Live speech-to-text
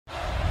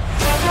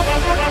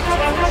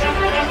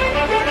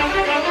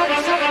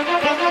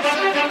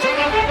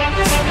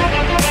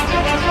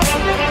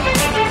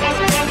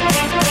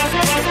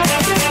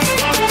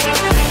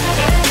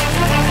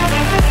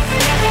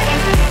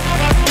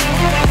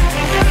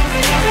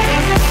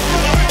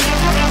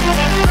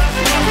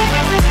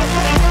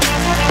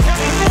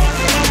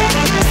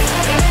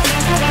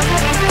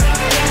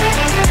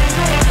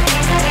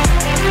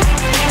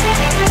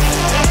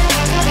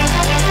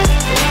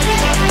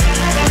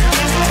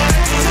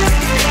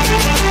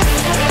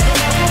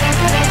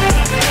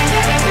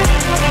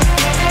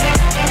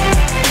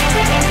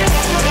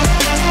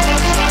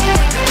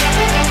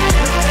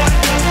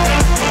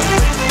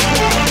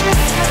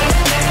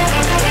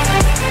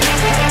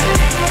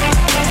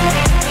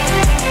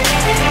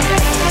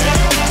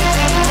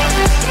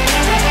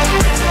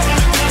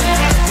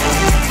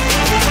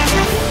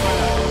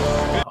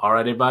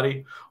right,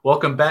 everybody.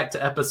 Welcome back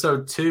to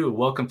episode 2.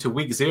 Welcome to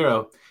week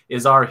 0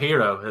 is our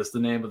hero is the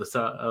name of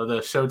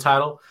the show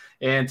title.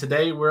 And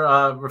today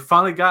we're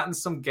finally gotten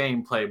some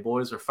gameplay,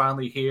 boys. We're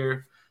finally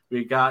here.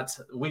 We got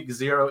week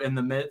 0 in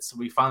the midst.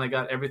 We finally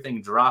got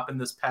everything dropping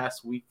this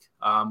past week,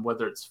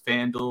 whether it's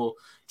FanDuel,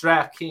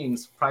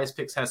 DraftKings,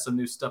 PrizePicks has some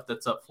new stuff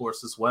that's up for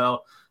us as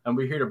well. And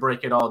we're here to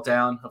break it all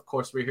down. Of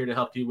course, we're here to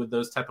help you with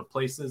those type of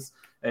places.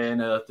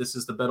 And this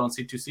is the Bet on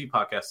C2C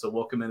podcast, so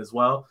welcome in as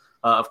well.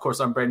 Of course,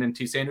 I'm Brandon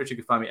T. Sanders. You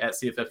can find me at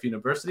CFF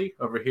University.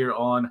 Over here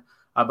on,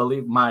 I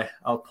believe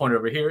I'll point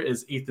over here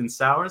is Ethan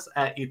Sowers,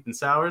 at Ethan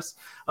Sowers.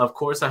 Of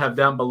course, I have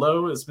down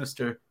below is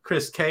Mr.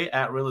 Chris K,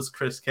 at Realist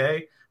Chris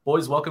K.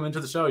 Boys, welcome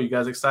into the show. You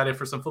guys excited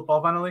for some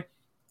football finally?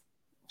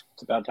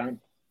 It's about time.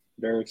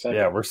 Very excited.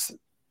 Yeah,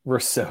 we're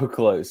so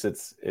close.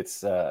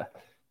 It's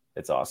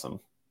awesome.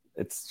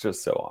 It's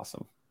just so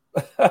awesome.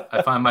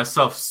 I find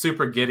myself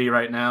super giddy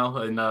right now,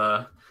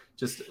 and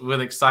just with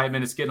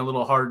excitement. It's getting a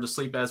little harder to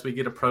sleep as we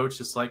get approached.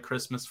 It's like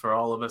Christmas for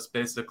all of us,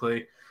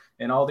 basically.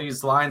 And all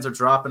these lines are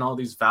dropping, all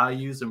these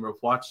values, and we're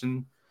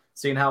watching,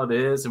 seeing how it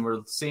is, and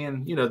we're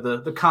seeing,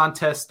 the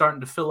contest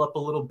starting to fill up a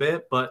little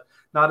bit, but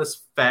not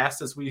as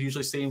fast as we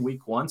usually see in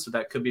week 1. So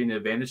that could be an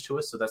advantage to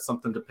us. So that's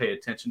something to pay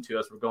attention to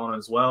as we're going on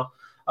as well.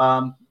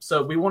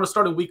 So we want to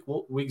start in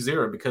week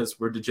 0 because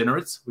we're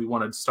degenerates. We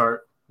want to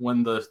start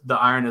when the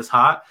iron is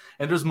hot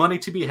and there's money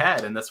to be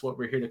had. And that's what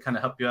we're here to kind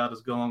of help you out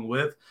as going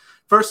with.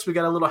 First, we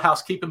got a little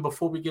housekeeping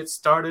before we get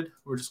started.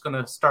 We're just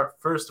going to start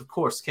first, of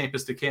course,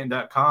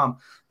 campusdecanton.com.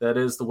 That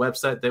is the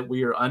website that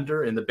we are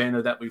under and the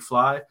banner that we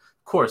fly.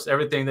 Of course,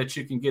 everything that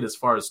you can get as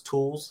far as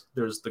tools.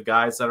 There's the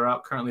guides that are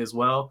out currently as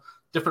well.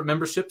 Different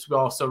memberships. We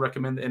also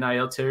recommend the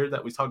NIL tier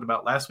that we talked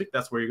about last week.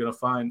 That's where you're going to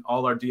find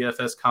all our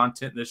DFS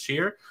content this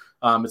year.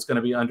 It's going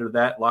to be under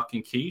that lock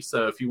and key.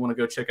 So if you want to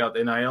go check out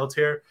the NIL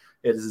tier,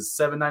 it is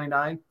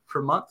 $7.99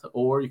 per month,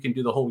 or you can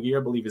do the whole year.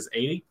 I believe is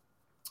 $80.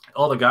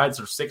 All the guides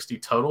are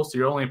 $60 total, so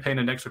you're only paying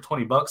an extra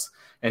 $20,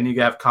 and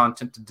you have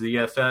content to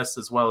DFS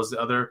as well as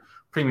the other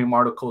premium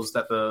articles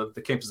that the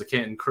Campus of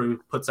Canton crew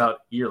puts out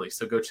yearly.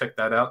 So go check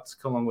that out to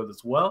come along with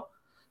as well.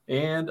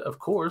 And of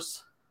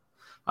course,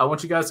 I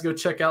want you guys to go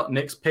check out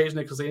Nick's page,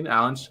 Nicholas Ian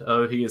Allen.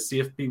 He is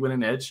CFP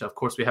Winning Edge. Of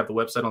course, we have the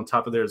website on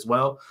top of there as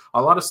well.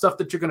 A lot of stuff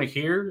that you're going to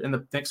hear in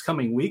the next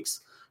coming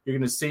weeks. You're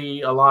going to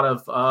see a lot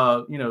of,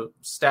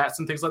 stats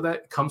and things like that.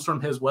 It comes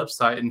from his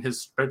website and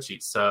his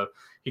spreadsheet. So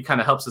he kind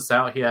of helps us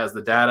out. He has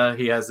the data.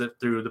 He has it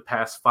through the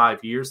past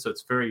 5 years. So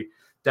it's very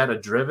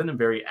data-driven and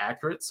very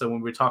accurate. So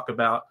when we talk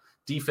about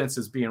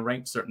defenses being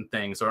ranked certain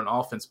things or an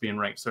offense being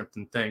ranked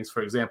certain things,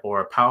 for example,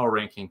 or a power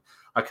ranking,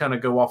 I kind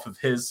of go off of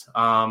his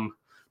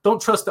don't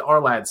trust the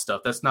RLAD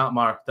stuff. That's not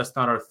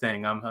our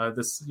thing.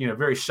 This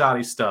very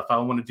shoddy stuff. I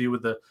want to do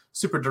with the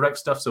super direct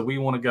stuff. So we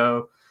want to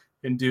go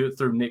and do it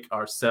through Nick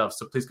ourselves.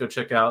 So please go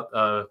check out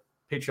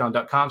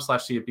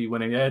patreon.com/CFP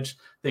Winning Edge.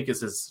 I think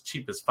it's as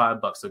cheap as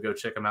 $5. So go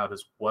check them out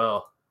as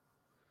well.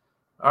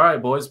 All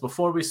right, boys,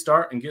 before we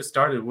start and get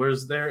started,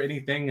 was there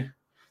anything,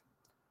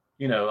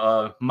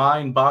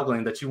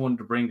 mind-boggling that you wanted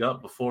to bring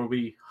up before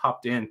we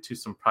hopped into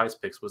some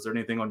PrizePicks? Was there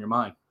anything on your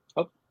mind?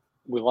 Oh,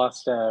 we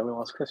lost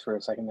Chris for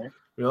a second there.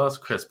 We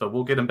lost Chris, but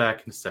we'll get him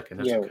back in a second.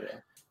 That's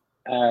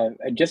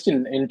okay. Just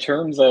in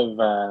terms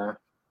of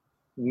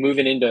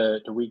moving into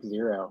week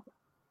 0,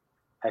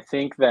 I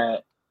think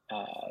that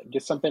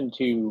just something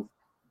to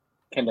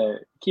kind of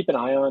keep an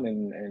eye on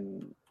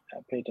and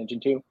pay attention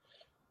to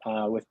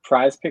with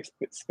PrizePicks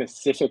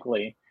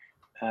specifically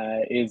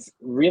is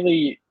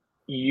really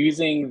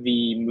using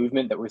the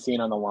movement that we're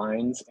seeing on the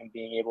lines and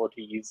being able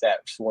to use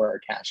that for our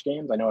cash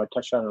games. I know I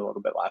touched on it a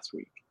little bit last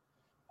week,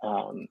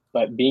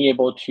 but being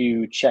able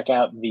to check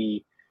out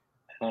the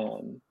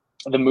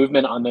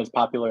movement on those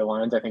popular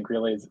lines, I think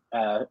really is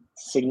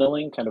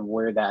signaling kind of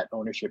where that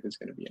ownership is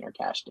going to be in our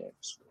cash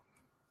games.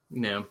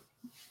 Yeah.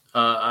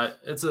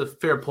 It's a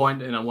fair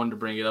point, and I wanted to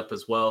bring it up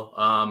as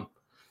well.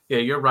 Yeah,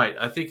 you're right.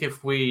 I think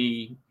if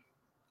we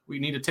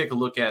need to take a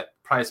look at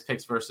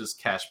PrizePicks versus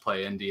cash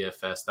play in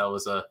DFS. That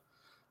was a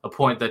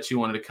point that you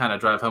wanted to kind of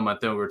drive home. I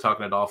think we were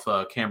talking it off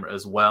camera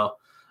as well.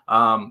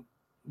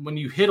 When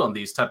you hit on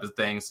these type of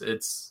things,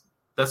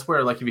 that's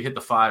where, like, if you hit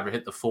the 5 or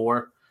hit the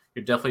 4,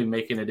 you're definitely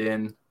making it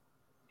in.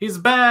 He's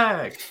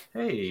back.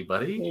 Hey,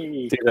 buddy.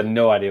 Hey. I have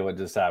no idea what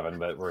just happened,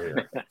 but we're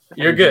here.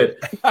 You're good.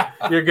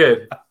 You're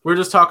good. We're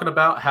just talking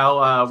about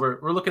how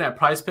we're looking at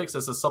PrizePicks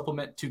as a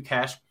supplement to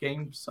cash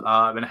games,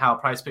 and how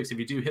PrizePicks, if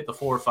you do hit the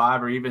 4 or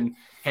 5 or even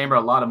hammer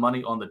a lot of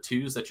money on the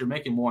 2s, that you're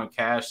making more in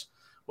cash.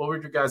 What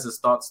were your guys'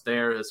 thoughts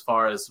there as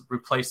far as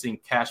replacing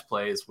cash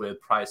plays with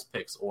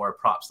PrizePicks or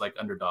props like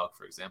Underdog,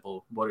 for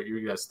example? What are your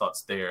guys'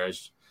 thoughts there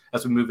as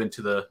we move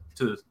into the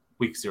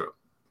week 0?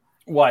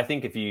 Well, I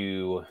think if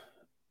you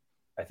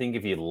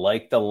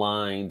like the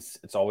lines,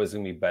 it's always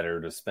going to be better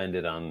to spend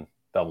it on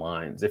the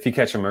lines. If you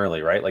catch them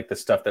early, right? Like the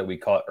stuff that we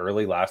caught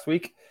early last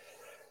week,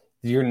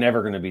 you're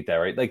never going to beat that,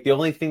 right? Like the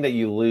only thing that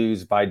you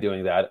lose by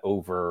doing that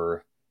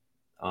over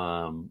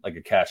like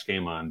a cash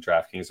game on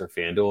DraftKings or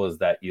FanDuel is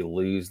that you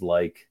lose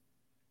like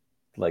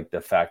like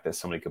the fact that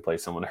somebody could play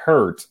someone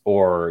hurt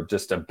or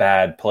just a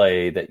bad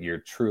play that you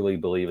truly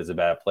believe is a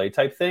bad play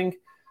type thing.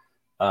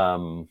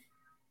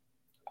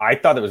 I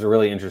thought that was a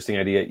really interesting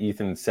idea.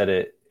 Ethan said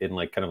it in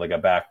like kind of like a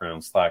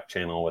background Slack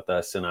channel with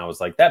us. And I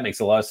was like, that makes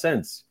a lot of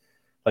sense.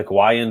 Like,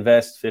 why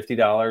invest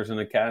 $50 in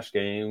a cash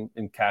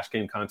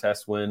game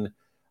contest when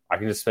I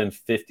can just spend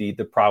 50?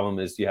 The problem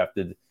is you have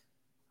to,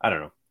 I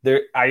don't know.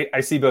 I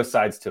see both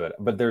sides to it,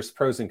 but there's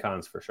pros and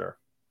cons for sure.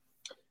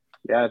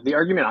 Yeah. The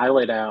argument I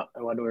laid out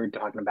when we were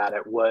talking about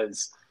it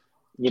was,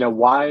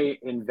 why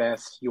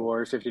invest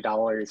your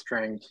 $50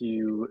 trying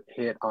to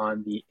hit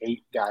on the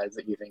 8 guys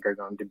that you think are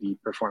going to be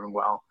performing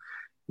well,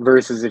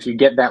 versus if you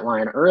get that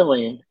line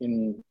early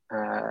in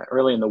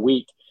the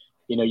week,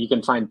 you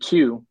can find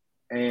 2,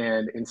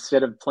 and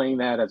instead of playing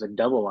that as a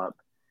double up,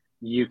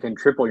 you can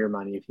triple your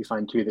money if you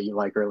find 2 that you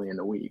like early in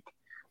the week.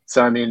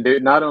 So, I mean,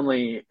 not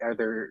only are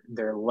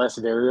there less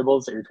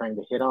variables that you're trying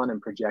to hit on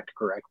and project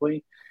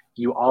correctly,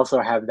 you also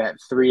have that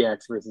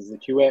 3x versus the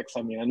 2x.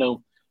 I mean, I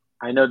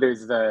know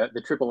there's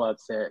the triple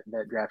ups that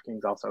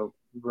DraftKings also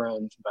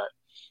runs, but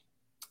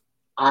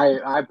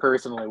I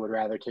personally would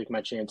rather take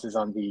my chances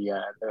on the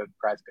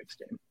Prize Picks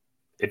game.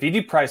 If you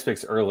do Prize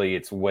Picks early,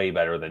 it's way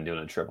better than doing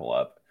a triple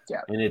up.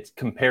 Yeah, and it's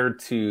compared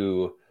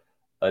to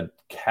a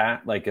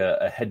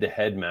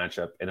head-to-head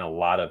matchup in a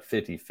lot of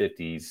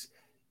 50-50s.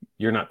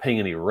 You're not paying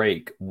any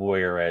rake,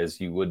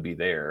 whereas you would be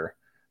there.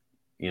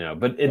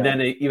 But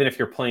then even if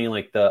you're playing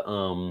like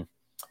the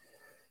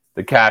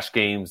cash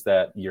games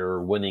that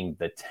you're winning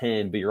the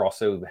 10, but you're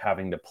also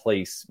having to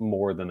place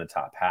more than the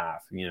top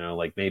half,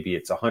 like maybe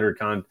it's 100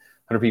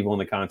 people in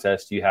the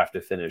contest, you have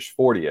to finish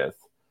 40th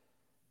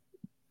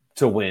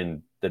to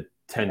win the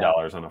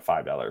 $10 on a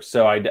 $5.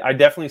 So I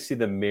definitely see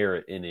the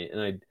merit in it.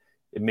 And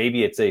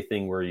maybe it's a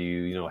thing where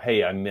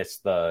hey, I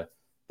missed the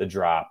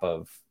drop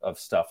of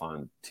stuff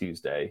on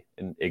Tuesday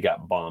and it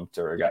got bumped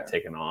or it got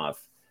taken off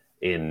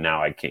and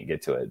now I can't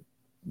get to it.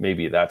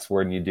 Maybe that's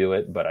when you do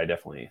it, but I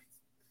definitely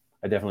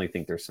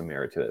think there's some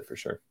merit to it for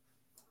sure.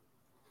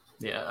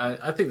 Yeah,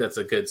 I think that's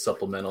a good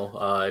supplemental.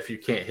 If you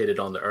can't hit it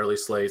on the early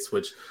slates,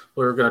 which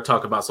we're going to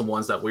talk about some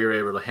ones that we were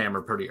able to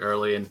hammer pretty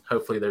early, and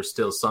hopefully there's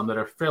still some that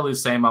are fairly the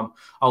same.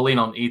 I'll lean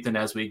on Ethan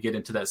as we get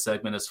into that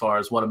segment as far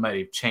as what might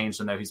have changed.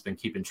 I know he's been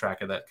keeping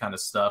track of that kind of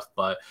stuff,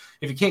 but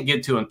if you can't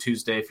get to on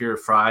Tuesday, if you're a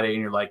Friday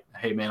and you're like,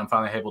 hey, man, I'm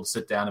finally able to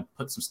sit down and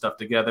put some stuff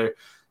together,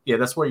 yeah,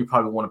 that's where you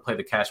probably want to play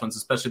the cash ones,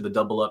 especially the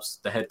double ups,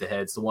 the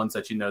head-to-heads, the ones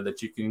that you got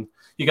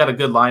a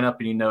good lineup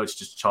and it's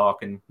just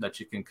chalk and that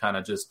you can kind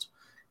of just –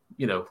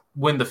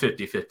 win the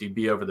 50-50,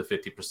 be over the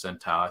 50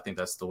 percentile. I think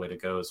that's the way to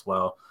go as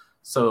well.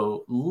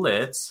 So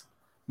let's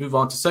move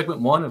on to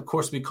segment 1. Of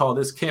course, we call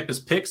this Campus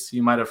Picks.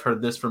 You might have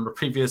heard this from a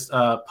previous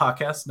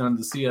podcast known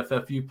as the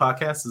CFFU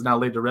podcast. Is now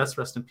laid to rest.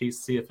 Rest in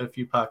peace,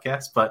 CFFU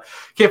podcast. But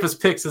Campus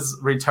Picks is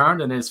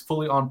returned and is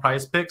fully on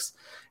Prize Picks.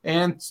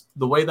 And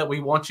the way that we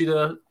want you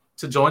to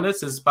join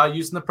us is by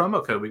using the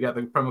promo code. We got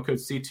the promo code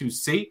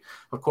C2C.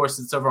 Of course,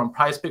 it's over on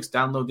Prize Picks.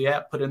 Download the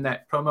app, put in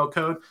that promo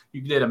code.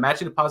 You can get a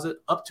matching deposit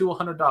up to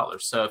 $100.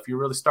 So if you're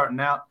really starting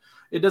out,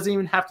 it doesn't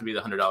even have to be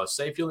the $100.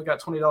 Say if you only got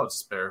 $20 to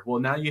spare,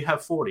 well, now you have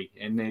 $40,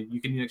 and then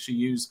you can actually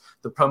use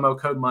the promo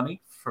code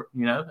money for,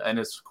 and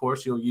of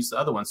course you'll use the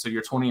other one. So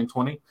your 20 and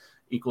 20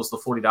 equals the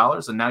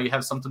 $40, and now you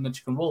have something that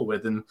you can roll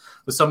with. And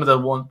with some of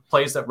the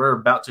plays that we're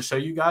about to show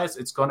you guys,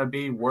 it's going to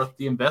be worth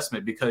the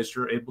investment because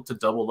you're able to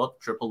double up,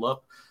 triple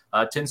up,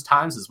 10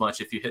 times as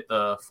much if you hit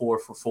the 4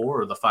 for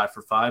 4 or the 5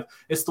 for 5.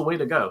 It's the way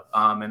to go.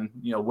 And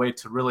way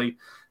to really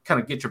kind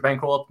of get your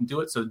bankroll up and do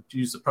it. So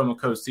use the promo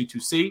code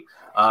C2C.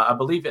 I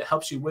believe it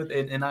helps you with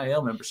an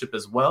NIL membership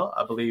as well.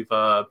 I believe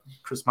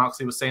Chris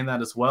Moxley was saying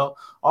that as well.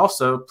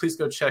 Also, please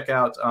go check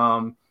out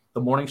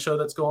the morning show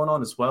that's going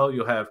on as well.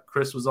 You'll have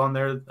Chris was on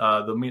there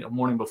the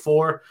morning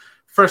before.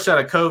 Fresh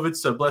out of COVID,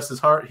 so bless his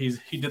heart.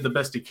 He did the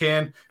best he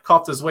can,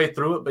 coughed his way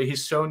through it, but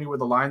he's showing you where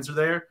the lines are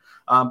there.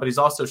 But he's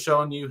also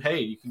showing you, hey,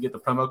 you can get the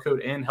promo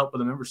code and help with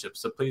the membership.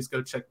 So please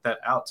go check that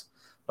out.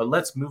 But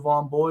let's move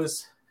on,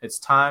 boys. It's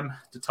time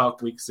to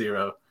talk week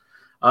 0.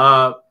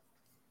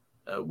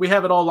 We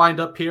have it all lined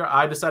up here.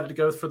 I decided to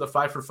go for the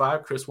 5 for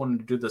 5. Chris wanted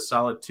to do the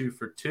solid 2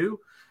 for 2.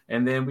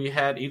 And then we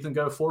had Ethan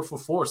go 4 for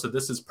 4. So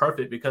this is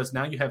perfect because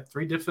now you have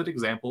 3 different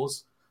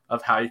examples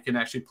of how you can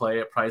actually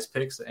play at Prize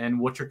Picks and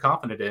what you're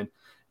confident in.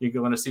 You're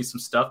going to see some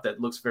stuff that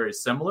looks very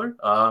similar,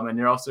 and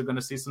you're also going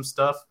to see some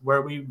stuff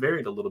where we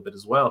varied a little bit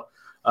as well.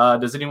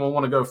 Does anyone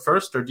want to go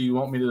first, or do you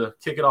want me to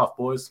kick it off,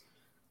 boys?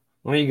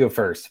 Why don't you go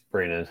first,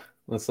 Brandon?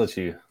 Let's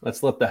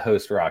let the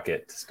host rock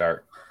it to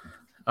start.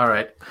 All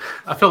right.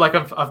 I feel like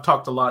I've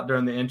talked a lot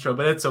during the intro,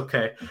 but it's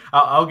okay.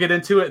 I'll get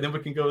into it, and then we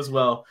can go as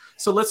well.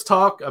 So let's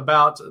talk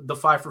about the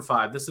 5 for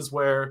 5. This is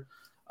where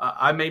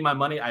I made my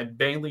money. I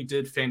mainly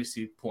did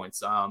fantasy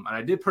points, and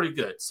I did pretty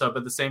good. So, but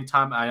at the same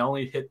time, I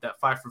only hit that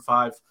 5 for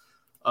 5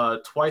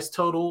 twice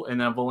total,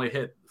 and I've only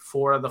hit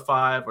 4 out of the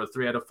 5 or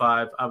 3 out of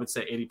 5. I would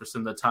say 80%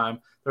 of the time.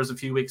 There's a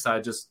few weeks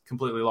I just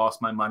completely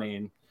lost my money,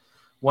 and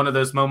one of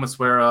those moments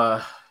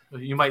where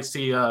you might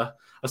see a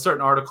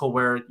certain article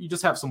where you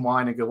just have some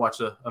wine and go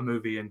watch a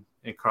movie, and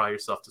and cry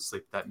yourself to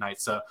sleep that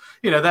night. So,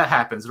 that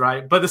happens,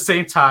 right? But at the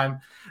same time,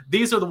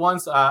 these are the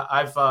ones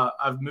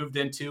I've moved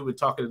into with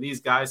talking to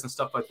these guys and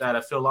stuff like that.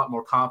 I feel a lot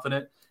more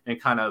confident and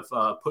kind of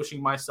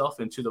pushing myself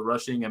into the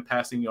rushing and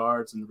passing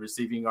yards and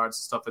receiving yards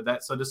and stuff like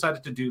that. So I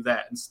decided to do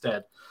that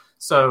instead.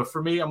 So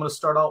for me, I'm going to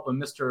start out with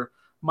Mr.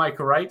 Mike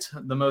Wright,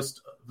 the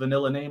most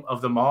vanilla name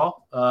of them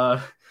all,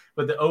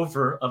 with the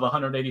over of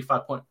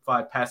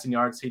 185.5 passing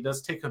yards. He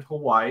does take on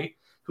Hawaii,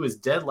 who is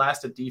dead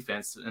last at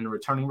defense in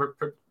returning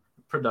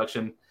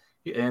production,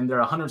 and they're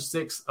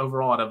 106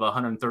 overall out of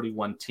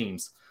 131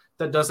 teams.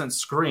 That doesn't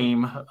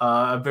scream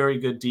a very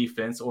good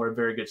defense or a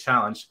very good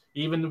challenge.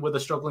 Even with a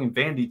struggling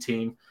Vandy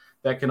team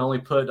that can only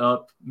put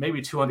up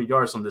maybe 200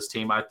 yards on this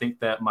team, I think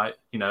that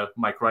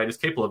Mike Wright is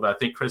capable of it. I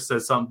think Chris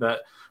said something that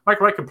Mike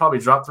Wright could probably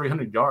drop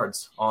 300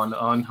 yards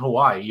on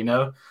Hawaii,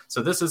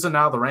 So this isn't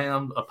out of the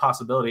realm of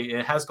possibility.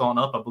 It has gone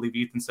up. I believe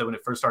Ethan said when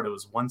it first started it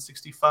was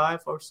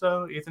 165 or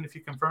so. Ethan, if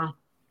you confirm.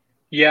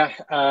 Yeah,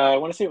 I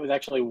want to say it was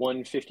actually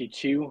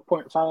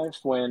 152.5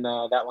 when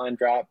that line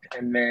dropped,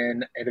 and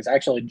then it has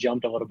actually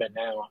jumped a little bit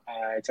now.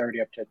 It's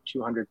already up to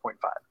 200.5.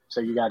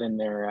 So you got in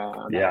there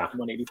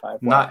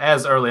 185. Not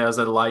as early as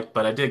I'd like,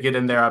 but I did get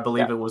in there. I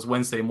believe it was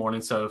Wednesday morning,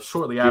 so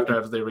shortly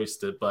after they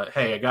released it. But,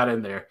 hey, I got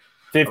in there.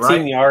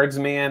 15 yards,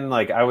 man.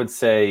 Like, I would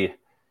say,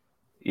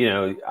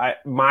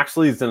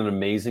 Moxley's done an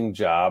amazing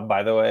job,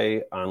 by the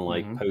way,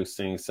 on,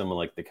 posting some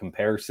of, the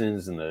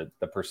comparisons and the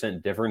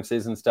percent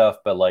differences and stuff.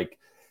 But,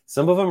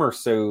 some of them are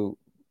so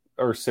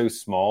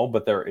small,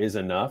 but there is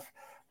enough.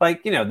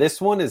 This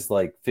one is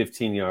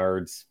 15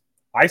 yards.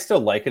 I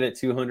still like it at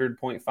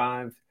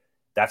 200.5.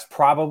 That's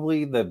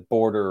probably the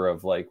border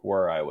of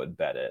where I would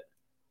bet it.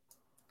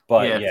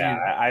 But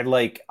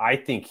I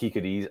think he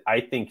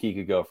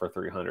could go for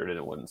 300 and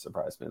it wouldn't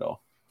surprise me at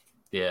all.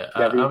 Yeah,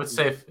 I would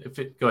say if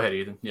it, go ahead,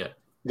 Ethan. Yeah.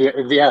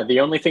 The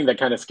only thing that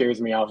kind of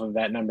scares me off of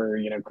that number,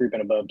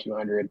 creeping above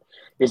 200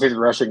 is his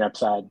rushing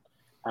upside.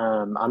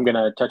 I'm going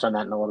to touch on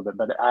that in a little bit,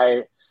 but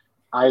I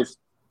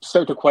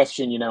start to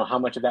question, how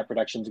much of that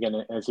production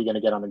is he going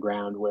to get on the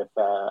ground with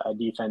a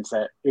defense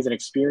that isn't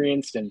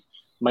experienced and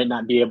might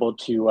not be able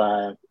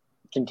to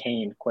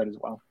contain quite as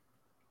well.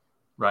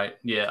 Right.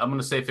 Yeah. I'm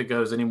going to say if it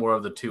goes any more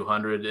of the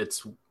 200,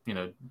 it's,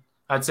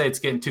 I'd say it's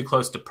getting too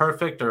close to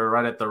perfect or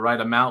right at the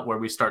right amount where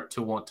we start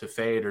to want to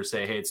fade or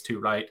say, hey, it's too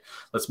right.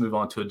 Let's move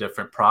on to a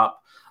different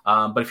prop.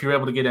 But if you're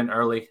able to get in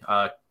early,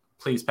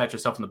 please pat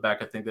yourself on the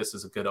back. I think this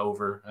is a good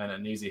over and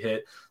an easy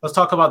hit. Let's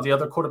talk about the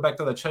other quarterback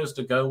that I chose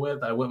to go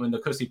with. I went with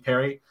N'Kosi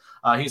Perry.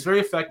 He's very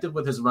effective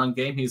with his run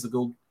game. He's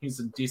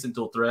a decent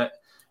dual threat.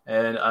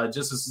 And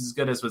just as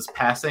good as his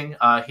passing,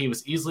 he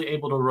was easily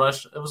able to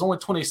rush. It was only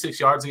 26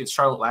 yards against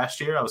Charlotte last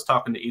year. I was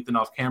talking to Ethan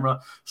off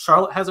camera.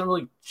 Charlotte hasn't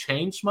really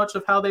changed much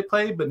of how they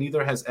play, but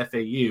neither has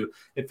FAU.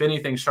 If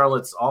anything,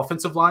 Charlotte's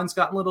offensive line's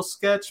gotten a little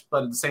sketch,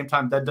 but at the same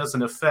time, that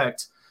doesn't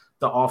affect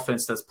the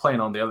offense that's playing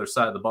on the other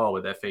side of the ball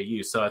with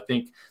FAU. So I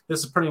think this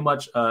is pretty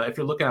much, if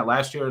you're looking at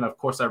last year, and of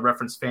course I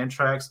referenced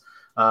Fantrax,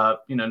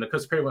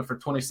 N'Kosi Perry went for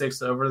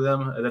 26 over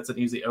them. That's an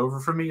easy over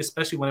for me,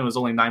 especially when it was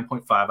only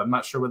 9.5. I'm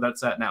not sure where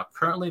that's at now.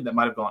 Currently, that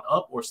might have gone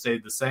up or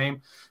stayed the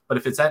same. But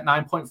if it's at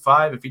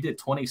 9.5, if he did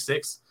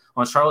 26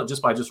 on Charlotte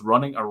just by just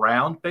running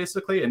around,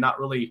 basically, and not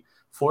really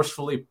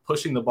forcefully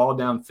pushing the ball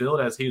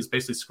downfield as he was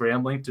basically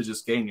scrambling to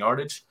just gain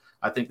yardage,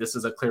 I think this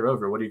is a clear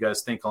over. What do you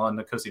guys think on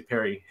N'Kosi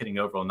Perry hitting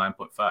over on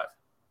 9.5?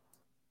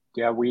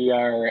 Yeah, we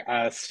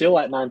are still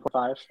at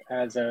 9.5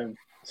 as of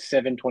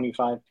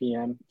 7:25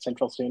 p.m.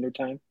 Central Standard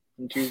Time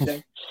on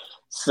Tuesday.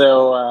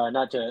 So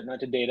not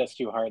to date us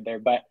too hard there,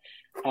 but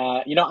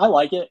I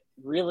like it.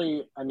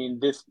 Really, I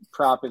mean, this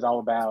prop is all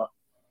about,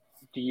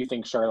 do you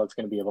think Charlotte's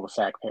going to be able to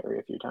sack Perry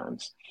a few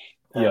times?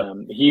 Yeah.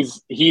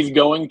 He's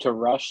going to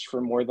rush for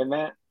more than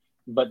that,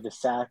 but the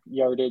sack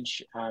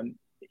yardage,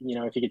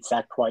 if he gets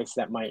sacked twice,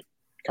 that might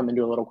come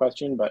into a little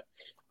question. But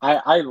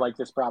I like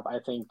this prop. I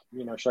think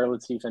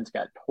Charlotte's defense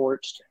got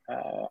torched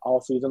all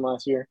season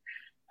last year,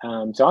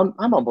 so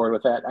I'm on board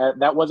with that.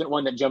 That wasn't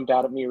one that jumped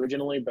out at me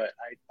originally, but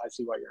I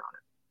see why you're on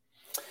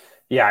it.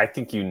 Yeah, I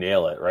think you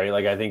nail it, right?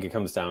 I think it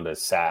comes down to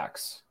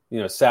sacks.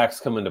 Sacks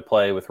come into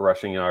play with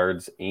rushing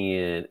yards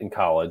and in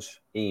college,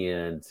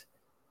 and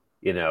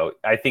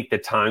I think the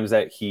times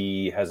that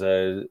he has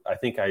I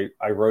think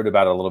I wrote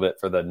about it a little bit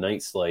for the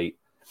night slate.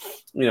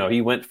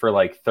 He went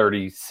for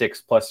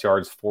 36 plus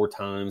yards 4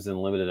 times in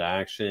limited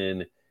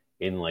action.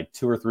 In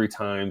 2 or 3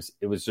 times,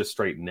 it was just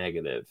straight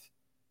negative.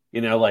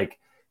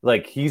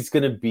 He's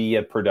going to be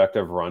a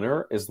productive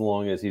runner as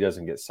long as he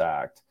doesn't get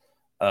sacked.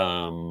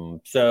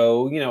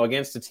 So,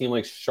 against a team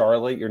like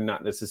Charlotte, you're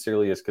not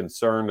necessarily as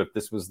concerned. If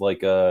this was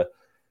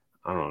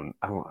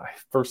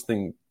first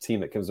thing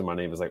team that comes to my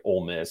name is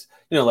Ole Miss,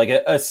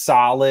 a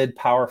solid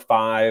Power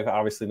 5,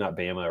 obviously not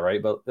Bama,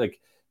 right? But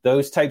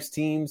those types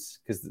teams,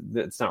 because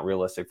it's not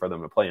realistic for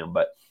them to play them,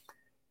 but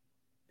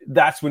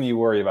that's when you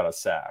worry about a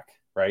sack,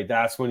 right?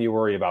 That's when you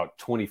worry about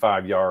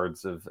 25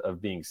 yards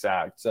of being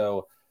sacked.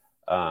 So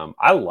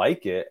I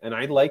like it, and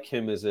I like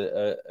him as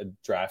a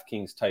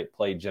DraftKings type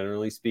play,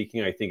 generally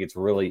speaking. I think it's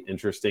really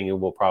interesting,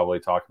 and we'll probably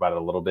talk about it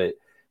a little bit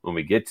when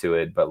we get to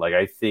it. But like,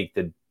 I think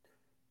that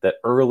the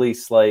early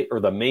slate or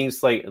the main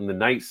slate and the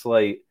night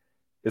slate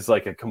is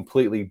like a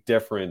completely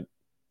different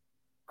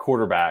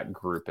quarterback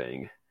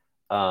grouping,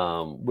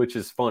 which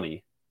is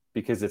funny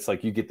because it's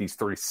like you get these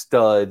 3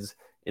 studs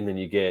and then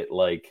you get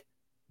like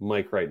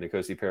Mike Wright,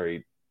 N'Kosi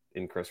Perry,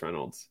 and Chris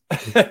Reynolds.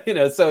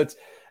 So it's,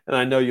 and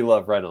I know you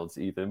love Reynolds,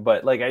 Ethan,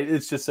 but like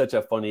it's just such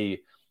a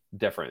funny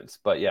difference.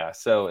 But yeah,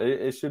 so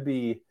it should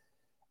be.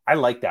 I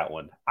like that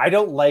one. I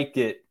don't like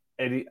it.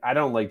 I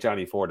don't like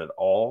Johnny Ford at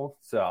all,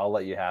 so I'll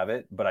let you have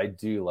it. But I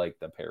do like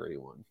the Perry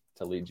one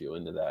to lead you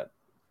into that,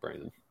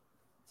 Brandon.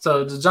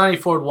 So the Johnny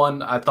Ford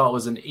one I thought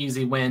was an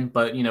easy win,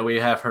 but we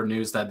have heard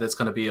news that that's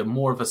going to be a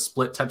more of a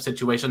split type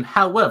situation.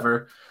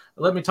 However,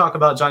 let me talk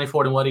about Johnny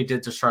Ford and what he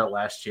did to Charlotte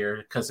last year,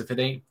 because if it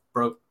ain't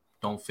broke,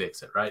 don't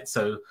fix it, right?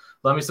 So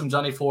love me some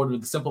Johnny Ford with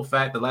the simple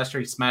fact that last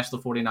year he smashed the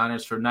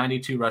 49ers for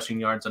 92 rushing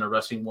yards and a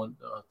rushing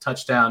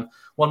touchdown,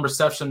 1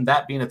 reception,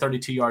 that being a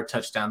 32-yard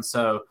touchdown.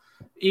 So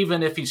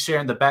even if he's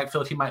sharing the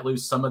backfield, he might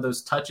lose some of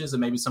those touches and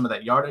maybe some of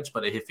that yardage.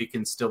 But if he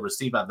can still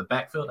receive out of the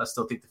backfield, I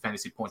still think the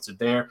fantasy points are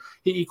there.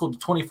 He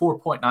equaled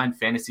 24.9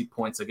 fantasy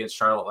points against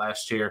Charlotte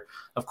last year.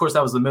 Of course,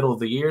 that was the middle of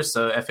the year,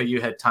 so FAU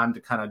had time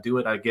to kind of do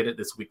it. I get it.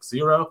 This week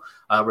 0.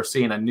 We're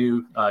seeing a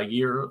new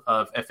year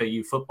of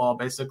FAU football,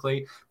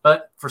 basically.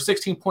 But for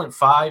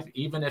 16.5,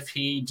 even if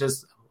he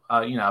just,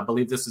 I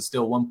believe this is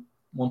still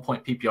 1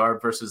 point PPR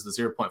versus the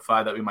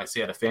 0.5 that we might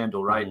see at a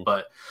FanDuel, right? Mm-hmm.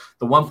 But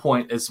the 1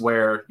 point is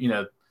where,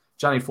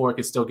 Johnny Ford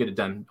could still get it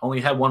done.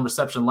 Only had 1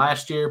 reception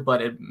last year,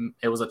 but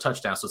it was a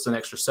touchdown, so it's an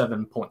extra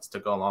 7 points to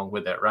go along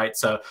with it, right?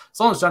 So as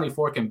long as Johnny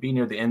Ford can be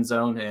near the end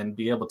zone and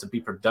be able to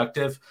be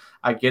productive,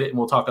 I get it. And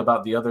we'll talk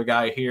about the other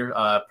guy here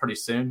pretty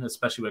soon,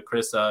 especially with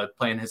Chris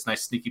playing his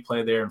nice sneaky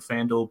play there in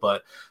FanDuel.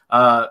 But,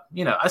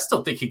 I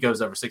still think he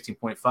goes over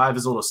 16.5.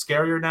 Is a little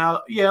scarier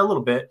now. Yeah, a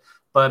little bit.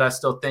 But I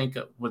still think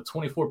with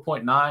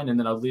 24.9, and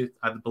then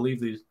I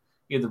believe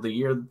either the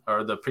year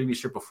or the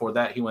previous year before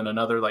that, he went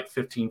another like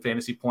 15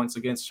 fantasy points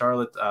against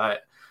Charlotte.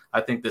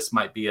 I think this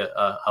might be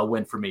a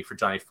win for me for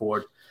Johnny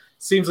Ford.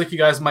 Seems like you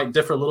guys might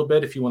differ a little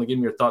bit. If you want to give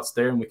me your thoughts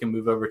there, and we can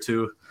move over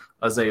to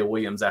Isaiah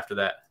Williams after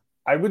that.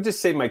 I would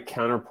just say my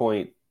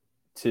counterpoint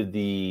to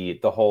the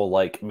whole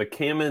like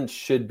McCammon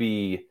should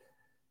be,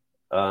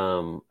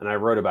 and I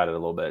wrote about it a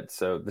little bit.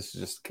 So this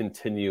is just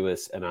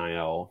continuous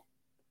NIL,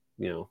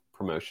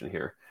 promotion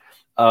here.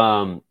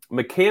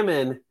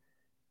 McCammon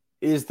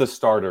is the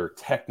starter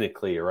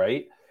technically,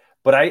 right?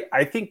 But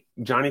I think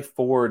Johnny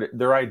Ford,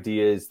 their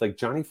idea is like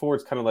Johnny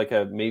Ford's kind of like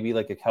maybe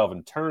like a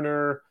Calvin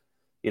Turner,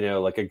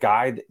 like a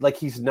guy, like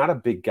he's not a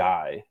big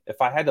guy.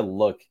 If I had to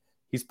look,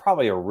 he's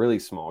probably a really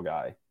small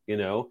guy,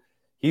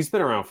 He's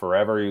been around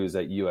forever. He was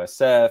at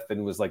USF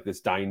and was like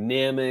this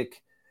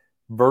dynamic,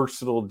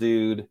 versatile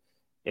dude.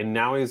 And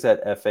now he's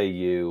at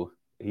FAU.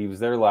 He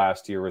was there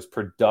last year, was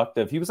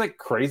productive. He was like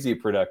crazy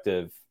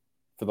productive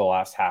for the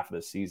last half of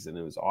the season.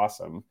 It was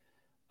awesome.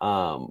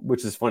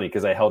 Which is funny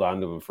because I held on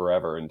to him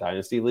forever in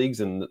dynasty leagues,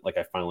 and like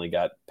I finally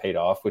got paid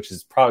off, which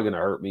is probably going to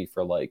hurt me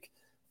for like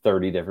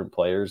 30 different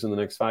players in the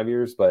next 5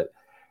 years. But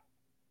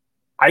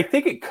I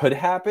think it could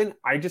happen.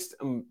 I just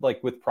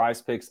like with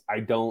Prize Picks, I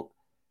don't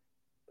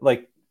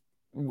like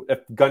if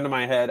gun to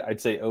my head,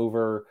 I'd say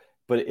over.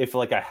 But if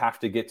like I have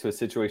to get to a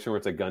situation where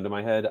it's a gun to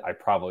my head, I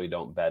probably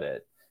don't bet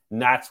it.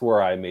 And that's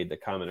where I made the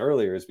comment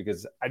earlier, is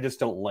because I just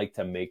don't like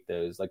to make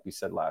those, like we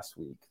said last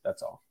week.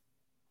 That's all.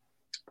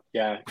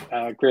 Yeah,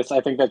 Chris,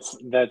 I think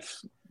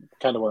that's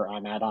kind of where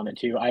I'm at on it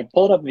too. I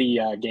pulled up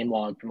the game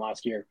log from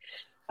last year.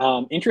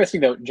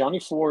 Interesting though, Johnny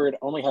Ford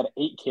only had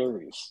 8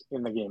 carries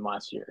in the game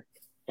last year,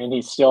 and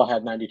he still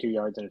had 92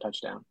 yards and a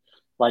touchdown.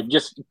 Like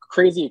just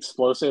crazy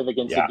explosive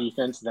against a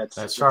defense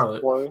that's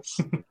Charlotte.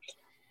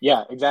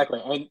 Yeah, exactly.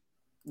 And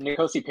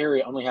N'Kosi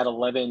Perry only had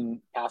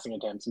 11 passing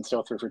attempts and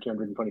still threw for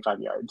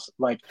 225 yards.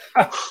 Like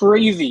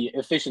crazy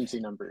efficiency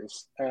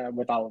numbers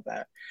with all of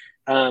that.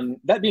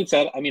 That being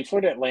said, I mean,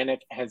 Florida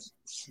Atlantic has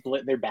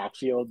split their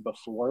backfield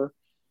before.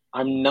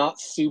 I'm not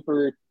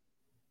super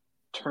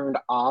turned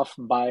off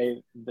by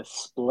the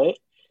split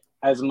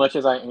as much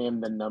as I am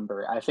the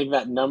number. I think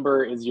that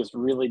number is just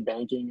really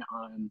banking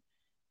on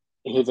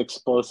his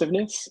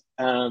explosiveness,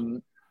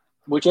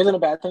 which isn't a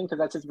bad thing because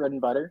that's his bread and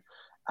butter.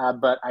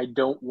 But I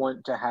don't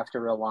want to have to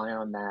rely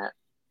on that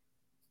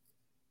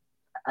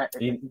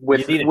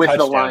with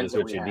the lines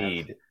that we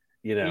need.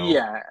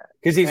 Yeah,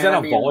 because he's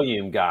not a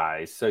volume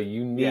guy, so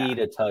you need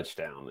a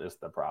touchdown is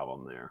the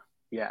problem there.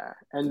 Yeah,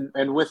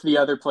 and with the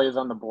other plays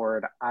on the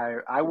board,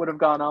 I would have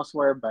gone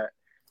elsewhere, but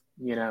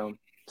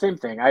same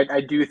thing.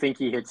 I do think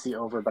he hits the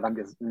over, but I'm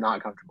just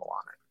not comfortable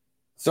on it.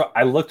 So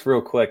I looked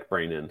real quick,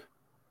 Brandon.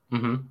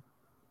 Mm-hmm.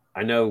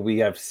 I know we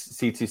have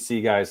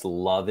C2C guys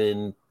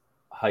loving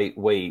height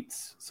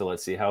weights, so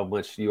let's see how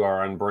much you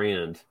are on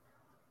brand.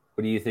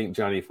 What do you think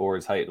Johnny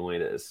Ford's height and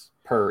weight is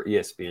per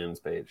ESPN's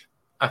page?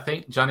 I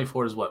think Johnny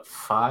Ford is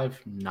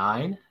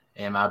 5'9",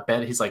 and I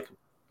bet he's like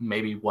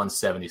maybe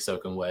 170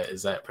 soaking wet.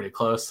 Is that pretty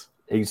close?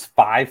 He's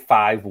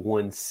 5'5",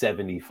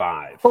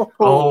 175.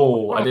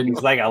 Oh, I didn't.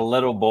 He's like a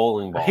little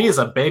bowling ball. He is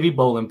a baby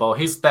bowling ball.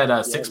 He's that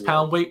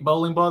 6-pound weight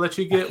bowling ball that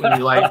you get when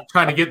you like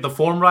trying to get the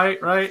form right.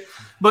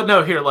 But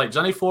no, here, like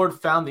Johnny Ford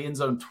found the end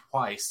zone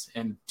twice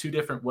in 2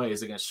 different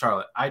ways against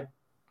Charlotte. I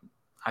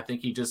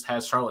think he just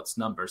has Charlotte's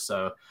number,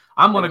 so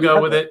I'm going to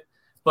go with it.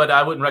 But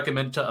I wouldn't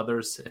recommend it to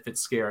others if it's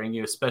scaring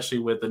you, especially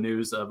with the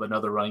news of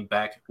another running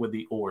back with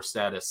the or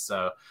status.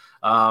 So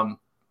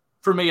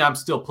for me, I'm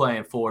still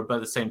playing Ford, but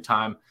at the same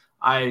time,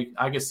 I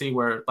can see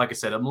where, like I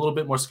said, I'm a little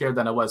bit more scared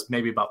than I was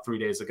maybe about 3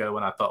 days ago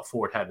when I thought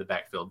Ford had the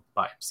backfield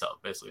by himself,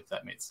 basically, if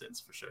that made sense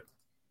for sure.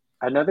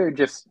 Another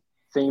just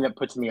thing that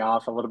puts me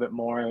off a little bit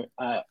more,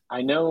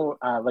 I know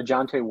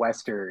LeJohntay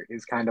Wester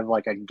is kind of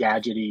like a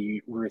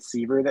gadgety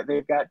receiver that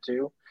they've got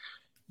too.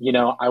 You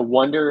know, I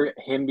wonder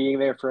him being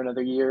there for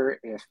another year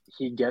if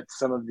he gets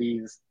some of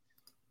these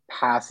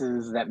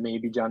passes that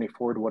maybe Johnny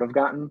Ford would have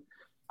gotten.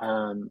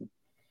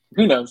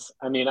 Who knows?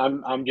 I mean,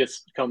 I'm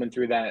just combing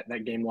through that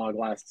game log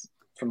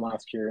from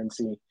last year and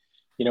see,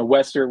 you know,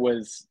 Wester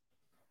was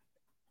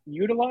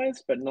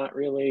utilized, but not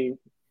really.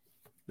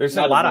 There's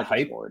a lot of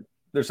hype.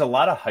 There's a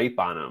lot of hype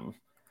on him.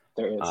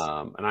 There is.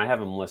 And I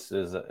have him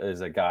listed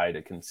as a guy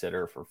to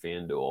consider for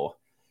FanDuel.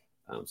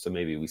 So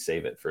maybe we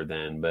save it for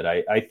then. But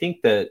I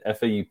think that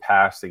FAU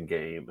passing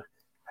game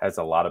has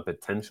a lot of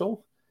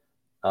potential.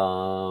 You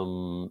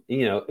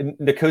know,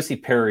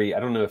 N'Kosi Perry, I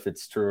don't know if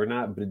it's true or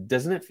not, but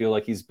doesn't it feel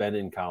like he's been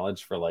in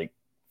college for like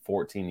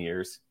 14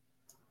 years?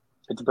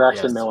 It's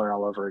Braxton Miller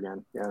all over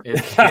again. Yeah,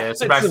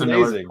 it's Braxton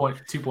Miller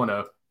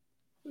 2.0.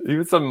 He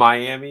was in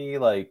Miami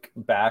like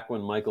back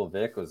when Michael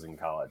Vick was in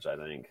college, I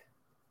think.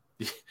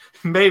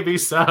 Maybe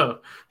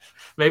so.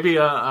 Maybe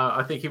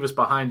I think he was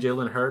behind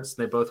Jalen Hurts.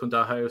 They both went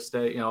to Ohio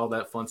State, you know, all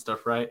that fun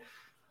stuff, right?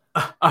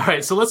 All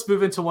right, so let's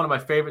move into one of my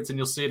favorites, and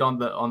you'll see it on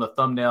the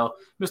thumbnail.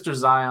 Mr.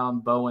 Zion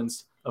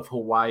Bowens of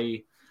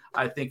Hawaii.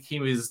 I think he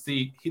was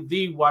the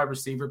wide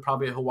receiver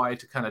probably at Hawaii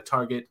to kind of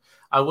target.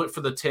 I went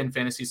for the 10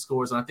 fantasy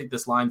scores, and I think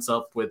this lines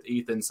up with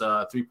Ethan's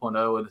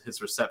 3.0 and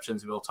his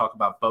receptions. We'll talk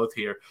about both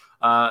here.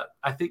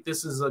 I think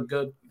this is a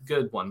good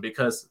one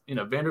because, you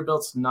know,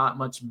 Vanderbilt's not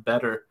much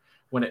better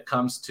when it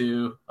comes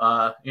to,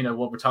 you know,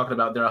 what we're talking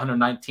about. They're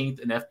 119th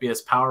in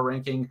FBS power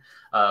ranking,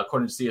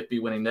 according to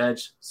CFB Winning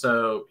Edge.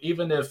 So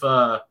even if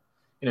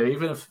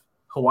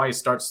Hawaii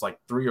starts like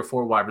 3 or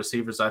 4 wide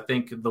receivers, I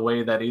think the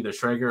way that either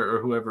Schrager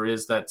or whoever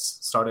is that's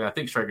starting, I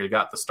think Schrager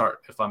got the start,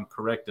 if I'm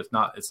correct. If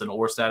not, it's an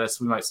or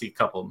status. We might see a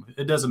couple of them.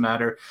 It doesn't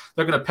matter.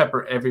 They're going to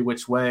pepper every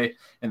which way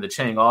in the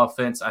Chang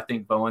offense. I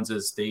think Bowens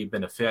is the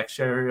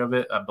beneficiary of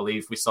it. I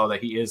believe we saw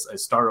that he is a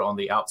starter on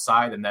the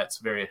outside, and that's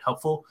very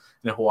helpful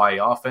in the Hawaii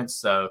offense.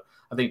 So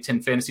I think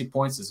 10 fantasy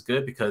points is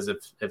good because if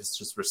it's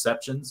just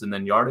receptions and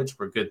then yardage,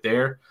 we're good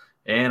there.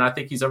 And I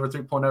think he's over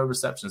 3.0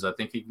 receptions. I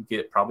think he can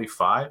get probably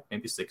 5,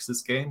 maybe 6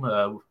 this game.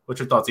 What's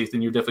your thoughts,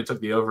 Ethan? You definitely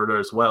took the over there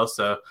as well.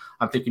 So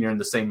I'm thinking you're in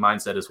the same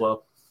mindset as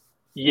well.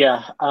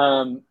 Yeah,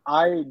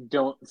 I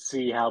don't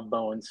see how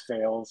Bowens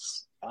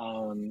fails.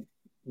 You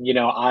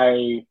know,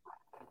 I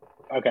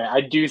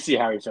do see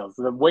how he fails.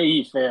 The way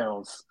he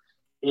fails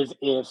is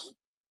if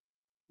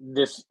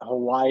this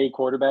Hawaii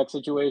quarterback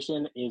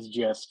situation is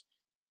just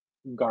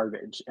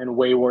garbage and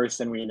way worse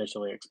than we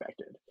initially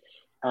expected.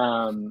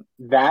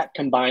 That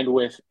combined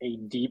with a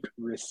deep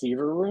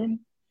receiver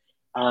room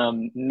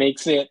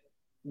makes it,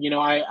 you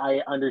know,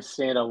 I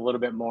understand a little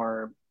bit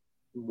more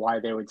why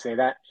they would say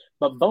that,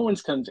 but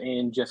Bowens comes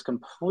in just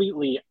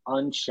completely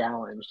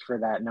unchallenged for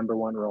that number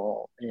 1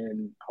 role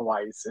in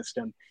Hawaii's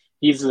system.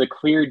 He's the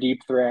clear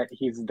deep threat.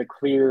 He's the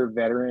clear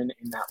veteran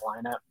in that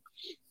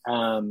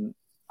lineup.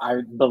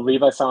 I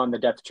believe I saw on the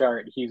depth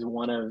chart, he's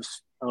one of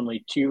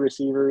only 2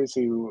 receivers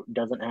who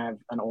doesn't have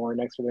an or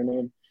next to their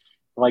name.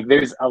 Like,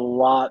 there's a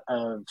lot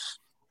of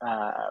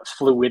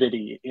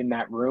fluidity in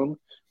that room,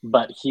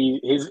 but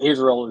his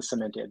role is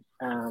cemented.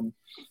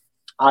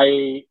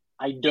 I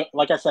don't,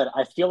 like I said,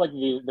 I feel like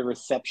the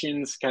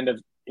receptions kind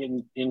of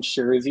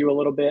insures you a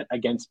little bit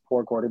against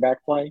poor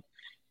quarterback play,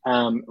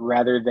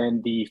 rather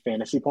than the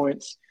fantasy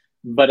points.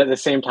 But at the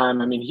same time,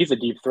 I mean, he's a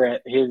deep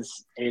threat.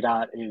 His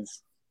ADOT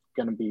is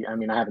going to be, I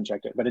mean, I haven't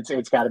checked it, but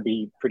it's got to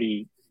be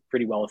pretty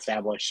well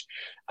established.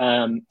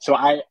 So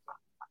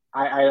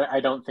I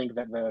don't think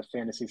that the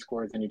fantasy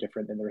score is any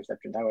different than the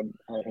receptions. I would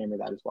hammer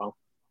that as well.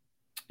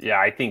 Yeah,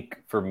 I think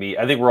for me,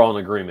 I think we're all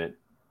in agreement.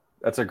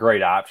 That's a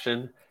great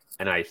option.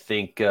 And I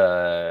think,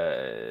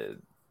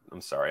 I'm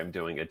sorry, I'm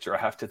doing a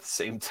draft at the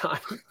same time.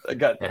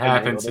 It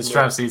happens. It's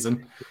draft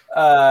season.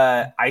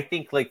 I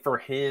think like for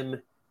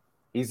him,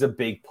 he's a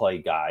big play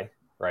guy,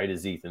 right?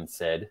 As Ethan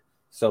said.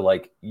 So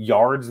like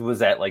yards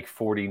was at like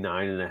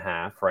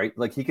 49.5, right?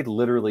 Like he could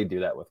literally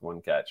do that with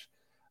 1 catch.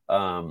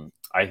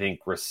 I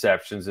think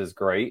receptions is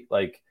great.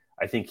 Like,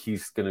 I think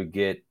he's going to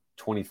get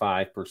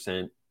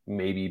 25%,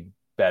 maybe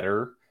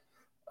better,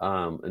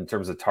 in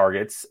terms of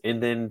targets.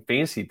 And then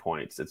fantasy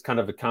points. It's kind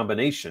of a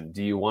combination.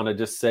 Do you want to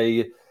just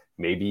say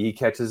maybe he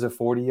catches a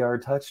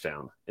 40-yard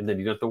touchdown and then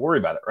you don't have to worry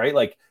about it, right?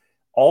 Like,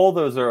 all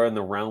those are in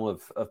the realm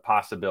of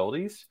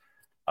possibilities.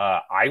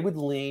 I would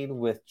lean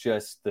with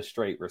just the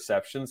straight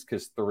receptions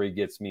because 3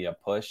 gets me a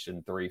push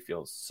and 3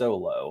 feels so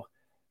low.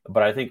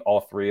 But I think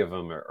all 3 of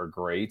them are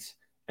great.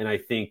 And I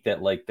think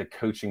that like the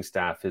coaching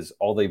staff is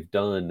all they've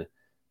done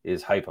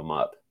is hype them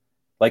up.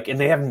 Like, and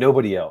they have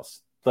nobody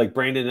else. Like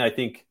Brandon, I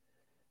think,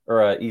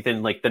 or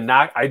Ethan, like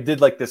I did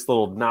like this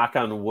little knock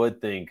on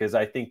wood thing because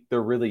I think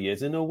there really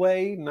isn't a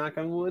way, knock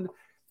on wood,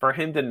 for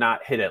him to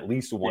not hit at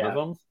least one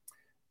of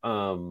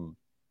them.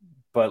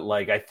 But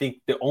like, I think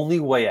the only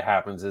way it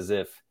happens is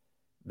if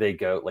they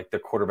go like the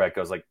quarterback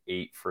goes like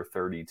 8 for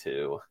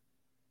 32,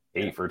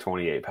 8 for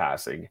 28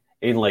 passing.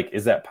 And like,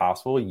 is that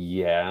possible?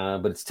 Yeah,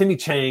 but it's Timmy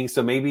Chang,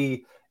 so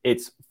maybe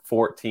it's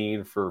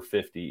 14 for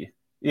 50.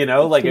 You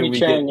know, like Timmy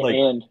Chang get, like,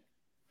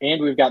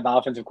 and we've got the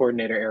offensive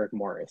coordinator Eric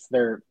Morris.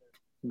 They're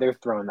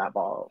throwing that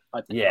ball.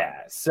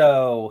 Yeah,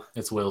 so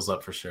it's wheels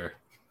up for sure.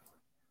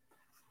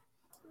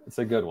 It's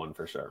a good one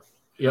for sure.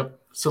 Yep.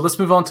 So let's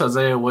move on to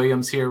Isaiah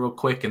Williams here real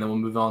quick, and then we'll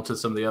move on to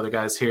some of the other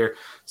guys here.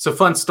 So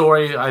fun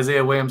story,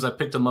 Isaiah Williams, I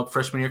picked him up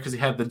freshman year because he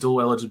had the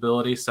dual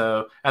eligibility.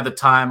 So at the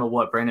time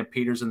of Brandon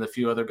Peters and the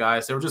few other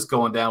guys, they were just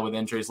going down with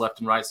injuries left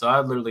and right. So I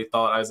literally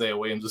thought Isaiah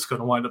Williams was going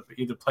to wind up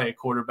either playing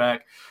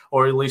quarterback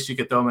or at least you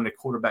could throw him in a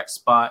quarterback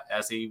spot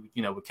as he,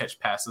 would catch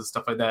passes,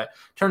 stuff like that.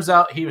 Turns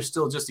out he was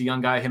still just a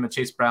young guy, him and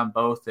Chase Brown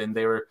both, and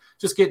they were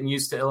just getting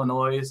used to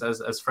Illinois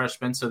as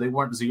freshmen. So they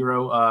weren't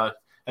zero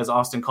as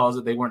Austin calls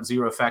it, they weren't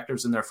zero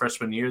factors in their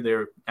freshman year. They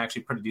were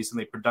actually pretty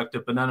decently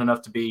productive, but not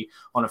enough to be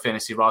on a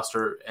fantasy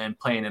roster and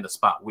playing in the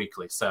spot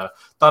weekly. So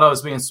thought I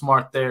was being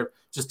smart there,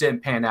 just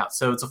didn't pan out.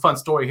 So it's a fun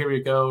story. Here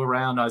we go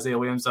around Isaiah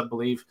Williams, I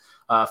believe.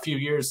 A few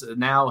years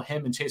now,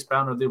 him and Chase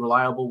Brown are the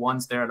reliable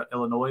ones there at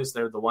Illinois.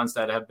 They're the ones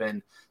that have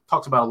been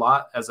talked about a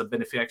lot as a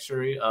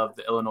beneficiary of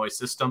the Illinois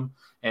system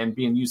and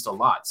being used a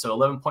lot. So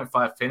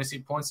 11.5 fantasy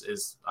points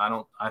is,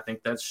 I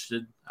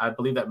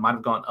believe that might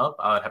have gone up.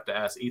 I would have to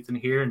ask Ethan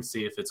here and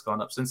see if it's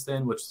gone up since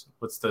then. What's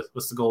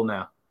the goal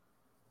now?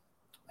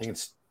 I think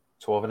it's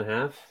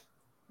 12.5.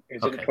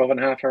 Is it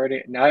 12.5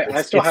 already? No,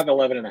 I still have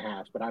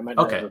 11.5, but I might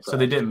not. Okay, so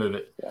they didn't move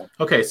it. Yeah.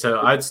 Okay,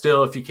 so I'd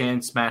still, if you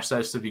can, smash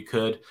that just if you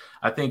could.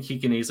 I think he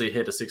can easily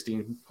hit a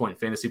 16-point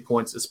fantasy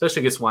points,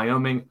 especially against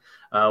Wyoming.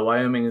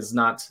 Wyoming is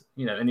not,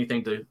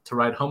 anything to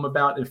write home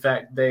about. In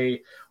fact,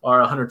 they are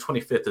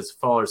 125th as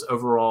far as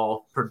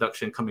overall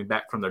production coming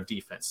back from their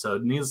defense. So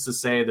needless to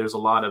say, there's a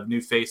lot of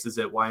new faces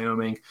at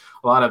Wyoming,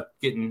 a lot of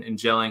getting and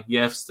gelling.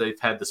 Yes, they've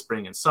had the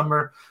spring and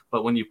summer,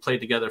 but when you play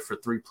together for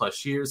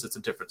 3+ years, it's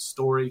a different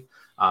story.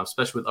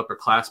 Especially with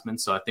upperclassmen.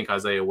 So I think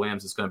Isaiah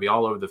Williams is going to be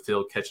all over the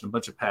field, catching a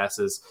bunch of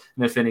passes,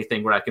 and if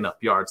anything, racking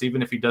up yards.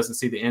 Even if he doesn't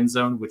see the end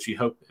zone, which you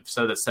hope, if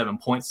so, that's 7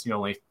 points. You're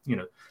only,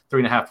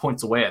 3.5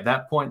 points away at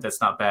that point. That's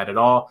not bad at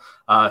all.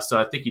 So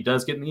I think he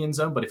does get in the end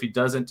zone, but if he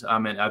doesn't,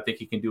 I think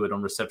he can do it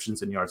on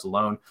receptions and yards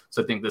alone.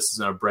 So I think this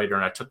is a brainer,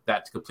 and I took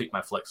that to complete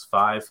my flex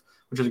 5.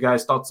 Which are the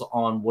guys' thoughts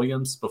on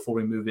Williams before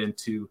we move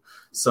into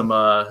some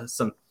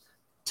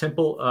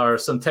Temple or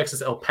some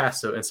Texas El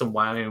Paso and some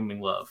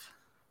Wyoming love?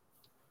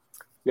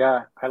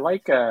 Yeah, I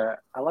like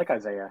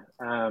Isaiah.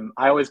 I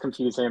always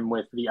confuse him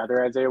with the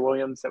other Isaiah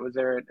Williams that was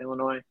there at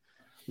Illinois.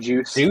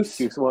 Juice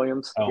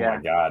Williams. Oh yeah.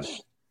 My God.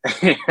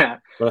 Yeah.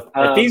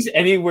 If he's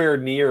anywhere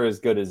near as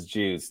good as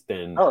Juice,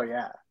 then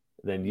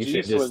then you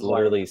Juice should just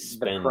literally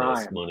spend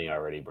this prime. money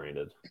already,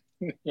 Brandon.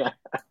 Yeah.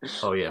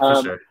 Oh yeah,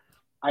 for sure.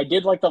 I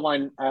did like the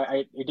line.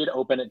 It did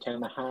open at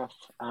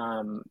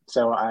 10.5.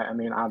 So I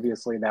mean,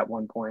 obviously that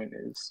 1 point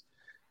is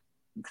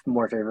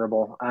more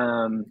favorable.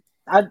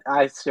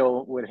 I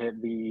still would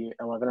hit the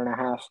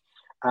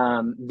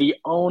 11.5. The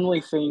only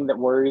thing that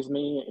worries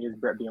me is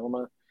Brett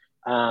Bielema.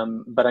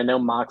 But I know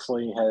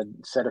Moxley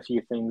had said a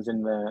few things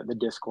in the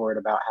Discord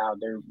about how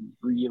they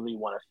really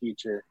want to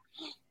feature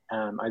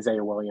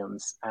Isaiah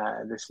Williams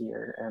this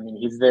year. I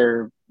mean,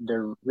 they're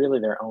really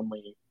their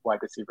only wide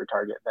receiver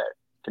target that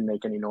can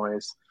make any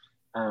noise.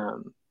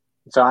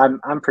 So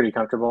I'm pretty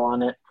comfortable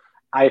on it.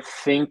 I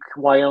think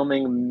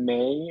Wyoming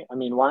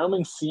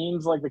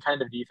seems like the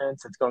kind of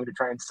defense that's going to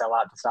try and sell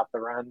out to stop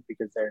the run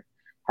because they're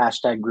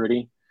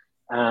 #gritty.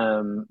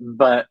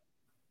 But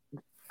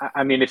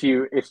I mean, if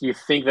you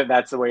think that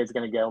that's the way it's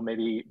going to go,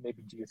 maybe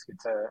Juice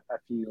gets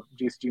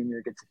Juice Jr.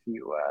 gets a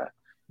few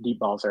deep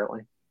balls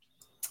early.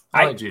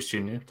 I like Juice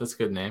Jr. That's a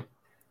good name.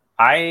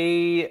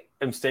 I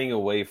am staying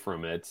away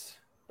from it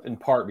in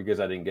part because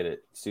I didn't get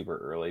it super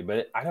early,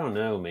 but I don't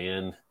know,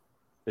 man.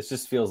 This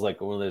just feels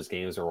like one of those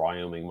games where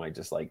Wyoming might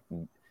just like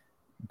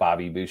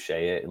Bobby Boucher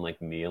it and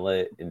like kneel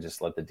it and just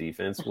let the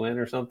defense win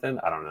or something.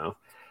 I don't know.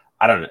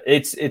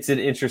 It's an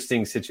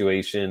interesting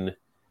situation.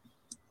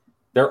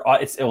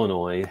 It's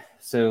Illinois,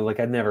 so like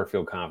I never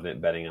feel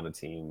confident betting on a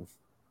team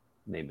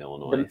named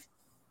Illinois.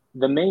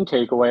 The main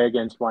takeaway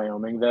against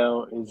Wyoming,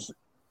 though, is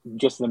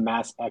just the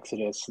mass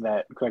exodus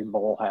that Craig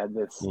Bohl had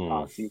this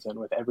offseason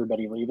with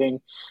everybody leaving.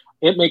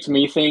 It makes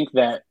me think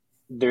that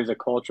there's a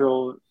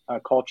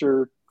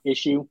culture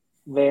issue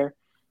there,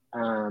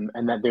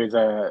 and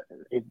that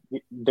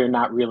they're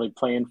not really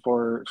playing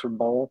for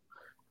Bohl.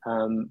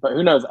 But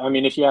who knows? I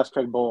mean, if you ask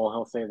Craig Bohl,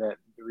 he'll say that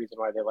the reason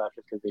why they left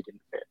is because they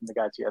didn't fit. And the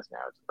guys he has now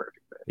is a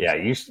perfect fit. Yeah,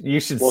 so you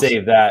should we'll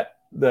save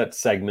that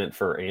segment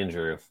for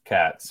Andrew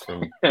Katz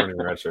from Running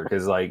Retro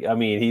because, like, I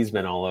mean, he's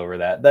been all over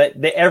that.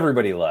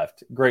 Everybody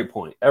left. Great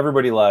point.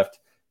 Everybody left.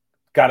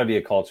 Got to be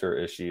a culture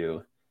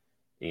issue,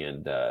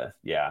 and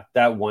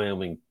that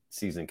Wyoming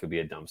season could be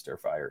a dumpster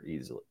fire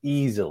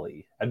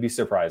easily. I'd be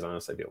surprised,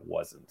 honestly, if it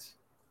wasn't.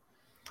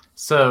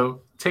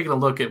 So taking a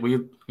look at we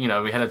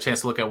had a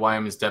chance to look at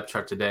Wyoming's depth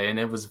chart today, and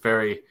it was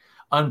very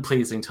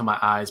unpleasing to my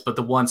eyes. But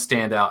the one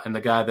standout and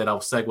the guy that I'll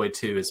segue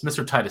to is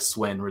Mr. Titus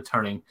Swin,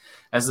 returning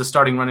as the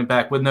starting running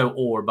back with no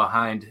Orr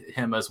behind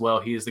him as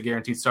well. He is the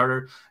guaranteed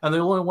starter, and the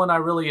only one I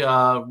really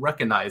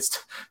recognized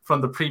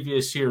from the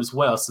previous year as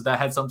well. So that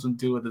had something to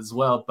do with it as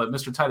well. But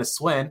Mr. Titus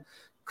Swin,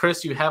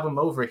 Chris, you have him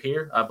over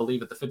here, I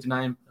believe, at the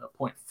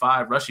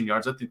 59.5 rushing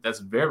yards. I think that's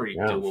very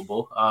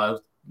doable.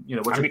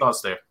 What's your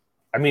thoughts there?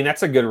 I mean,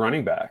 that's a good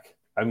running back.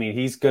 I mean,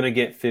 he's going to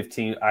get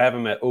 15. I have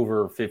him at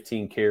over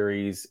 15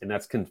 carries, and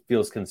that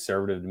feels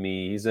conservative to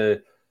me. He's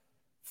a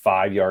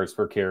 5 yards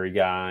per carry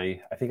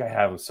guy. I think I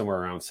have him somewhere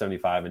around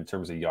 75 in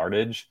terms of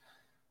yardage.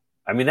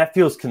 I mean, that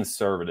feels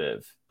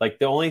conservative. Like,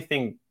 the only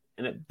thing –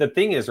 and the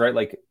thing is, right,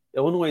 like,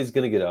 Illinois is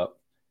going to get up.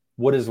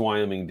 What does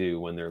Wyoming do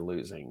when they're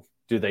losing?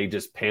 Do they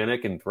just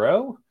panic and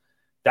throw?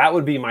 That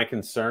would be my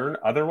concern.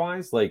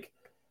 Otherwise, like,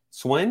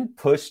 Swin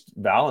pushed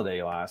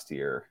Valladay last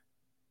year.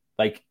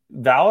 Like,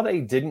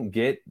 Valladay didn't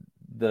get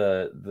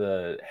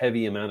the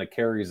heavy amount of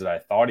carries that I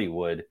thought he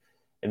would.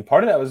 And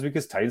part of that was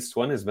because Titus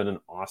Swin has been an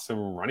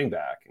awesome running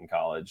back in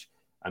college.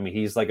 I mean,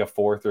 he's like a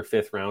 4th or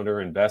 5th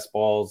rounder in best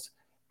balls.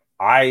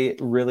 I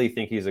really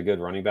think he's a good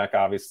running back,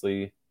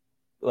 obviously.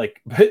 But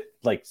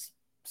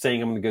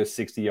saying I'm going to go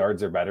 60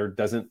 yards or better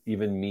doesn't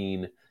even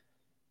mean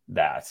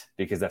that,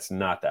 because that's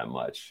not that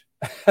much.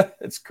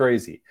 It's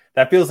crazy.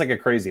 That feels like a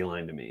crazy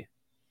line to me.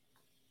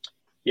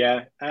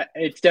 Yeah,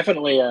 it's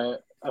definitely a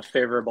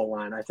favorable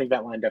line. I think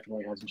that line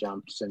definitely has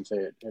jumped since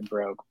it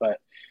broke. But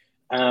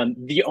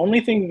the only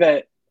thing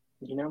that,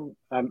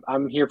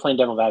 I'm here playing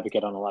devil's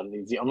advocate on a lot of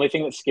these. The only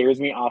thing that scares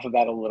me off of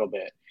that a little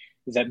bit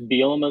is that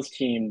Bielema's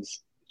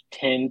teams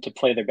tend to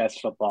play their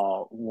best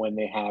football when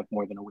they have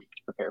more than a week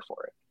to prepare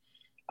for it.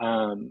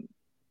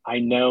 I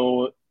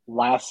know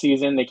last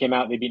season they came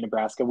out, they beat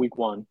Nebraska week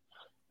 1.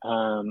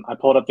 I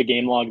pulled up the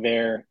game log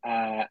there.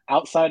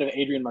 Outside of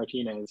Adrian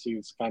Martinez,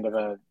 who's kind of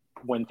a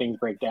when things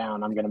break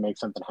down, I'm going to make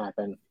something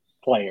happen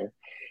player.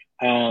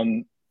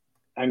 I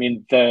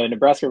mean, the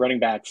Nebraska running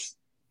backs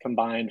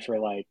combined for,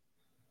 like,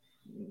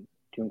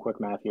 doing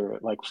quick math here,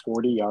 like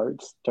 40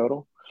 yards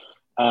total.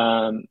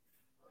 So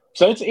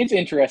it's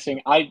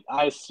interesting.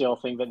 I still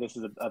think that this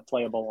is a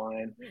playable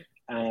line.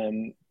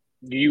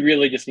 You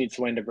really just need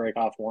Swin to break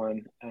off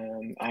one.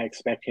 I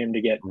expect him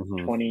to get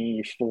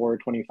 24,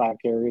 25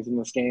 carries in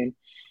this game.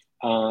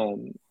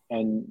 And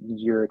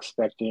you're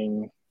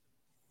expecting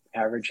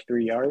average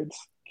 3 yards.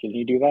 Can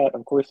he do that?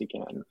 Of course he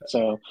can.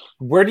 So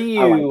where do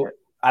you,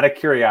 out of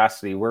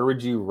curiosity, where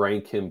would you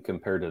rank him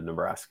compared to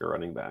Nebraska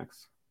running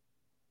backs?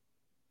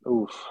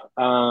 Oof.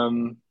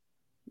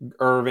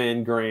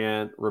 Irvin,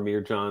 Grant,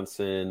 Ramir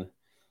Johnson.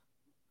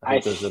 I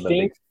think those are the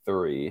big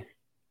 3.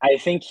 I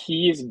think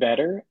he's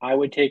better. I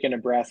would take a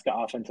Nebraska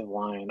offensive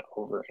line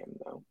over him,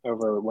 though,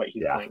 over what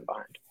he's playing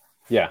behind.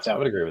 Yeah, so I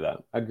would agree with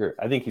that. I agree.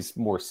 I think he's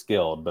more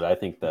skilled, but I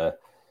think the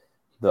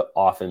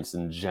offense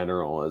in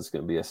general is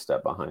going to be a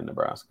step behind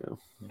Nebraska.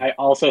 I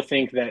also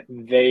think that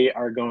they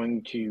are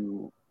going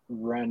to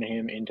run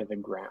him into the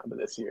ground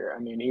this year. I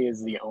mean, he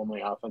is the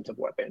only offensive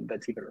weapon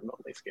that's even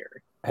remotely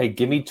scary. Hey,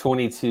 give me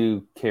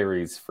 22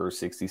 carries for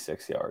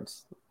 66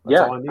 yards.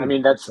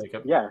 That's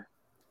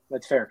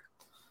that's fair.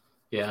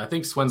 Yeah, I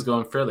think Swin's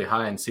going fairly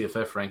high in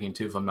CFF ranking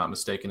too, if I'm not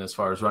mistaken, as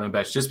far as running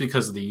backs, just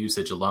because of the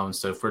usage alone.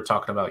 So if we're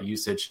talking about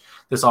usage,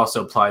 this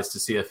also applies to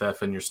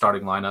CFF and your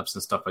starting lineups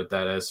and stuff like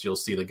that, as you'll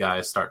see the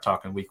guys start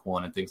talking week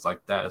 1 and things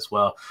like that as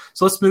well.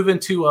 So let's move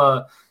into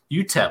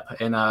UTEP,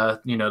 and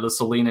this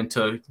will lean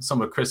into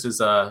some of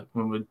Chris's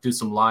when we do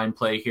some line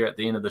play here at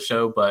the end of the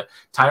show. But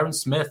Tyron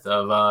Smith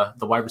of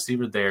the wide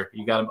receiver there,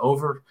 you got him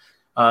over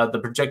the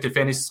projected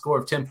fantasy score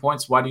of 10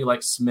 points. Why do you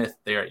like Smith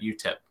there at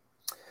UTEP?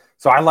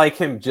 So I like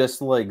him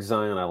just like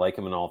Zion. I like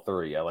him in all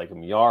 3. I like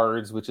him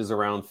yards, which is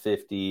around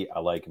 50. I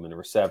like him in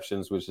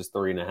receptions, which is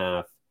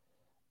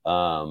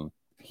 3.5.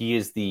 He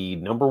is the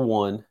number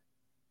 1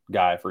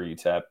 guy for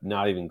UTEP,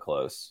 not even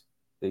close.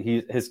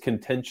 His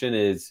contention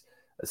is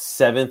a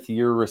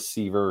 7th-year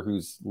receiver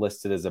who's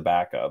listed as a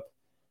backup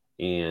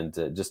and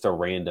just a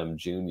random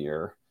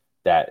junior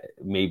that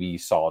maybe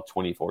saw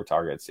 24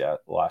 targets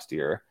last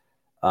year.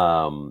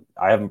 I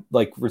have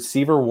like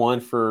receiver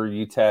 1 for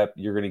UTEP.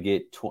 You're going to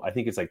get, I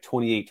think it's like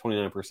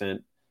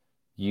 29%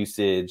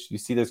 usage. You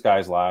see those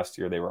guys last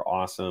year. They were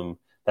awesome.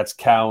 That's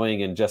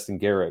Cowing and Justin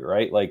Garrett,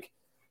 right? Like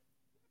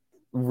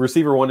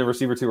receiver 1 and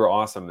receiver 2 were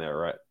awesome there,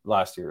 right?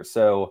 Last year.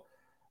 So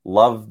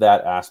love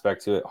that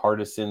aspect to it.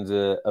 Hardison's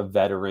a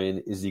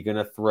veteran. Is he going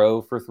to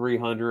throw for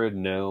 300?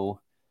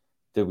 No.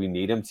 Do we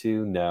need him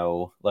to?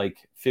 No. Like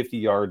 50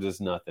 yards is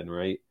nothing,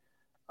 right?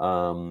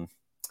 And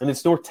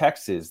it's North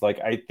Texas. Like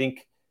I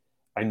think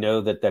I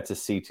know that that's a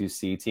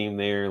C2C team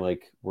there.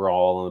 Like we're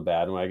all on the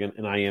bandwagon,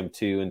 and I am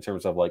too in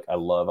terms of like I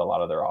love a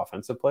lot of their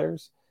offensive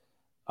players.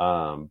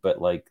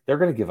 But like they're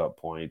going to give up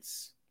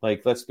points.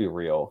 Like let's be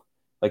real.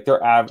 Like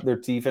their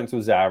defense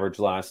was average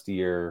last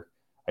year.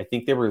 I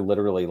think they were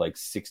literally like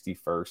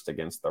 61st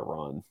against the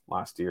run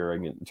last year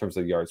in terms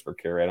of yards per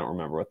carry. I don't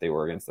remember what they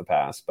were against the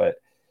pass, but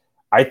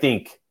I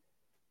think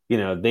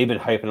they've been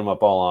hyping him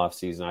up all off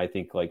season. I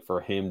think like for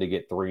him to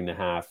get 3.5,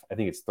 I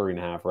think it's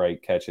 3.5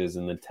 right catches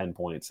and then 10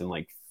 points and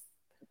like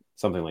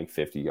something like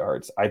 50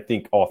 yards. I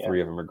think all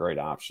three of them are great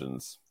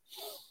options.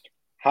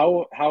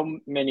 How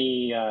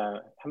many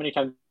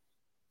times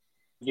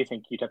do you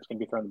think UTEP's going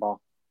to be throwing the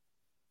ball?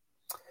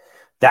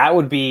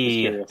 That'd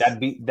be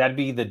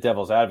the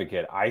devil's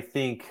advocate. I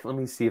think. Let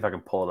me see if I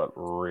can pull it up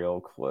real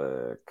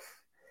quick.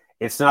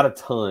 It's not a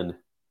ton,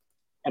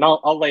 and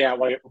I'll lay out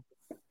while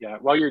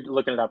you're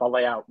looking it up. I'll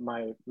lay out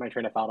my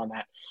train of thought on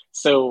that.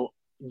 So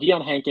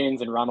Deion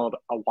Hankins and Ronald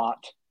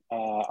Awatt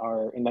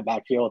are in the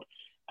backfield.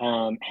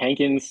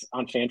 Hankins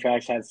on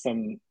Fantrax has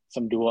some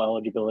dual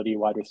eligibility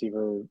wide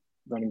receiver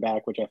running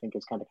back, which I think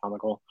is kind of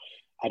comical.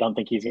 I don't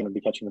think he's going to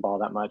be catching the ball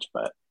that much,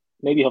 but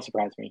maybe he'll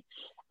surprise me.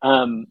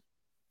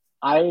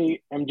 I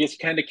am just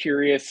kind of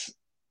curious.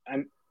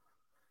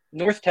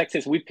 North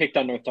Texas, we picked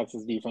on North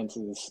Texas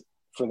defenses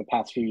for the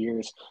past few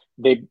years.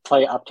 They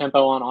play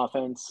up-tempo on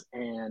offense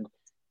and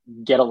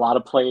get a lot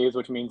of plays,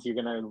 which means you're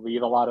going to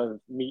leave a lot of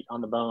meat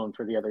on the bone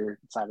for the other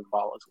side of the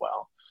ball as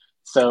well.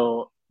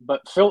 So,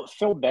 but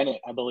Phil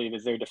Bennett, I believe,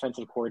 is their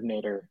defensive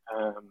coordinator,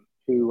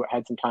 who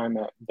had some time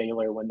at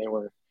Baylor when they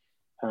were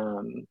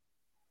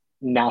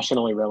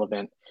nationally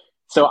relevant.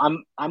 So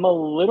I'm a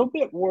little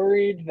bit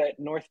worried that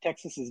North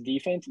Texas's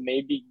defense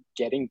may be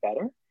getting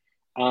better.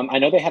 I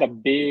know they had a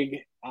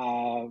big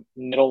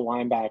middle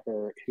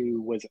linebacker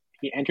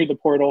he entered the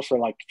portal for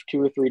like 2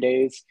 or 3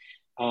 days.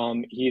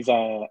 He's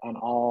an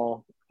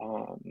all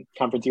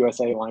Conference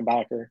USA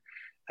linebacker,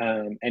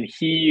 and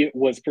he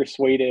was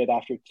persuaded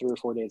after 3 or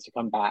 4 days to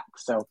come back.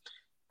 So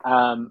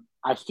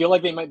I feel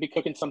like they might be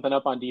cooking something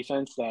up on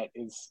defense that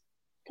is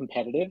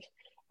competitive.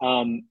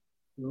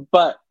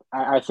 But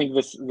I think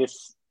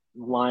this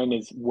line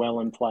is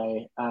well in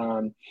play.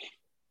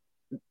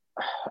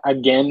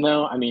 Again,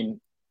 though, I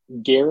mean,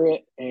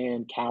 Garrett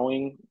and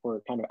Cowing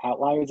were kind of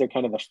outliers. They're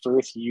kind of the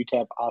first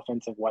UTEP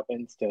offensive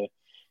weapons to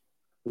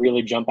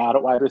really jump out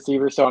at wide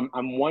receiver. So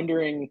I'm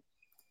wondering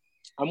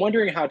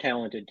how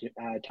talented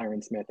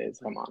Tyron Smith is,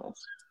 if I'm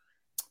honest.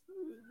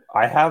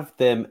 I have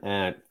them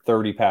at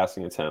 30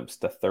 passing attempts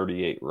to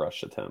 38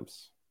 rush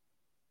attempts.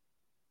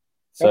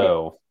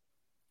 So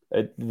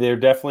they're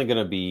definitely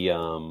going to be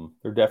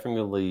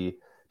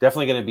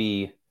definitely going to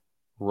be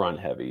run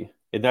heavy,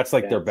 and that's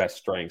like their best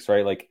strengths,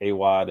 right? Like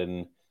Awad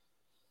and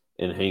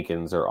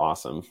Hankins are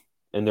awesome,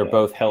 and they're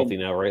both healthy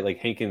now, right? Like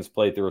Hankins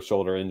played through a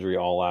shoulder injury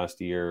all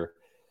last year.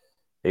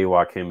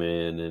 Awad came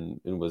in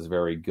and was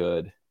very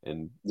good,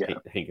 and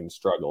Hankins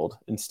struggled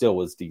and still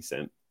was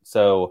decent.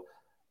 So,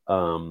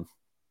 I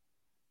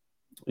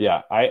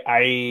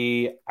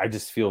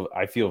just feel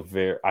I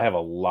have a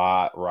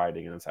lot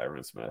riding in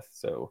Tyron Smith.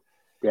 So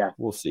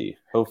we'll see.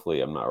 Hopefully,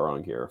 I'm not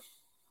wrong here.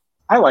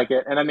 I like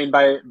it. And I mean,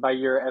 by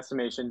your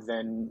estimations,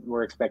 then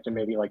we're expecting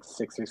maybe like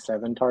 6 or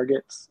 7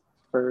 targets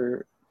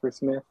for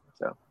Smith.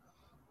 So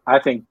I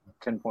think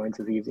 10 points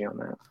is easy on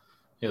that.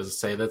 As I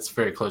say, that's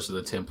very close to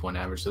the 10-point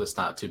average, so that's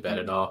not too bad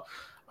at all.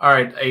 All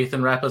right,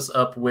 Ethan, wrap us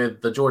up with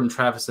the Jordan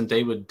Travis and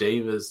David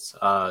Davis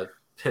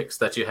picks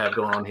that you have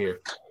going on here.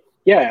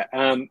 Yeah,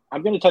 I'm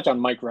going to touch on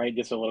Mike Wright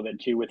just a little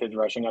bit too with his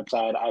rushing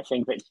upside. I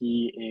think that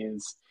he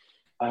is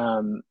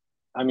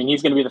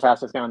he's going to be the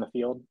fastest guy on the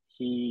field.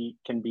 He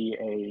can be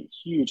a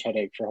huge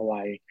headache for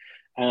Hawaii.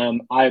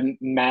 I'm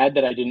mad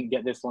that I didn't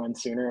get this line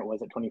sooner. It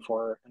was at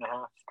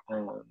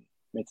 24.5.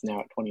 It's now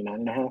at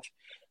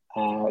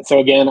 29.5. So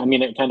again, I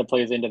mean, it kind of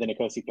plays into the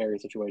N'Kosi Perry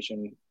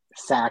situation.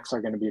 Sacks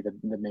are going to be the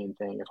main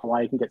thing. If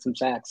Hawaii can get some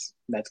sacks,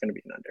 that's going to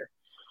be an under.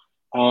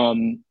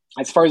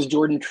 As far as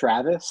Jordan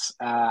Travis,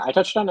 I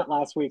touched on it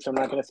last week, so I'm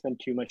not going to spend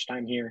too much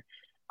time here.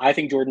 I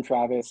think Jordan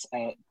Travis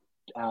at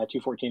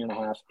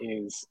 214.5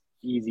 is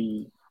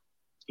easy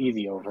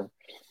over.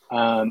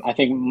 I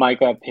think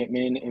Micah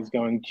Pittman is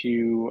going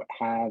to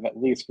have at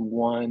least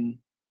one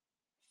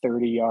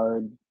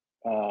 30-yard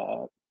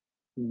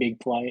big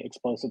play,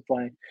 explosive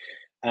play.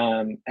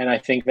 And I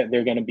think that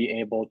they're going to be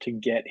able to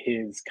get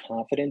his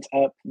confidence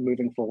up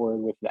moving forward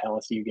with the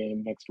LSU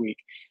game next week.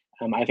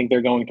 I think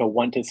they're going to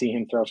want to see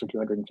him throw for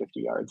 250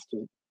 yards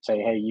to say,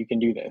 hey, you can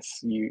do this.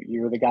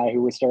 You're the guy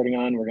who we're starting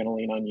on. We're going to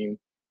lean on you.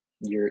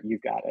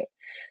 You've got it.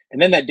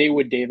 And then that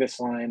Dawood Davis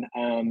line,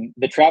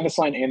 the Travis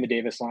line and the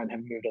Davis line have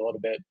moved a little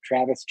bit.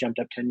 Travis jumped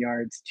up 10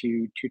 yards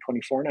to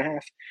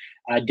 224.5.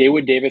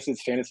 Dawood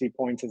Davis's fantasy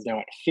points is now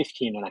at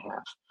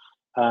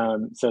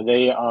 15.5. So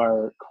they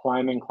are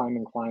climbing.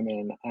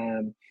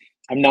 I'm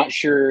not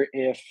sure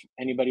if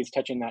anybody's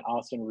touching that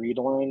Austin Reed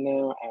line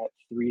now at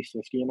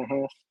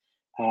 350.5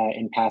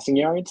 in passing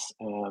yards.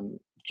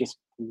 Just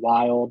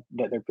wild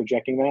that they're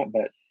projecting that,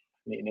 but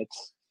I mean,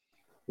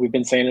 we've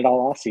been saying it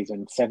all off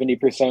season.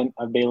 70%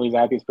 of Bailey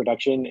Zappi's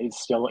production is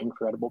still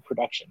incredible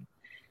production.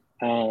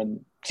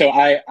 So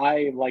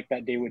I like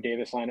that Dawood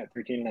Davis line at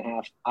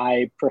 13.5.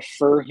 I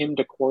prefer him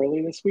to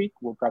Corley this week.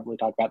 We'll probably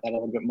talk about that a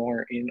little bit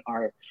more in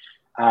our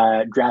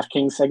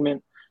DraftKings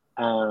segment.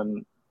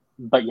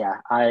 But yeah,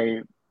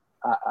 I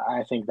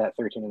think that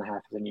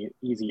 13.5 is an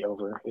easy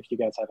over. If you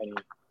guys have any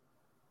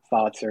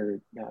thoughts or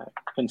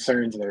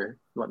concerns there,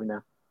 let me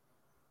know.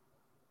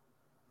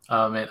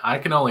 And I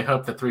can only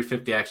hope that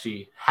 350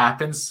 actually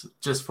happens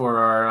just for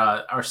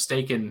our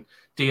stake in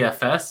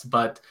DFS.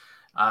 But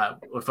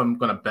if I'm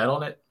going to bet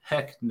on it,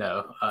 heck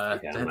no.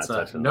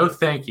 That's no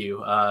thank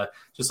you.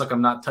 Just like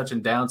I'm not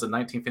touching downs at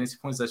 19 fantasy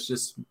points. That's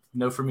just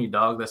no for me,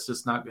 dog. That's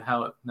just not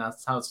how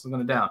it's going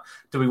to down.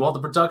 Do we want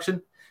the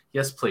production?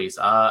 Yes, please.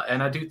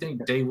 And I do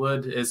think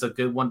Dawood is a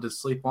good one to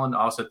sleep on.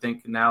 I also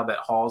think now that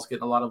Hall's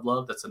getting a lot of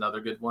love, that's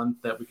another good one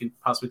that we can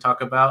possibly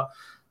talk about.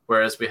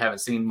 Whereas we haven't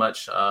seen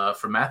much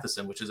from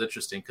Matheson, which is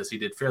interesting because he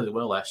did fairly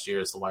well last year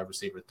as the wide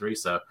receiver 3.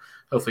 So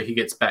hopefully he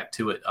gets back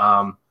to it.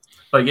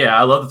 But yeah,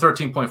 I love the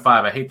 13.5.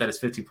 I hate that it's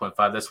 15.5.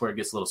 That's where it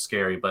gets a little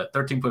scary. But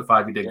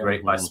 13.5, you did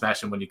great by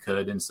smashing when you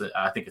could. And so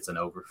I think it's an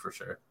over for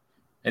sure.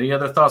 Any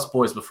other thoughts,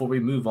 boys, before we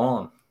move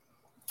on?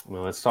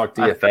 Well, let's talk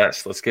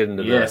DFS. Let's get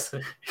into this.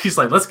 He's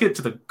like, let's get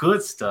to the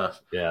good stuff.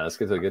 Yeah, let's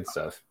get to the good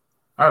stuff.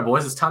 All right,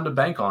 boys, it's time to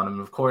bank on him.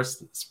 Of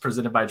course, it's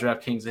presented by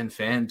DraftKings and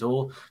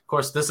FanDuel. Of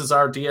course, this is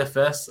our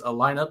DFS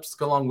lineups.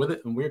 Go along with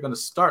it, and we're going to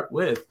start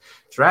with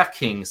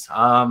DraftKings.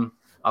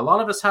 A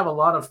lot of us have a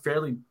lot of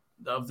fairly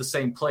of the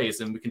same plays,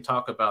 and we can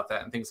talk about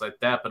that and things like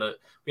that. But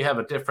we have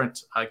a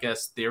different, I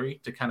guess,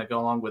 theory to kind of go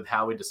along with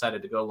how we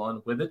decided to go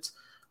along with it.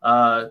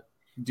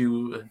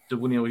 Do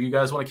you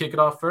guys want to kick it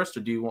off first, or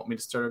do you want me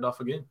to start it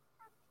off again?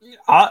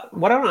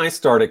 Why don't I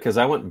start it? Because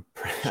I went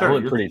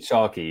pretty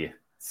chalky.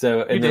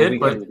 So and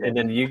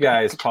then you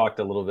guys talked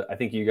a little bit. I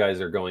think you guys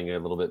are going a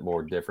little bit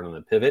more different on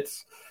the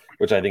pivots,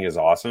 which I think is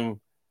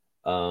awesome.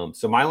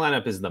 So my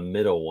lineup is the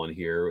middle one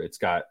here. It's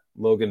got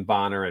Logan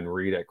Bonner and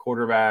Reed at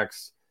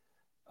quarterbacks,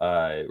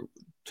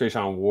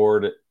 Trayshawn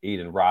Ward,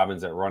 Aiden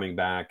Robbins at running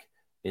back,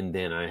 and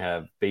then I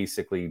have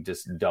basically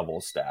just double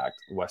stacked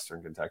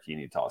Western Kentucky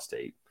and Utah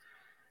State.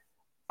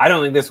 I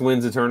don't think this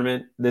wins the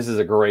tournament. This is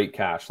a great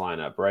cash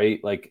lineup, right?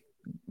 Like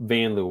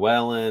Van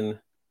Leeuwen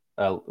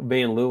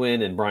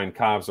and Brian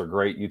Cobbs are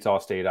great Utah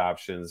State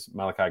options.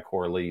 Malachi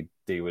Corley,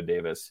 Dawood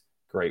Davis,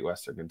 great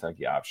Western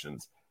Kentucky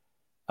options.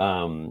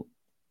 I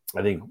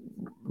think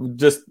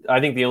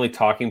the only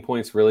talking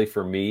points really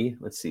for me,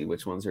 let's see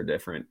which ones are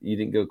different. You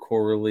didn't go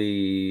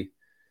Corley.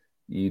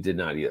 You did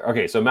not either.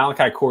 Okay, so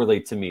Malachi Corley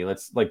to me,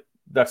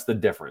 that's the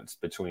difference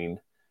between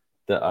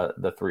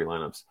the three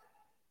lineups.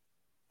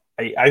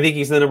 I think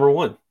he's the number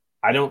one.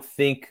 I don't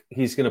think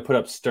he's going to put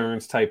up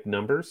Stearns type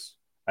numbers.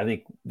 I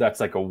think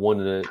that's like a 1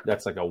 in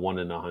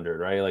 100,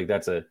 right? Like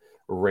that's a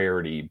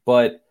rarity,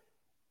 but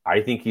I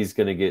think he's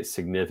going to get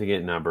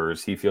significant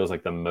numbers. He feels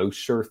like the most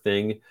sure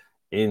thing.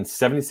 And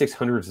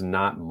 7,600 is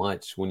not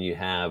much when you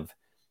have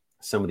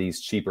some of these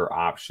cheaper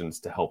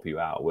options to help you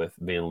out with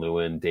Van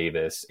Leeuwen,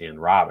 Davis,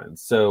 and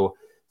Robbins. So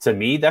to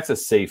me, that's a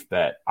safe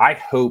bet. I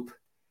hope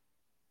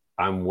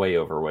I'm way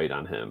overweight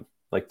on him.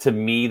 Like, to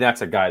me, that's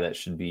a guy that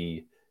should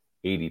be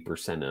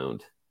 80%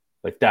 owned.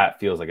 Like, that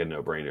feels like a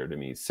no-brainer to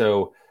me.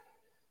 So,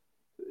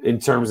 in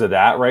terms of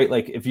that, right,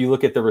 like, if you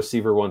look at the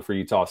receiver one for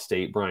Utah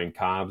State, Brian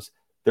Cobbs,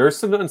 there's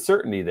some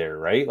uncertainty there,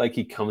 right? Like,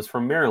 he comes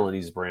from Maryland.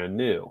 He's brand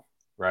new,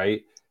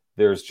 right?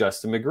 There's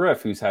Justin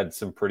McGriff, who's had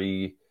some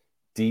pretty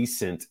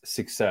decent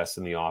success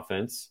in the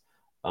offense.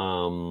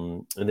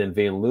 And then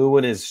Van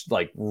Leeuwen has,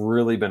 like,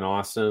 really been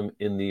awesome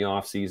in the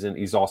offseason.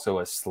 He's also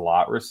a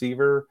slot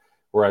receiver,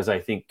 whereas I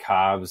think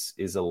Cobbs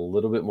is a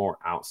little bit more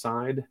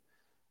outside.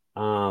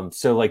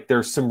 So like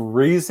there's some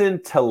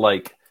reason to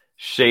like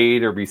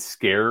shade or be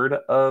scared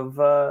of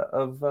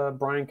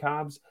Brian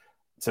Cobbs.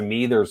 To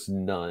me, there's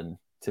none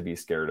to be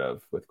scared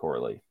of with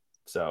Corley.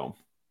 So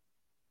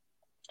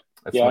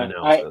that's my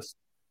analysis.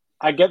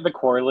 I get the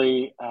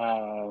Corley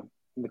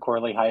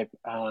hype.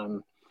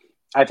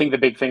 I think the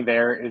big thing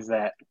there is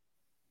that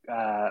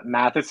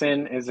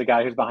Matheson is the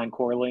guy who's behind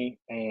Corley,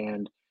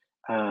 and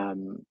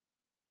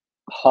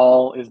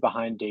Hall is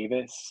behind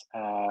Davis.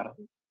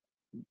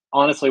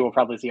 Honestly, we'll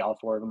probably see all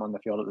four of them on the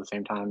field at the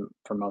same time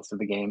for most of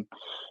the game.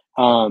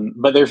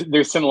 But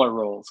there's similar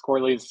roles.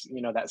 Corley's,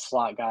 that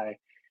slot guy,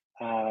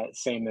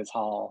 same as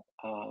Hall.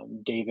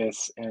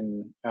 Davis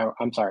and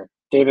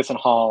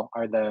Hall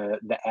are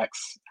the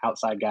X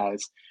outside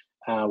guys,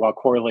 while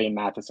Corley and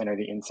Matheson are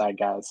the inside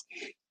guys.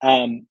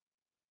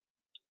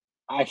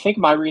 I think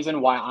my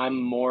reason why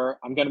I'm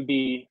going to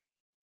be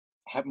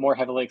more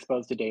heavily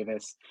exposed to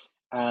Davis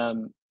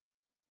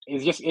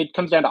is just it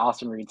comes down to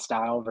Austin Reed's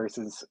style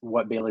versus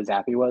what Bailey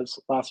Zappi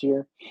was last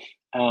year.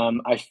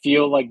 I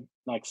feel like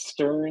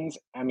Stearns.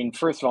 I mean,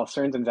 first of all,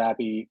 Stearns and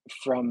Zappi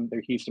from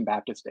their Houston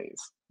Baptist days,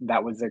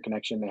 that was their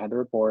connection. They had the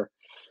rapport.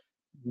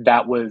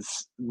 That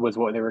was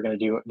what they were going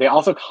to do. They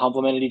also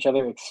complemented each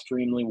other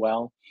extremely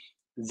well.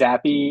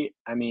 Zappy,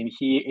 I mean,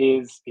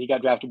 he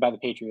got drafted by the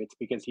Patriots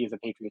because he is a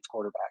Patriots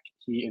quarterback.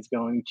 He is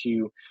going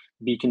to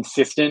be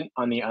consistent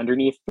on the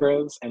underneath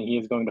throws, and he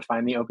is going to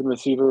find the open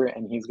receiver,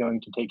 and he's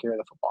going to take care of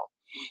the football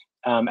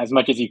as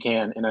much as you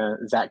can in a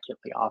Zach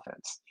Kittley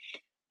offense.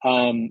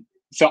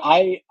 So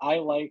I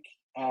like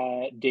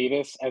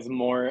Davis as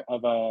more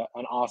of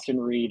an Austin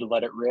Reed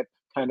let it rip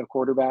kind of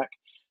quarterback.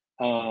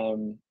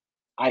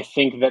 I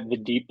think that the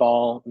deep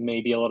ball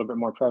may be a little bit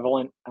more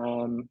prevalent.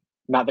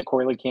 Not that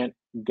Corley can't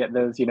get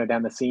those,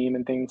 down the seam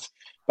and things,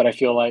 but I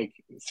feel like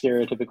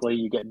stereotypically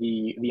you get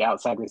the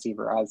outside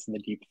receiver as the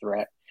deep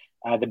threat,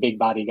 the big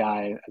body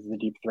guy as the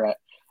deep threat.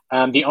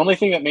 The only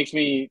thing that makes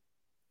me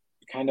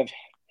kind of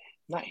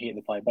not hate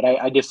the play, but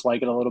I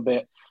dislike it a little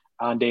bit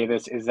on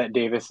Davis is that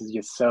Davis is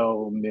just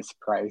so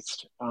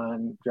mispriced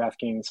on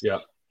DraftKings. Yeah.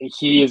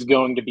 He is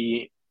going to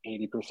be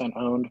 80%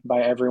 owned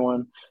by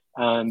everyone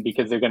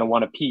because they're going to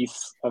want a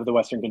piece of the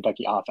Western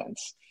Kentucky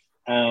offense.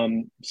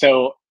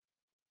 So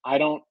I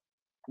don't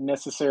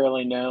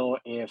necessarily know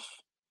if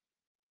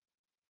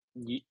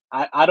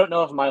I don't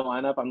know if my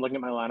lineup, I'm looking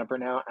at my lineup right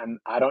now, and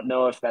I don't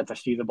know if that's a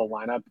feasible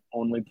lineup,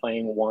 only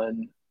playing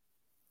one.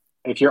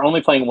 If you're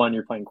only playing one,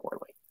 you're playing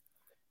Corley.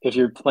 If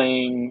you're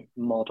playing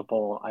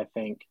multiple, I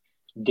think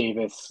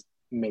Davis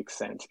makes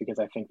sense because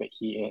I think that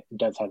he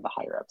does have the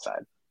higher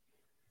upside.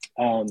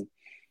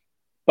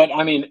 But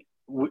I mean,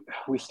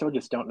 we still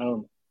just don't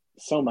know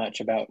so much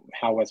about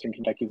how Western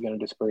Kentucky is going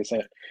to disperse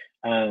it.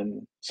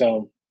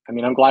 So, I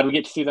mean, I'm glad we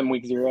get to see them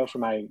week 0 for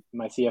my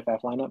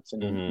CFF lineups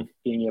and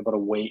being able to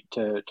wait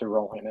to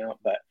roll him out.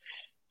 But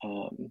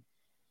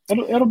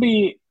it'll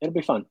be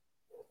fun.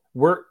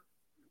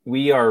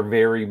 We are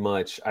very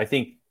much. I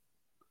think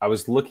I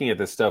was looking at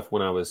this stuff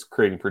when I was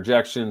creating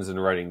projections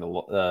and writing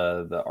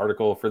the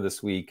article for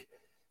this week.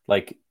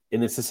 And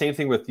it's the same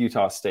thing with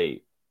Utah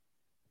State.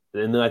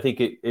 And then I think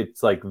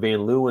it's like Van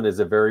Leeuwen is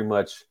a very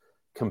much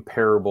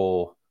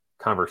comparable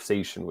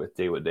conversation with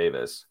Dawood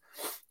Davis,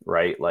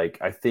 right?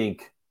 I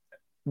think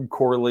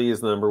Corley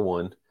is number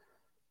one,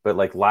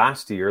 but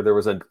last year there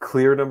was a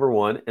clear number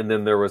one, and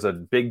then there was a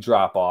big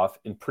drop off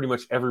in pretty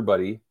much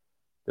everybody.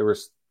 There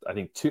was, I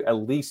think, at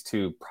least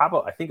two,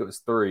 probably, I think it was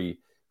 3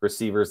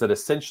 receivers that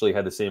essentially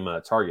had the same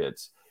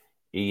targets.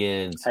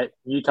 And at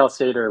Utah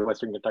State or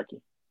Western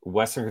Kentucky?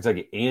 Western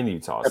Kentucky and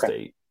Utah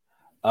State.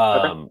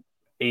 Okay.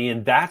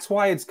 And that's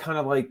why it's kind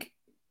of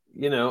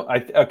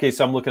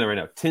so I'm looking at it right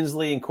now.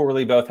 Tinsley and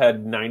Corley both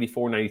had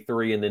 94,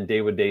 93, and then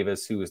Dawood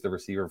Davis, who was the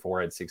receiver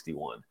for, had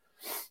 61.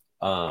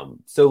 So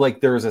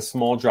there was a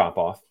small drop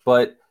off,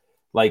 but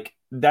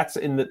that's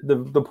in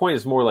the point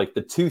is more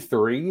the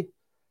 2-3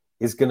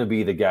 is going to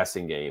be the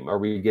guessing game. Are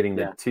we getting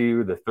the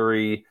 2, the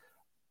 3?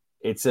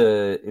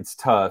 It's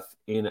tough.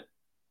 And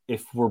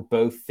if we're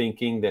both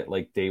thinking that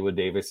Dawood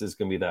Davis is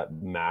going to be that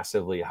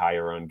massively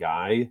higher on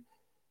guy,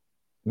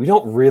 we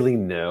don't really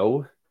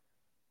know.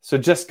 So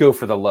just go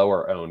for the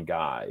lower owned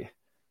guy.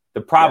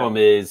 The problem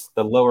is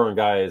the lower owned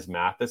guy is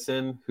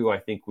Matheson, who I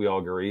think we all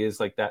agree is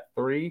that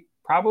 3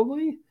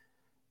 probably.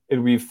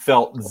 And we've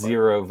felt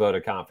 0 vote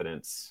of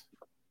confidence.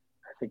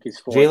 I think he's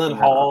 4. Jalen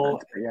Hall.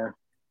 Offense, yeah.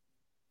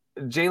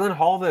 Jalen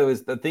Hall, though,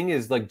 is the thing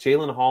is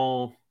Jalen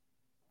Hall.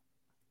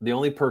 The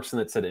only person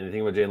that said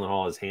anything about Jalen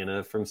Hall is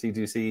Hannah from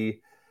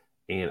C2C,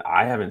 and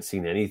I haven't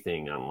seen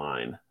anything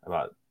online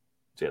about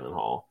Jalen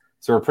Hall.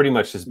 So we're pretty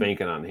much just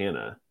banking on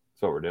Hannah.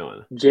 That's what we're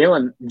doing.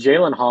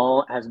 Jalen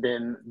Hall has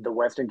been the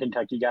Western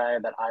Kentucky guy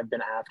that I've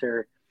been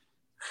after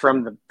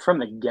from the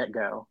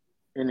get-go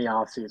in the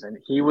offseason.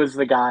 He was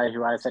the guy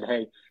who I said,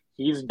 hey,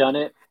 he's done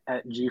it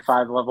at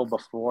G5 level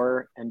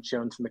before and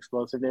shown some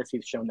explosiveness.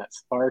 He's shown that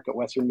spark at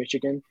Western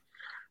Michigan.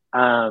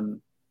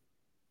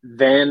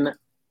 Then,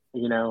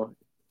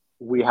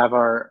 we have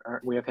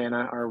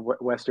Hannah, our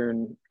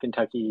Western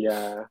Kentucky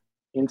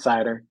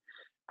insider,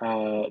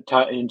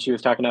 and she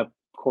was talking up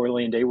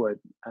Corley and Dawood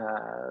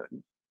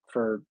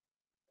for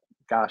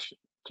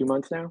 2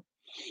 months now.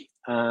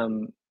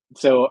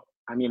 So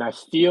I mean, I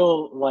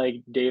feel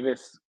like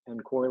Davis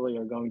and Corley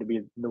are going to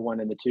be the 1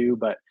 and the 2,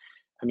 but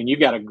I mean,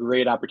 you've got a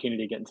great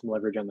opportunity getting some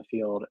leverage on the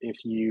field if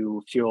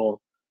you feel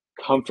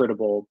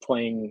comfortable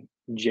playing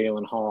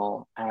Jalen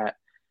Hall at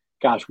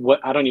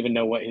I don't even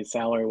know what his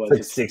salary was.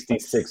 It's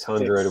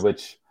 6,600,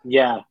 which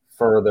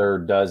further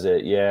does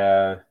it.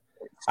 Yeah.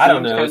 I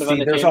don't know.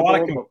 See, there's a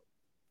lot of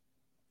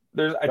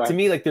to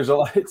me, there's a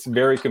lot. It's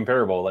very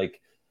comparable.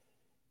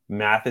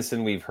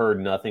 Matheson, we've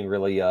heard nothing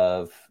really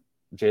of.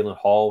 Jalen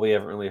Hall, we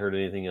haven't really heard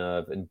anything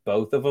of, and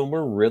both of them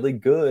were really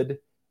good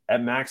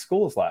at MAC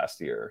schools last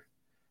year.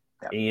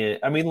 Yep. And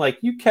I mean,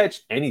 you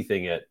catch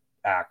anything at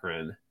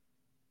Akron,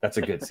 that's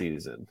a good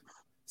season.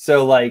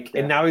 So,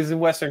 and now he's in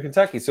Western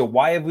Kentucky. So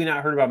why have we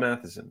not heard about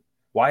Matheson?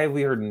 Why have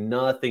we heard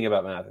nothing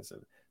about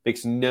Matheson?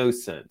 Makes no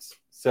sense.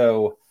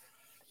 So,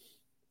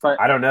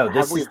 but I don't know.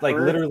 This is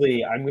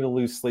literally, I'm going to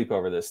lose sleep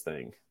over this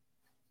thing.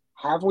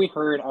 Have we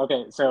heard?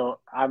 Okay, so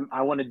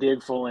I want to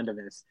dig full into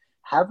this.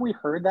 Have we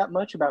heard that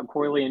much about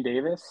Corley and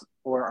Davis,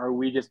 or are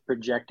we just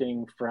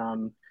projecting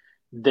from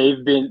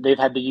they've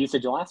had the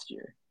usage last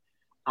year?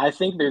 I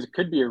think there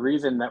could be a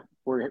reason that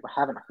we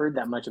haven't heard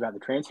that much about the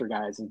transfer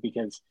guys is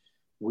because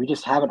we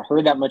just haven't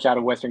heard that much out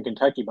of Western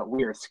Kentucky, but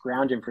we are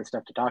scrounging for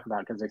stuff to talk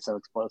about because they're so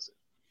explosive.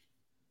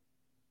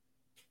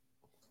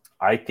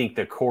 I think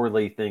the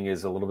Corley thing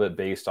is a little bit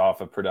based off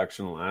of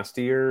production last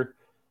year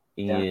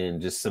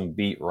and just some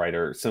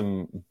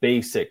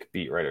basic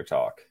beat writer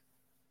talk.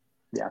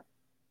 Yeah.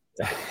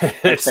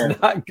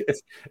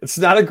 It's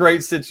not a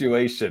great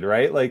situation,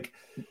 right? Like,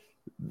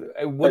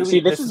 this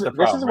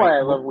is why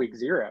I love week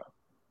 0.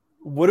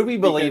 What do we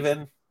believe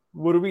in?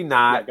 What do we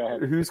not? Yeah,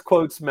 whose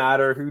quotes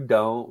matter? Who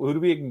don't? Who do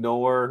we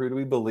ignore? Who do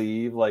we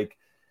believe? Like,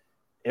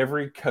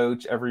 every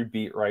coach, every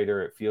beat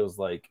writer, it feels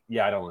like,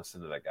 I don't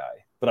listen to that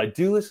guy, but I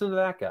do listen to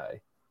that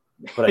guy,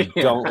 but I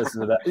don't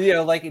listen to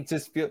that. Like, it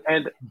just feels,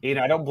 and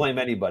I don't blame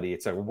anybody.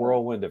 It's a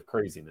whirlwind of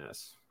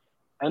craziness.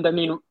 And I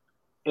mean,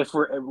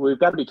 we've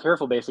got to be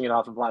careful basing it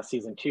off of last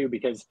season too,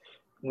 because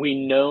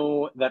we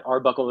know that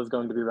Arbuckle is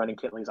going to be running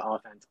Kitley's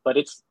offense, but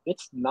it's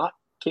not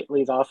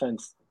Kitley's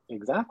offense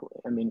exactly.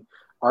 I mean,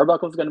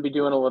 Arbuckle is going to be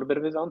doing a little bit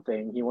of his own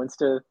thing. He wants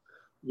to,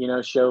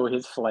 show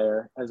his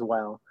flair as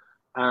well.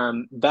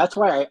 That's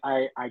why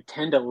I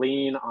tend to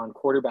lean on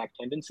quarterback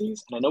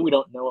tendencies. And I know we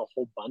don't know a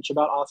whole bunch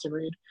about Austin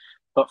Reed,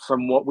 but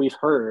from what we've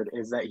heard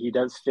is that he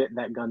does fit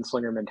that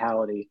gunslinger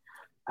mentality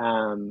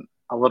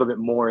a little bit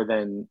more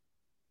than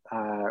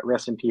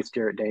rest in peace,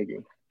 Jarret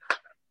Doege.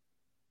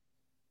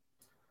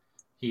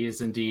 He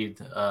is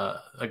indeed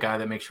a guy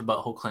that makes your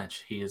butthole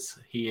clench. He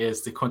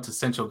is the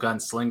quintessential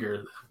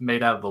gunslinger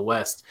made out of the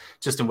West,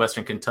 just in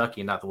Western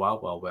Kentucky, not the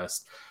Wild Wild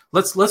West.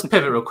 Let's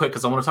pivot real quick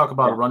because I want to talk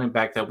about a running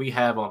back that we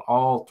have on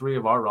all 3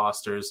 of our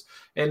rosters,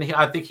 and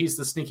I think he's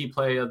the sneaky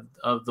play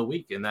of the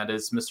week, and that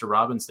is Mr.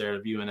 Robbins there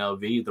of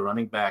UNLV, the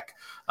running back.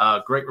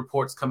 Great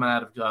reports coming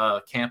out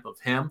of camp of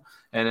him,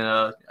 and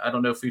I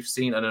don't know if we've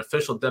seen an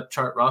official depth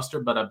chart roster,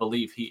 but I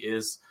believe he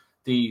is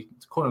the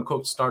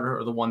quote-unquote starter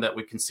or the one that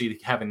we can see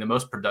having the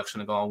most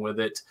production along with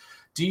it.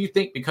 Do you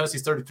think because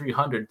he's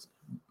 3,300,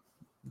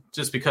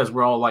 just because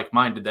we're all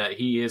like-minded, that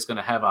he is going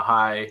to have a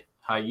high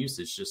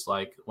usage just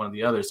like one of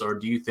the others? Or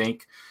do you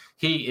think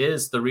he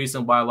is the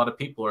reason why a lot of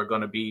people are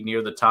going to be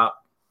near the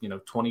top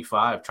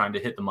 25 trying to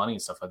hit the money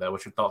and stuff like that?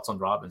 What's your thoughts on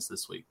Robbins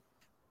this week?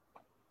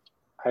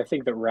 I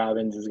think that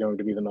Robbins is going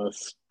to be the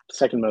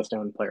second most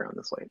owned player on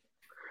the slate.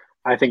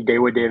 I think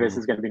Dawood Davis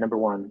is going to be number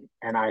 1,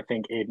 and I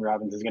think Aiden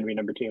Robbins is going to be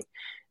number 2.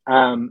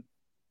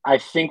 I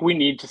think we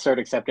need to start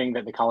accepting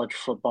that the college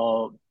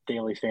football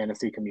daily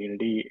fantasy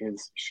community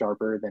is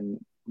sharper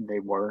than they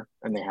were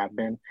and they have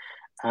been.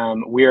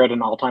 We are at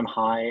an all-time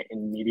high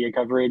in media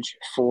coverage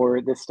for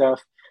this stuff.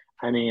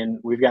 I mean,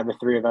 we've got the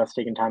 3 of us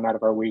taking time out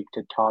of our week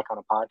to talk on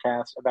a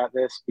podcast about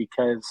this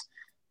because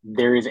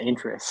there is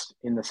interest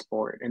in the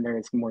sport and there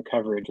is more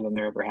coverage than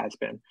there ever has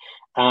been.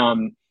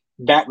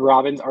 That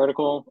Robbins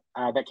article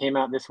that came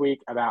out this week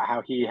about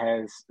how he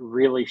has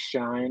really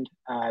shined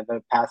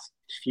the past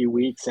few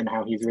weeks and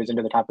how he's risen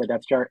to the top of the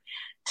depth chart,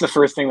 it's the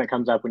first thing that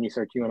comes up when you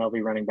search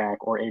UNLV running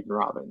back or Aiden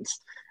Robbins.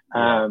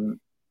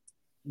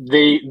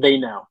 They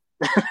know.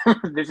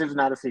 This is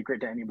not a secret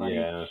to anybody.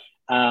 Yeah.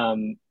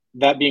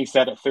 That being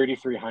said, at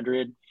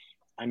 3,300,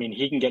 I mean,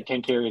 he can get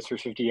 10 carries for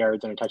 50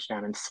 yards and a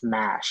touchdown and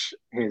smash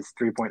his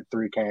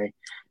 3.3K.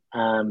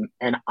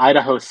 And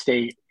Idaho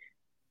State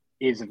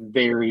is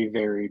very,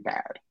 very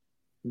bad.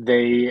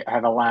 They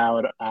have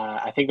allowed,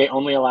 I think they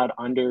only allowed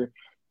under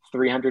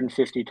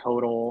 350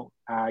 total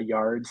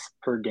yards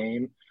per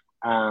game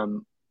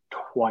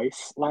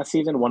twice last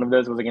season. One of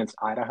those was against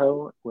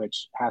Idaho,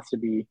 which has to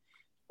be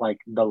like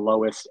the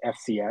lowest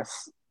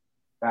FCS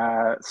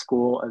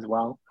school as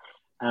well.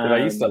 Dude,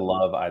 I used to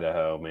love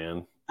Idaho,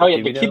 man.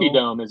 The Kibbe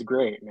Dome is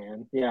great,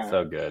 man. Yeah.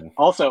 So good.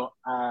 Also,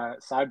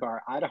 sidebar,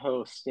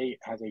 Idaho State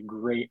has a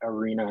great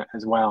arena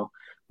as well.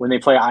 When they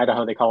play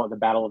Idaho, they call it the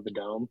Battle of the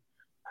Dome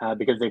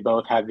because they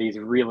both have these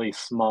really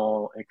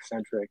small,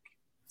 eccentric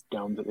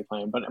domes that they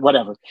play in. But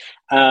whatever.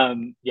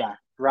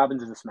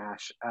 Robbins is a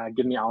smash.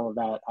 Give me all of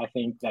that. I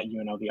think that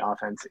UNLV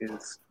offense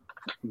is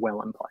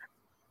well in play.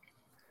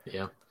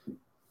 Yeah.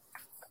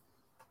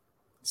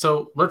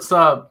 So let's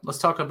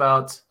talk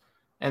about,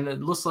 and it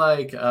looks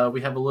like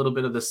we have a little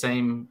bit of the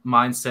same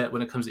mindset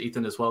when it comes to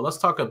Ethan as well. Let's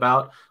talk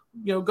about,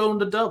 going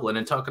to Dublin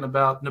and talking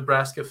about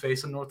Nebraska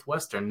facing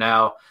Northwestern.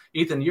 Now,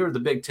 Ethan, you're the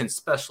Big Ten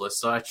specialist,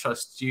 so I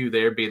trust you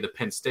there being the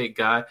Penn State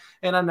guy.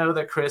 And I know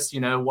that Chris,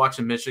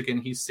 watching Michigan,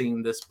 he's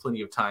seen this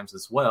plenty of times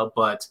as well.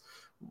 But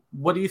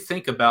what do you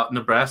think about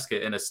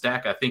Nebraska in a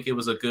stack? I think it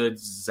was a good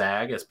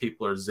zag as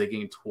people are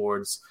zigging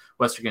towards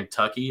Western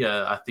Kentucky.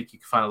 I think you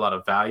can find a lot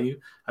of value.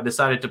 I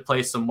decided to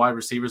play some wide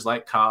receivers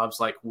like Cobbs,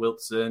 like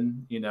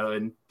Wilson,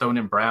 and throwing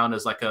in Brown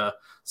as like a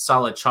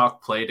solid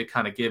chalk play to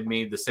kind of give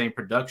me the same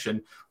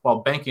production while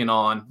banking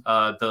on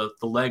the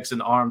legs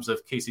and arms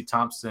of Casey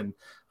Thompson,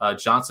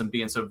 Johnson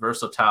being so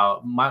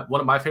versatile. One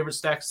of my favorite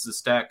stacks is the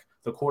stack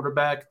the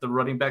quarterback, the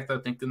running back that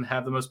I think didn't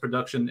have the most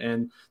production,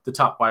 and the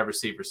top wide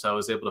receiver. So I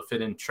was able to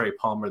fit in Trey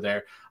Palmer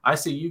there. I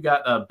see you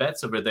got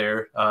bets over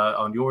there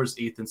on yours,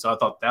 Ethan. So I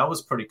thought that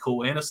was pretty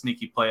cool and a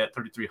sneaky play at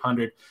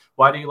 3,300.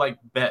 Why do you like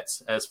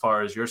bets as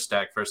far as your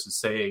stack versus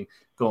saying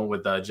going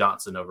with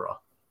Johnson overall.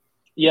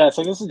 Yeah,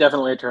 so this is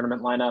definitely a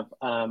tournament lineup.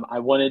 I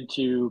wanted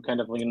to kind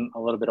of lean a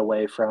little bit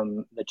away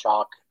from the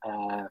chalk.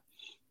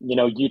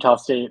 Utah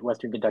State,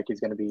 Western Kentucky is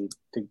going to be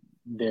the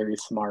very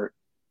smart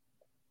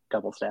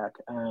double stack.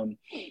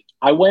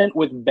 I went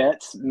with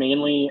Betts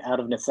mainly out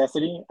of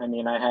necessity. I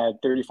mean, I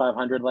had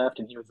 3,500 left,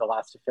 and he was the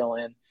last to fill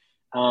in.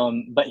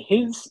 But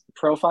his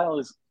profile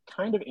is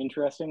kind of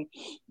interesting.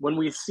 When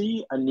we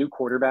see a new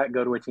quarterback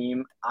go to a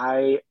team,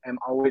 I am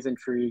always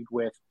intrigued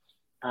with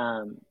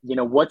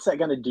what's that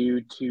going to do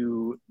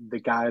to the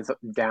guys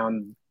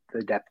down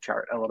the depth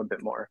chart a little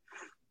bit more?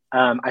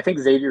 I think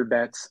Xavier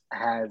Betts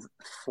has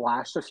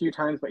flashed a few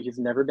times, but he's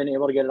never been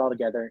able to get it all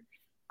together.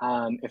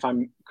 If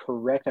I'm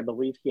correct, I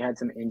believe he had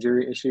some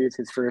injury issues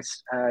his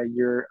first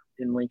year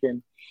in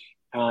Lincoln.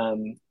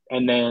 And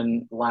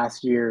then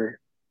last year,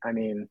 I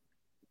mean,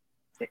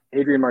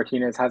 Adrian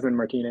Martinez, Hasman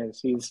Martinez,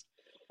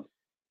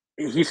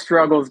 he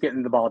struggles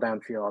getting the ball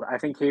downfield. I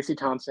think Casey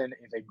Thompson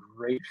is a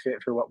great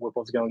fit for what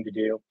Whipple's going to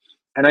do.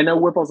 And I know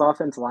Whipple's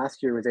offense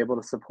last year was able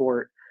to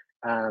support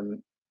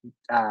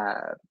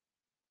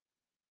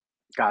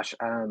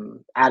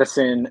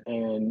Addison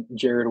and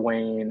Jared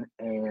Wayne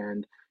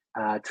and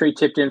Trey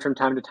Tipton from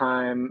time to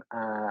time.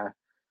 I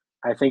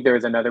think there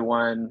was another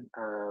one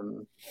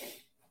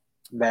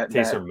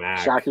Taser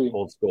Mack, Shockey,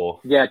 old school.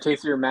 Yeah,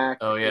 Taser Mack.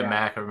 Oh, yeah,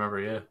 Mack, I remember,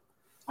 yeah.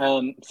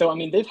 So, I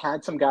mean, they've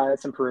had some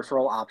guys, some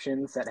peripheral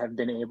options that have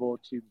been able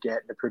to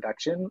get the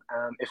production.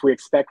 If we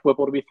expect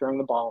Whipple to be throwing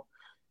the ball,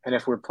 and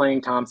if we're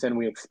playing Thompson,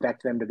 we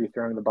expect them to be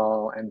throwing the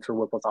ball and for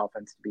Whipple's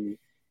offense to be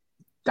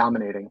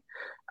dominating.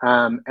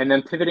 And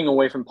then pivoting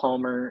away from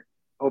Palmer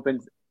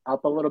opens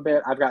up a little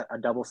bit. I've got a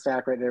double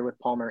stack right there with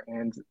Palmer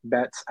and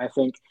Betts. I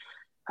think,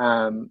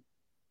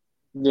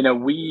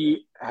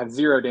 we have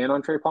zeroed in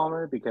on Trey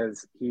Palmer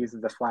because he's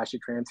the flashy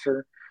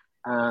transfer.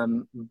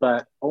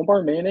 But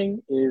Omar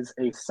Manning is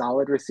a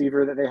solid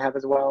receiver that they have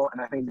as well. And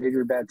I think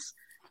Xavier Betts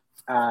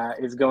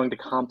is going to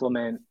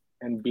complement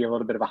and be a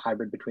little bit of a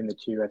hybrid between the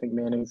two. I think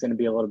Manning's going to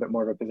be a little bit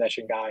more of a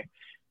possession guy.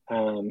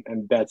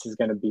 And Betts is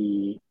going to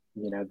be,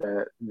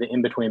 the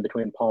in-between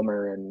between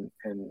Palmer and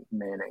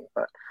Manning.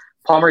 But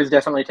Palmer is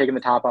definitely taking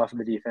the top off of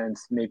the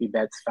defense. Maybe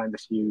Betts finds a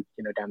few,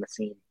 down the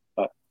seam.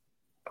 But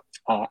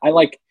I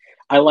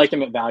like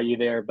him at value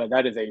there, but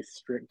that is a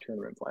strict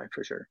tournament play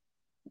for sure.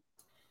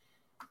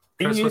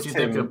 Chris, what do you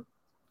think of?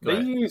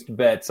 They used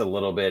Betts a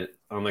little bit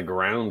on the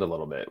ground a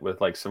little bit with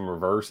like some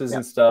reverses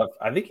and stuff.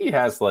 I think he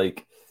has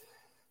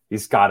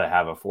he's got to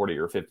have a 40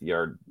 or 50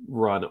 yard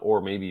run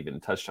or maybe even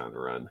touchdown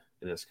run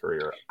in his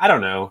career. I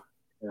don't know.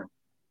 Yeah.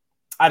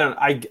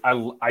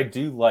 I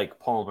do like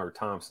Palmer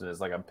Thompson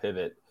as like a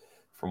pivot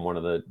from one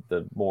of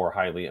the more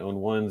highly owned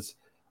ones.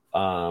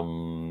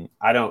 I'm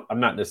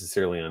not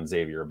necessarily on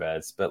Xavier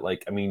Betts, but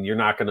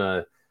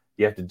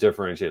you have to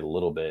differentiate a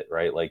little bit,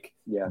 right?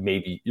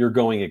 Maybe you're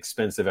going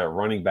expensive at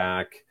running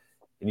back,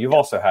 and you've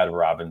also had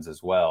Robbins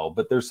as well,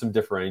 but there's some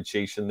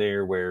differentiation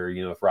there where,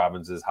 if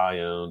Robbins is high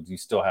owned, you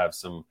still have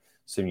some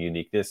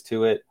uniqueness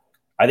to it.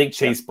 I think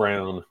Chase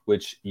Brown,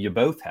 which you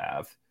both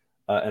have,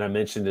 and I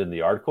mentioned in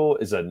the article,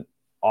 is an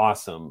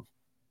awesome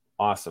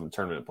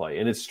tournament play.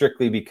 And it's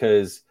strictly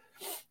because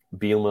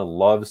Bielema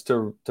loves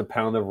to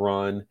pound the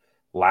run.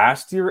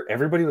 Last year,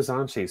 everybody was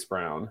on Chase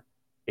Brown,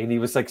 and he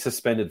was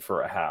suspended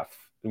for a half.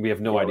 And we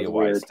have no idea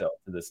why still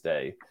to this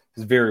day.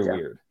 It's very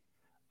weird.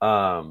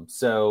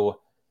 So,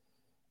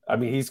 I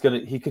mean,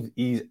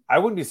 I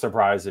wouldn't be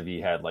surprised if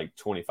he had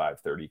 25,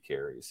 30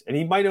 carries. And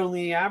he might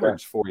only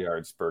average 4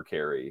 yards per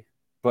carry,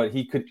 but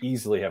he could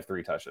easily have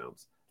 3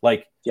 touchdowns. He's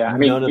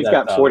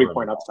got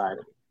 40-point upside.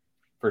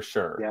 For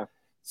sure. Yeah.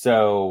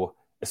 So,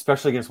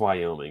 especially against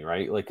Wyoming,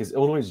 right? Because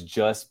Illinois is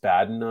just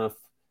bad enough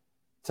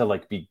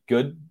to be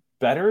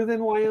better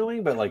than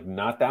Wyoming, but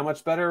not that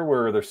much better,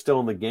 where they're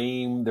still in the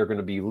game. They're going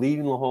to be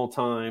leading the whole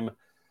time.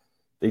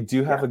 They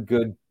do have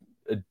a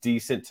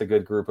decent to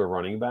good group of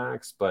running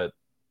backs, but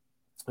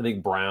I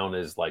think Brown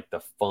is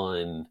the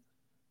fun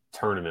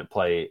tournament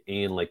play.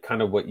 And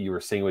kind of what you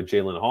were saying with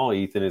Jalen Hall,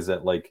 Ethan, is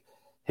that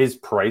his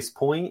price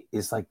point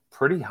is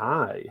pretty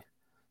high.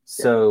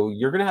 So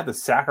you're going to have to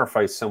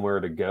sacrifice somewhere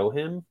to go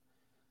him.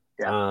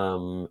 Yeah.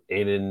 And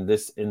in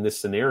this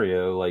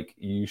scenario,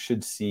 you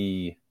should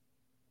see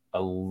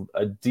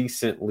a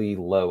decently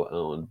low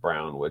owned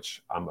Brown,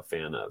 which I'm a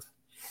fan of.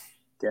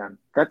 Yeah,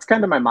 that's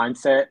kind of my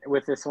mindset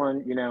with this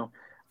one.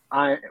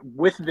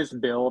 With this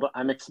build,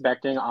 I'm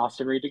expecting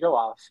Austin Reed to go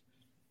off.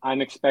 I'm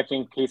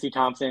expecting Casey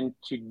Thompson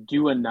to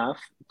do enough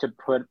to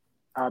put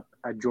up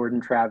a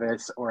Jordan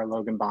Travis or a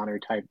Logan Bonner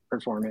type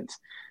performance.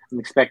 I'm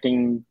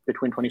expecting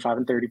between 25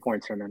 and 30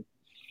 points from him.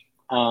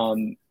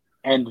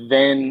 And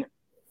then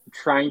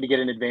trying to get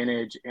an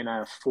advantage in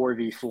a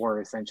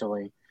 4v4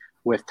 essentially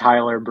with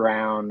Tyler,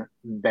 Brown,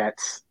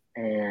 Betts,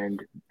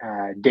 and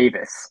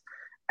Davis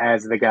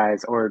as the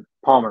guys, or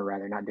Palmer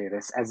rather, not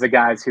Davis, as the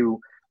guys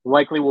who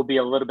likely will be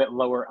a little bit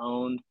lower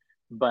owned,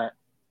 but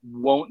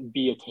won't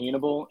be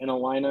attainable in a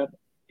lineup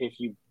if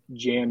you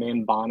jam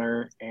in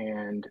Bonner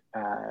and,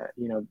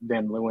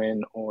 Van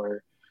Leeuwen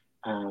or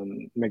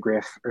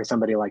McGriff or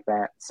somebody like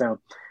that. So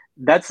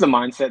That's the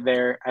mindset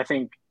there. I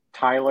think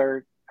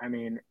Tyler, I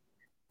mean,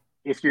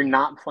 if you're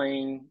not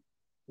playing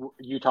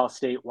Utah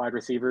State wide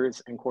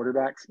receivers and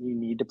quarterbacks, you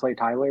need to play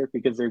Tyler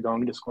because they're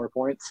going to score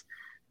points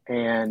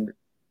and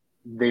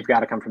they've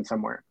got to come from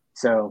somewhere.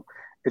 So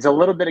it's a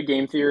little bit of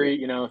game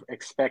theory,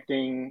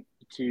 expecting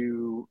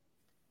to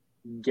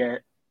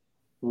get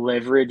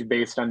leverage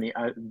based on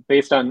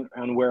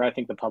where I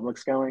think the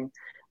public's going,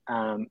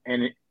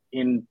 and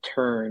in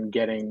turn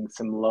getting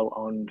some low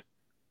owned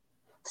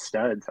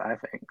studs, I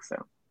think.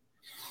 So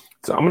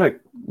I'm gonna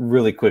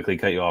really quickly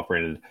cut you off,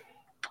 Brandon.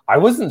 I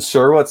wasn't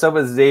sure what's up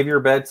with Xavier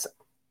Betts.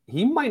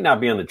 He might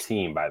not be on the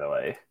team, by the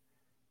way.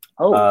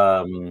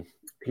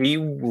 He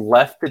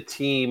left the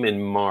team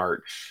in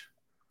March.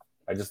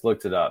 I just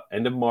looked it up.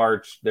 End of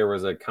March, there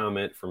was a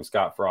comment from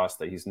Scott Frost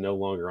that he's no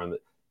longer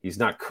he's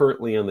not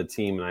currently on the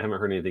team, and I haven't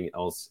heard anything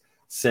else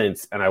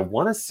since. And I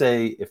want to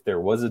say if there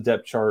was a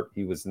depth chart,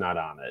 he was not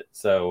on it.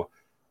 So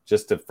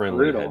just a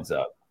friendly heads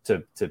up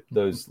to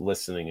those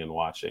listening and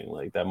watching.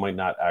 Like, that might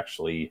not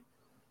actually.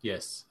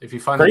 Yes. If you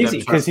find crazy,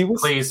 the depth chart,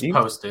 please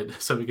post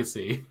it so we can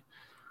see.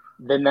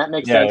 Then that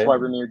makes sense why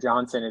Ramir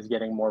Johnson is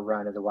getting more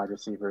run as a wide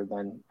receiver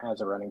than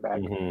as a running back.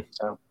 Mm-hmm.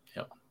 So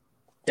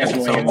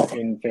definitely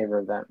in favor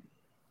of that.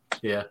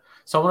 Yeah.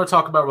 So I want to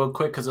talk about real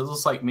quick because it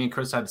looks like me and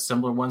Chris had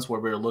similar ones where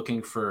we were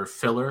looking for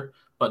filler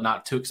but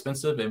not too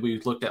expensive, and we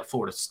looked at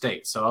Florida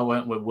State. So I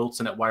went with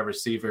Wilson at wide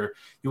receiver.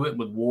 You went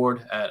with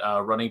Ward at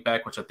running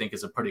back, which I think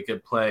is a pretty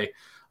good play.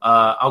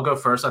 I'll go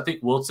first. I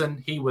think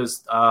Wilson, he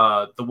was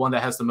the one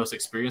that has the most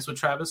experience with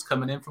Travis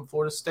coming in from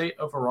Florida State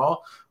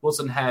overall.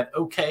 Wilson had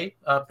okay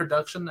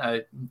production.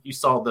 You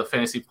saw the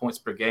fantasy points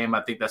per game.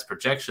 I think that's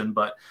projection.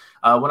 But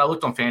when I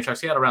looked on Fantrax,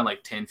 he had around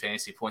like 10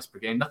 fantasy points per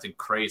game. Nothing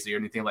crazy or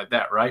anything like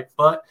that, right?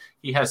 But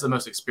he has the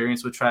most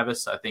experience with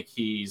Travis. I think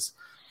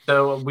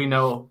though we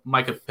know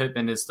Micah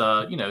Pittman is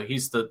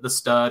he's the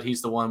stud.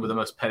 He's the one with the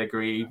most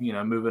pedigree,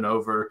 moving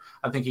over.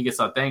 I think he gets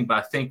that thing. But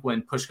I think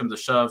when push comes to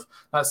shove,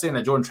 not saying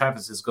that Jordan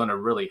Travis is going to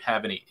really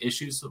have any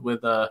issues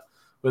with our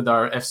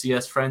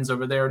FCS friends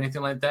over there or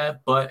anything like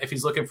that. But if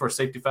he's looking for a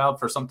safety valve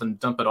for something to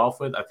dump it off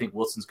with, I think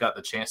Wilson's got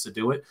the chance to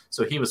do it.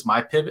 So he was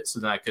my pivot. So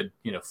then I could,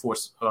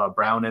 force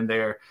Brown in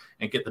there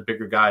and get the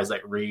bigger guys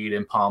like Reed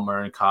and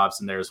Palmer and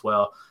Cobbs in there as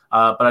well.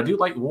 But I do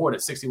like Ward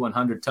at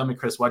 6,100. Tell me,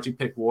 Chris, why'd you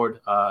pick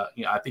Ward?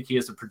 I think he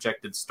is a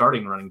projected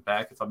starting running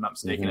back, if I'm not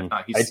mistaken. Mm-hmm.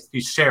 If not,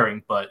 he's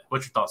sharing. But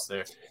what's your thoughts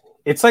there?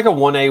 It's like a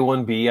 1A,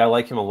 1B. I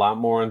like him a lot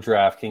more on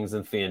DraftKings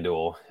than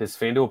FanDuel. His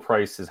FanDuel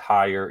price is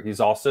higher. He's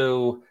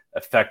also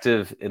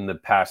effective in the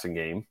passing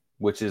game,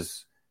 which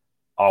is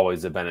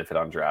always a benefit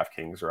on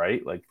DraftKings,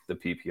 right? Like the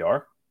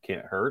PPR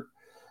can't hurt.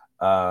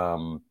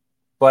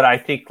 But I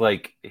think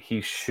like he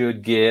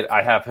should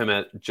I have him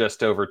at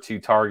just over 2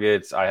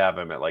 targets. I have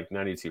him at like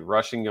 92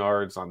 rushing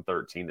yards on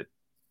 13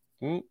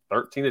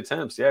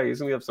 attempts. Yeah, he's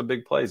going to have some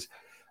big plays.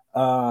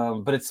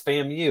 But it's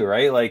FAMU,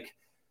 right? Like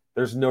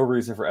there's no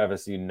reason for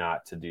FSU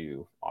not to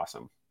do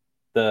awesome.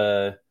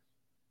 The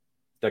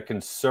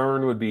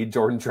concern would be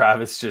Jordan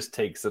Travis just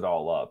takes it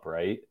all up,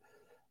 right?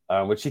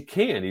 Which he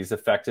can. He's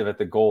effective at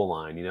the goal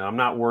line. I'm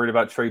not worried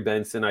about Trey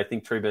Benson. I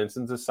think Trey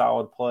Benson's a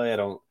solid play. I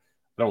don't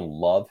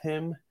love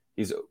him.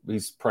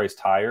 He's priced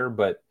higher,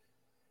 but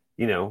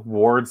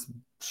Ward's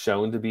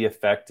shown to be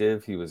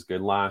effective. He was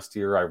good last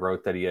year. I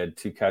wrote that he had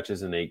 2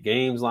 catches in 8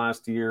 games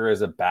last year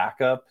as a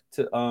backup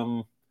to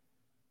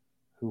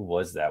who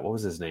was that? What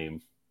was his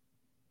name?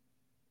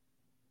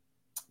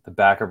 The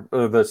backup,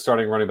 the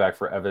starting running back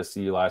for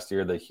FSU last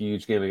year, the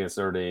huge game against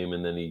Notre Dame,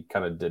 and then he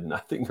kind of did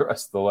nothing the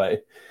rest of the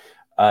way.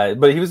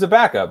 But he was a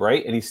backup,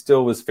 right? And he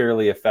still was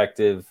fairly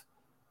effective.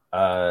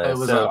 It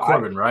was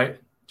Corbin,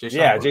 right?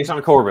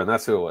 Jason Corbin.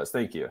 That's who it was.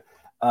 Thank you.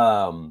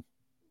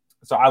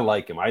 So I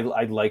like him. I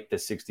like the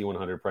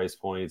 6,100 price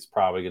point. It's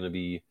probably going to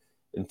be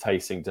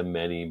enticing to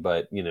many,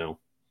 but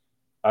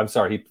I'm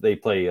sorry. They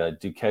play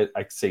Duquesne.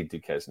 I say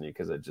Duquesne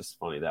because it's just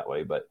funny that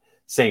way, but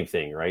same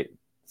thing, right?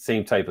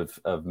 Same type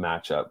of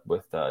matchup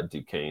with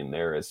Duquesne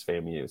there as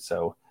FAMU.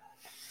 So,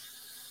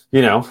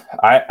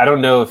 I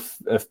don't know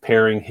if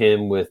pairing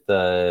him with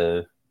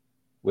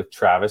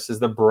Travis is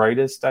the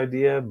brightest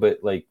idea, but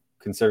like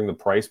considering the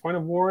price point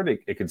of Ward,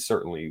 it could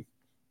certainly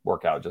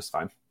work out just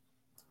fine.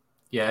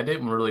 Yeah, I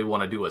didn't really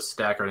want to do a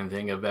stack or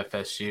anything of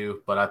FSU,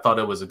 but I thought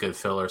it was a good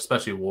filler,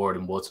 especially Ward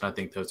and Wilson. I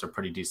think those are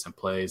pretty decent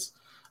plays.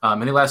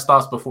 Any last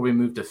thoughts before we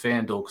move to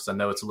FanDuel? Because I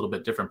know it's a little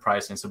bit different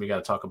pricing, so we got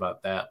to talk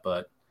about that.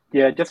 But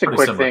yeah, just a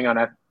quick thing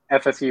on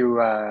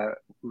FSU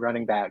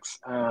running backs.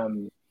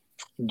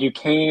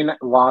 Duquesne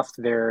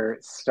lost their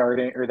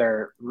starting or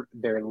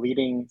their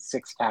leading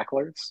 6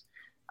 tacklers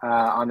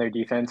on their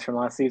defense from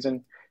last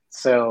season.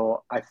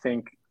 So I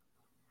think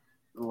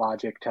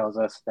logic tells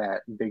us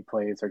that big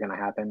plays are going to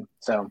happen.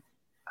 So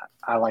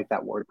I like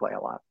that Ward play a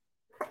lot.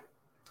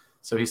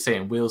 So he's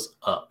saying wheels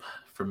up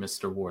for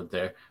Mr. Ward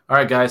there. All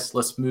right, guys,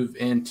 let's move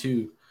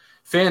into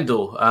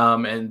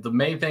FanDuel. And the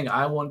main thing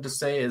I wanted to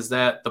say is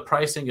that the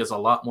pricing is a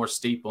lot more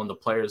steep on the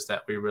players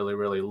that we really,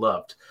 really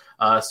loved.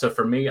 So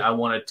for me, I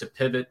wanted to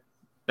pivot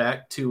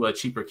back to a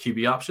cheaper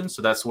QB option.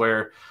 So that's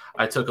where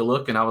I took a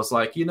look and I was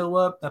like, you know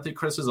what? I think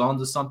Chris is on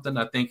to something.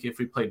 I think if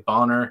we played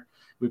Bonner,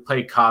 we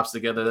played Cops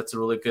together, that's a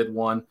really good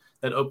one.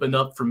 That opened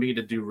up for me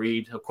to do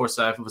Reed. Of course,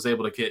 I was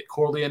able to get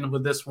Corleone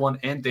with this one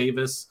and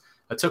Davis.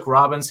 I took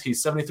Robbins.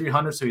 He's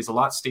 7,300, so he's a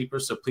lot steeper.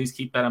 So please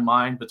keep that in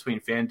mind. Between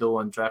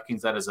FanDuel and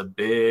DraftKings, that is a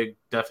big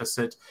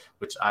deficit,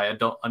 which I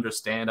don't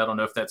understand. I don't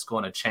know if that's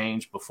going to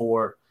change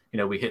before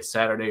we hit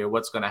Saturday or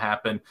what's going to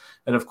happen.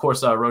 And of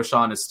course,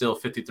 Roshan is still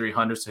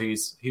 5,300, so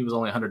he was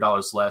only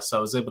 $100 less. So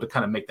I was able to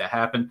kind of make that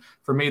happen.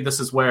 For me, this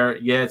is where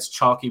it's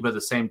chalky, but at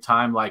the same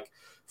time, like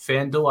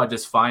FanDuel, I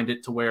just find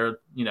it to where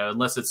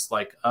unless it's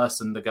like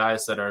us and the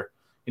guys that are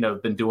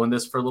been doing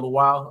this for a little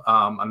while,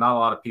 not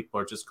a lot of people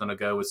are just going to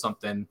go with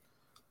something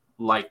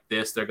like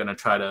this. They're going to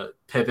try to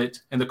pivot.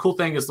 And the cool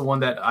thing is the one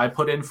that I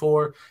put in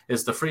for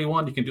is the free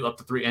one. You can do up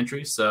to 3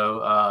 entries. So,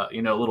 a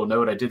little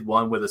note, I did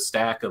one with a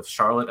stack of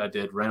Charlotte. I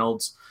did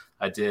Reynolds.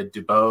 I did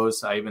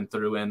Dubose. I even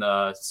threw in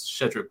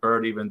Shedrick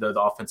Bird, even though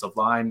the offensive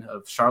line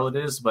of Charlotte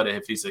is. But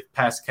if he's a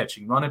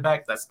pass-catching running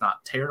back, that's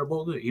not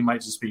terrible. He might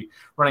just be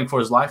running for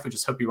his life. We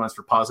just hope he runs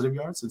for positive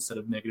yards instead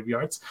of negative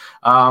yards.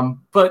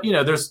 But,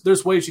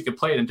 there's ways you can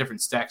play it in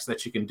different stacks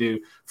that you can do.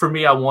 For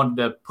me, I wanted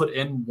to put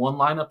in one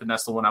lineup, and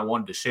that's the one I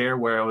wanted to share,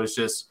 where I was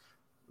just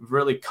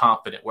really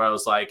confident, where I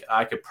was like,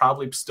 I could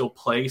probably still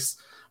place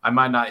 – I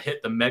might not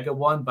hit the mega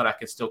one, but I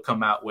could still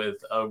come out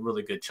with a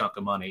really good chunk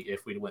of money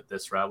if we went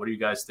this route. What do you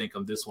guys think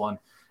on this one?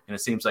 And it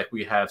seems like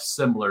we have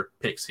similar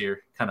picks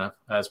here, kind of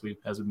as we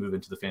move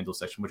into the FanDuel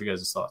section. What are you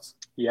guys' thoughts?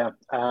 Yeah,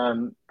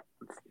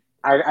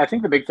 I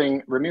think the big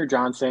thing, Ramir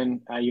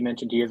Johnson, you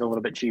mentioned he is a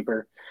little bit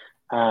cheaper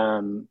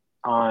on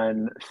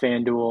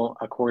FanDuel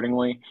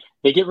accordingly.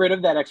 They get rid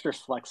of that extra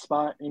flex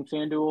spot in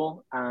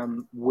FanDuel,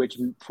 which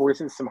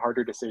forces some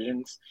harder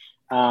decisions.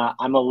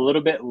 I'm a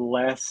little bit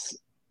less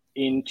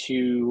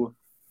into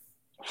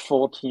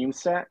full team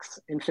stacks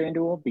in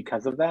FanDuel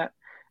because of that,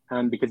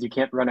 because you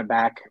can't run it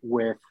back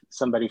with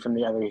somebody from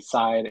the other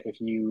side if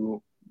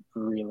you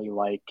really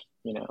like,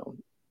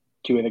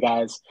 2 of the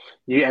guys.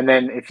 And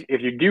then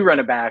if you do run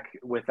it back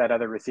with that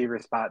other receiver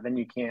spot, then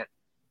you can't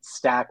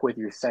stack with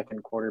your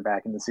second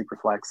quarterback in the super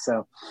flex.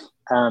 So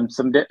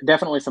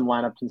definitely some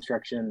lineup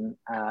construction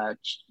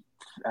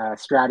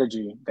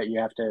strategy that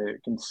you have to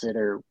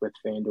consider with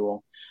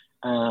FanDuel.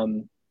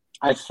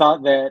 I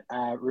thought that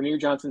Ramir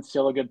Johnson's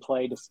still a good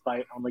play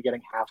despite only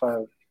getting half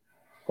a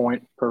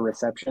point per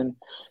reception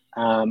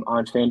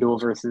on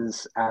FanDuel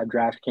versus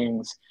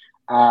DraftKings.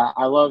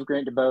 I love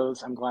Grant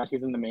DuBose. I'm glad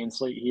he's in the main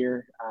slate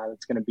here.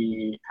 That's going to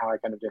be how I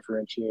kind of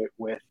differentiate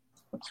with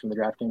from the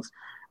DraftKings.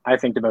 I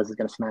think DuBose is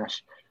going to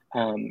smash.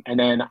 And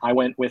then I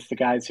went with the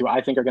guys who I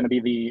think are going to be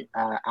the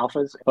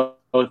alphas,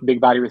 both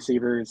big body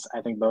receivers.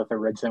 I think both are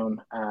red zone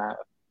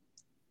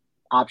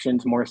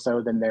options more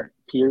so than their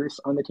peers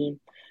on the team.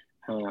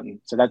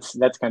 So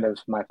that's kind of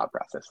my thought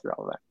process through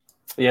all of that.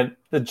 Yeah,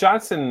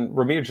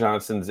 Ramir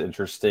Johnson's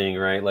interesting,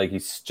 right? Like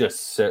he's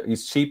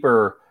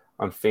cheaper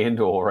on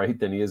FanDuel, right,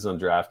 than he is on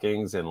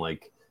DraftKings, and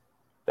like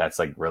that's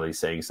like really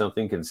saying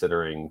something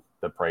considering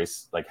the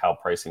price, like how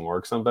pricing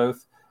works on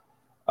both.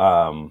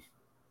 The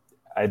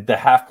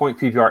half point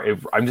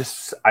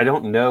PPR, I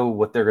don't know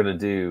what they're gonna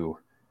do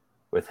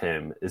with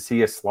him. Is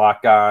he a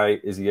slot guy?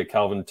 Is he a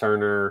Kelvin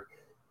Turner?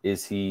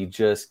 Is he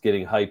just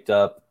getting hyped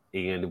up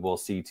and we'll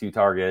see 2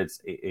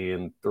 targets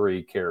and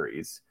 3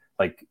 carries?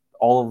 Like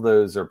all of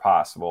those are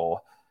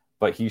possible,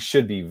 but he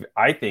should be,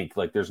 I think,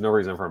 like there's no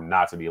reason for him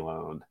not to be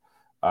loaned.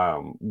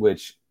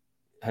 Which,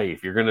 hey,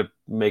 if you're going to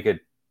make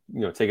it,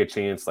 take a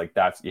chance like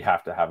that, you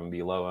have to have him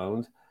be low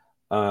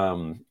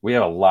owned. We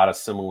have a lot of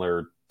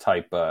similar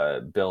type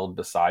build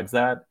besides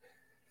that.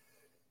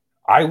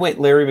 I went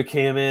Larry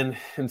McCammon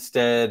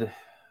instead.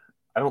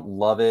 I don't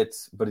love it,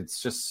 but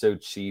it's just so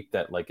cheap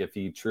that like if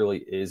he truly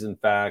is in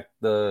fact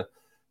the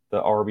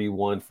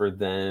RB1 for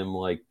them,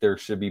 like there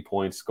should be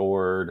points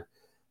scored,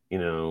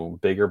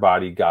 bigger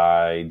body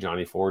guy.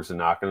 Johnny Ford's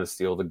not going to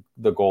steal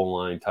the goal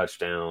line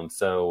touchdown.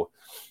 So,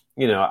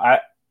 I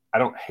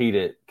don't hate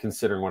it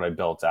considering what I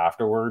built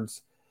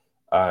afterwards.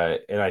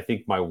 And I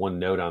think my one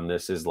note on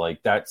this is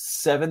like that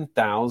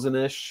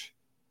 7,000-ish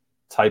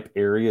type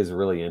area is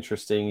really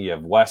interesting. You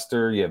have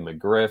Wester, you have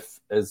McGriff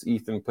as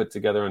Ethan put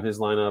together on his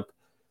lineup.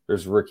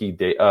 There's Ricky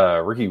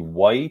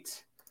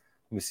White.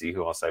 Let me see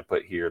who else I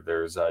put here.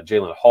 There's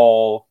Jalen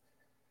Hall.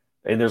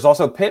 And there's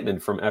also Pittman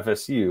from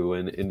FSU.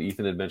 And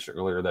Ethan had mentioned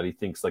earlier that he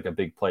thinks like a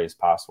big play is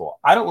possible.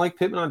 I don't like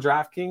Pittman on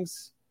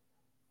DraftKings.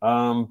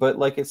 But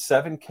like it's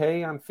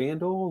 $7K on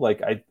FanDuel.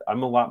 Like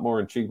I'm a lot more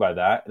intrigued by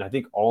that. And I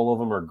think all of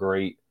them are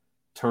great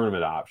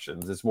tournament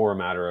options. It's more a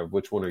matter of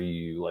which one are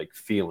you like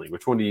feeling?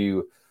 Which one do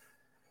you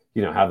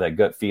have that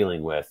gut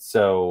feeling with?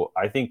 So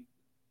I think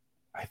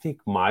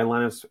my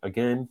lineup's,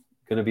 again,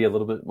 going to be a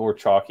little bit more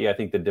chalky. I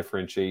think the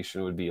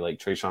differentiation would be like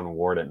Trayshawn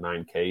Ward at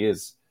 9K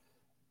is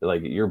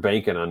like you're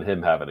banking on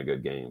him having a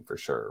good game for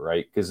sure,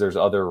 right? Because there's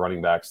other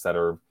running backs that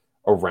are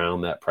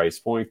around that price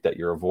point that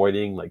you're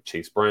avoiding, like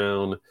Chase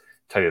Brown.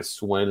 Titus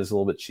Swen is a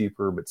little bit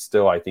cheaper, but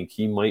still I think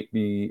he might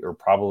be or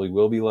probably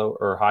will be low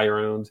or high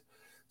around.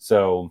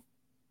 So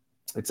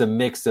it's a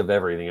mix of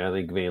everything. I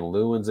think Van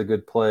Leeuwen's a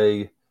good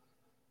play.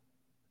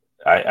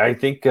 I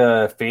think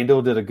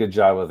FanDuel did a good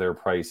job with their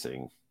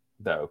pricing,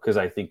 though, because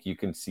I think you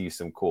can see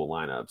some cool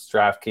lineups.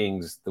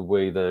 DraftKings, the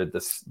way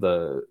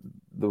the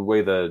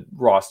way the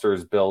roster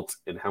is built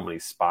and how many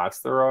spots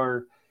there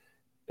are,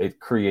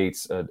 it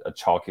creates a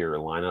chalkier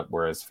lineup.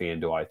 Whereas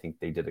FanDuel, I think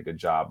they did a good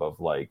job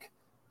of like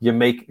you're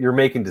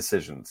making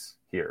decisions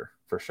here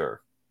for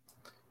sure.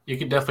 You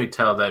can definitely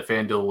tell that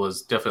FanDuel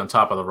was definitely on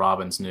top of the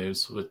Robbins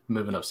news with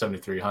moving up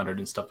 7,300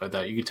 and stuff like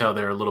that. You can tell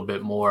they're a little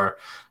bit more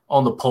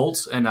on the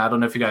pulse. And I don't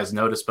know if you guys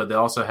noticed, but they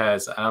also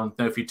has, I don't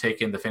know if you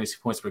take in the fantasy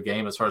points per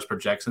game as far as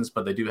projections,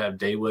 but they do have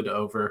Daywood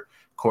over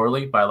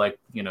Corley by like,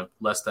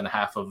 less than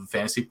half of a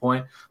fantasy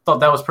point. Thought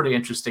that was pretty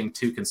interesting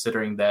too,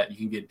 considering that you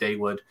can get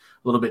Daywood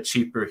a little bit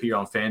cheaper here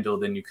on FanDuel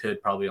than you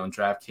could probably on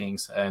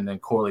DraftKings, and then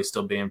Corley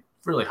still being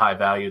really high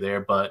value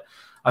there. But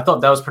I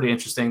thought that was pretty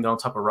interesting. They're on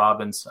top of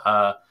Robbins.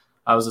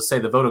 I was to say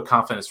the vote of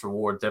confidence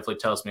reward definitely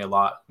tells me a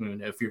lot. I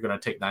mean, if you're going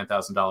to take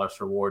 $9,000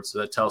 reward, so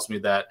that tells me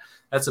that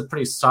that's a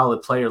pretty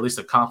solid play, or at least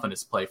a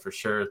confidence play for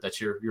sure, that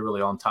you're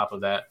really on top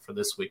of that for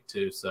this week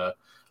too. So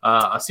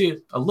I see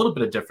a little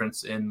bit of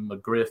difference in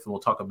McGriff, and we'll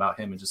talk about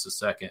him in just a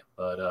second.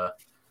 But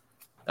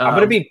I'm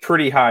going to be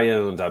pretty high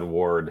owned on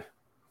Ward.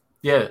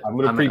 Yeah, I'm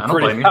going to be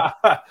pretty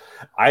high.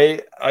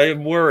 I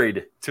am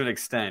worried to an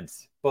extent,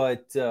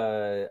 but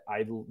there's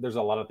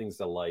a lot of things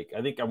to like.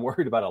 I think I'm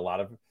worried about a lot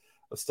of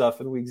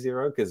stuff in week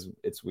 0 because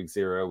it's week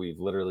 0. We've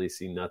literally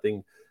seen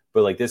nothing,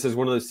 but like this is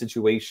one of those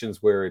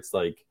situations where it's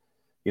like,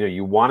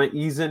 you want to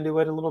ease into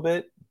it a little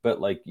bit, but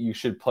like you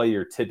should play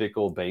your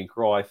typical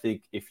bankroll. I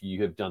think if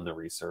you have done the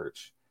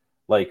research,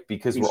 like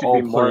because we're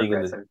all playing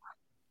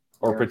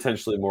or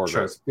potentially more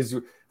aggressive. Because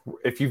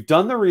if you've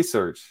done the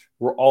research,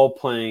 we're all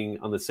playing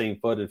on the same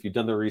foot. And if you've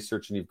done the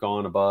research and you've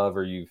gone above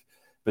or you've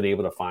been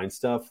able to find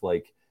stuff,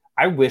 like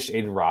I wish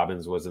Aiden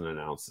Robbins wasn't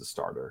announced as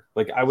starter.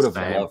 Like I would have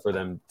loved for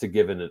them to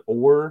give an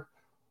or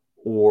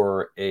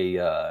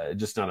a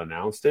just not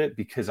announced it,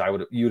 because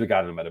you would have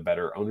gotten him at a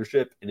better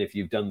ownership. And if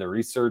you've done the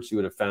research, you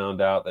would have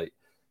found out that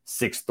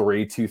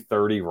 6'3",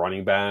 230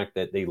 running back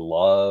that they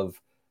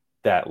love,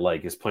 that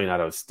like is playing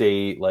out of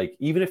state. Like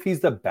even if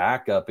he's the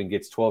backup and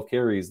gets 12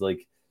 carries,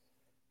 like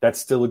that's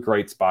still a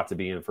great spot to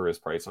be in for his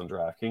price on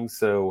DraftKings.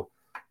 So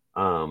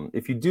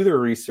if you do the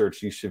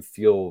research, you should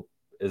feel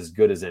as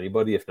good as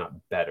anybody, if not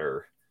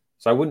better.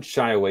 So I wouldn't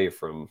shy away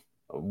from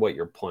what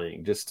you're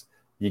playing. Just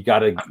you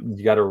gotta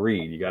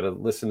read, you gotta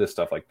listen to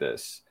stuff like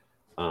this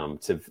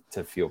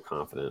to feel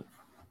confident.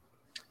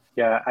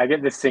 Yeah, I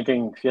get this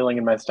sinking feeling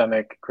in my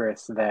stomach,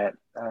 Chris, that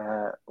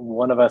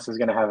one of us is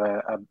going to have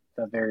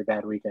a very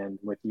bad weekend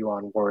with you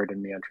on Ward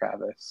and me on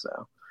Travis.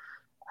 So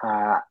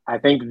I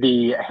think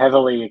the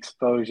heavy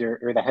exposure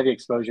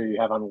you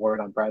have on Ward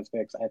on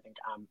PrizePicks, I think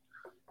I'm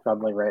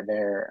probably right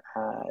there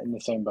in the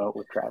same boat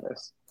with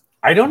Travis.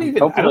 I don't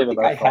think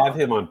I have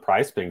him on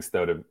PrizePicks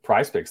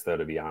though.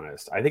 To be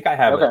honest, I think I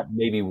have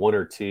maybe one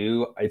or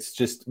two. It's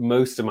just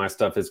most of my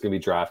stuff is going to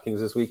be DraftKings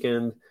this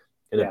weekend,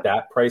 and at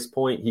that price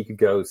point, he could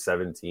go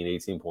 17,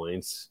 18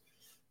 points,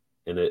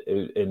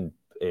 and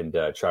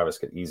Travis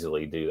could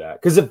easily do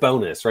that because the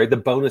bonus, right? The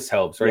bonus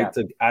helps, right?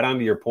 Yeah. To add on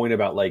to your point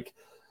about like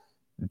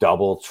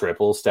double,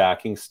 triple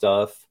stacking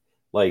stuff,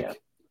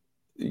 like.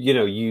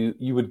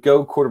 You would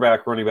go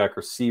quarterback, running back,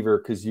 receiver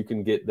because you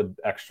can get the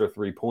extra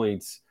 3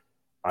 points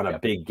on a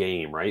big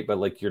game, right? But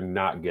like you're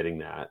not getting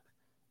that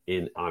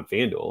on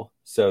FanDuel,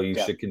 so you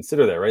should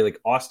consider that, right? Like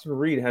Austin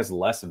Reed has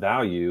less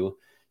value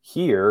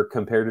here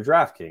compared to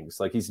DraftKings.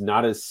 Like he's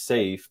not as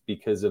safe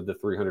because of the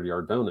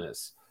 300-yard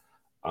bonus,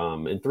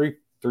 and three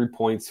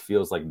points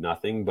feels like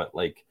nothing, but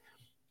like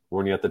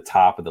when you're at the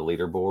top of the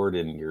leaderboard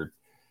and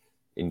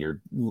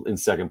you're in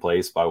second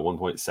place by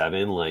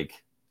 1.7,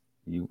 like.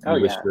 You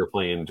wish we were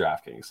playing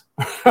DraftKings.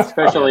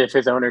 Especially if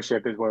his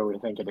ownership is where we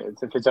think it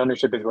is. If his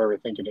ownership is where we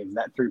think it is,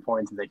 that 3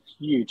 points is a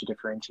huge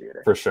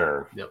differentiator. For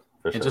sure. Yep.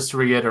 And just to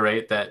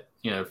reiterate that,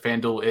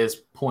 FanDuel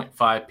is 0.5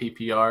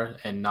 PPR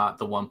and not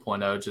the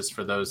 1.0, just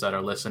for those that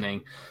are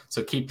listening.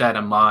 So keep that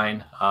in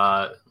mind.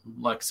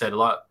 Like I said, a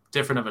lot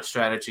different of a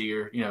strategy,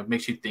 or,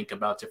 makes you think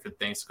about different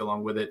things to go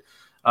along with it.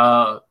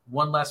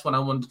 One last one I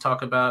wanted to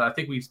talk about. I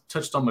think we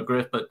touched on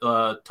McGriff, but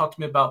talk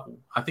to me about,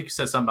 I think you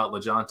said something about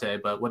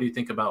LeJohntay, but what do you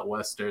think about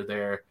Wester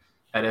there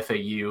at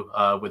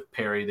FAU with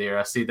Perry there?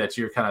 I see that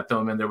you're kind of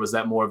throwing him in there. Was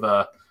that more of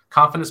a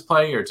confidence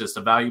play or just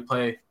a value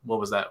play? What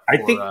was that for,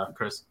 I think,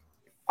 Chris?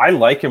 I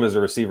like him as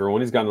a receiver.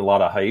 When he's gotten a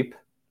lot of hype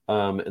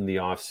in the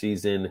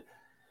offseason,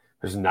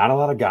 there's not a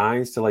lot of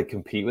guys to like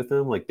compete with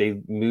him. Like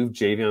they moved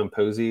Javion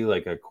Posey,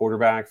 like a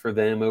quarterback for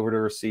them, over to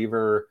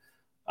receiver.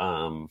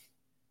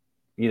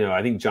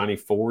 I think Johnny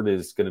Ford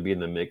is going to be in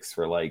the mix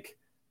for like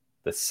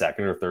the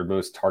second or third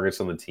most targets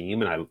on the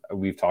team. And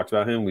we've talked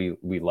about him.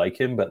 We like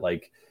him, but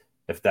like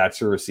if that's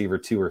your receiver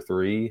 2 or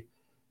 3,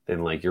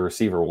 then like your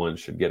receiver 1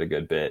 should get a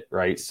good bit.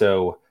 Right.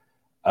 So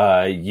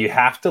you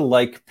have to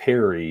like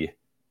Perry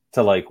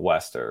to like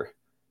Wester,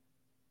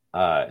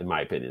 in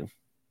my opinion,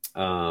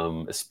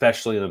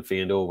 especially on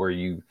FanDuel where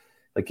you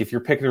like if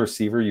you're picking a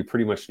receiver, you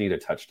pretty much need a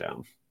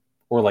touchdown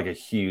or like a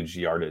huge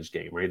yardage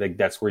game, right? Like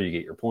that's where you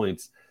get your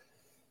points.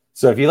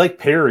 So if you like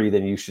Perry,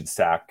 then you should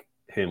stack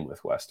him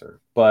with Wester.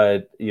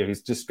 But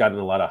he's just gotten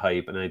a lot of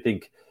hype, and I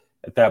think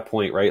at that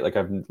point, right, like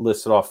I've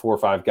listed off 4 or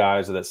 5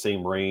 guys of that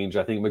same range.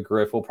 I think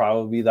McGriff will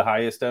probably be the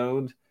highest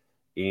owned,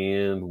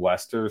 and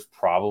Wester's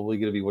probably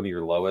going to be one of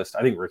your lowest.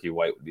 I think Ricky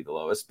White would be the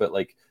lowest, but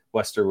like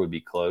Wester would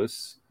be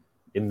close,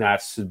 and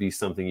that should be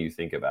something you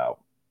think about.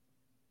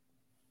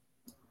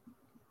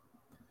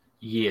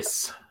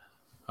 Yes.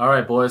 All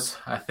right, boys.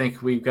 I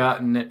think we've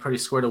gotten it pretty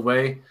squared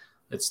away.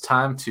 It's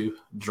time to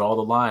draw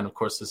the line. Of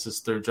course, this is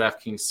through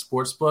DraftKings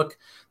Sportsbook.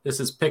 This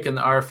is picking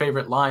our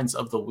favorite lines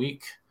of the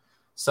week.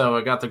 So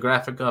I got the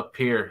graphic up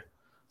here.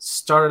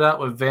 Started out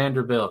with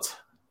Vanderbilt.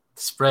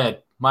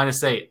 Spread,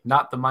 -8,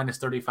 not the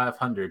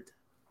 -3,500.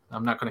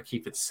 I'm not going to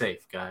keep it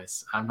safe,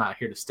 guys. I'm not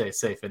here to stay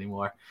safe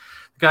anymore.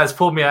 The guys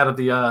pulled me out of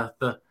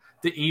the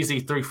easy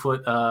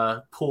 3-foot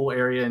pool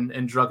area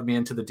and drugged me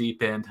into the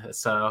deep end.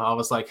 So I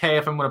was like, hey,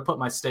 if I'm going to put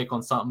my stake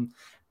on something,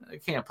 I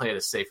can't play it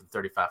as safe at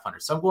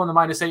 3,500. So I'm going to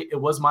 -8. It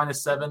was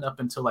 -7 up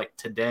until like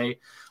today.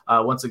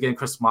 Once again,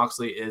 Chris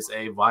Moxley is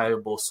a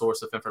viable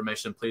source of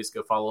information. Please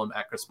go follow him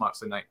at Chris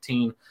Moxley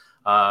 19.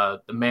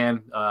 The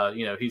man,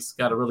 he's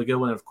got a really good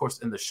one. And of course,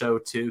 in the show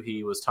too,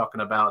 he was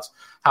talking about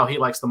how he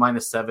likes the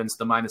 -7s,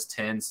 the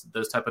 -10s,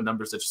 those type of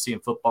numbers that you see in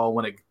football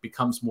when it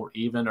becomes more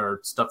even or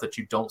stuff that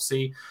you don't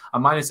see. A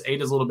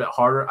 -8 is a little bit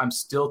harder. I'm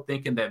still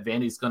thinking that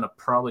Vandy's going to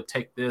probably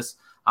take this.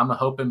 I'm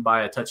hoping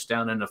by a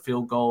touchdown and a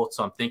field goal.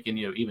 So I'm thinking,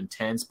 even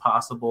 10's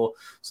possible.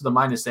 So the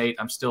 -8,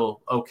 I'm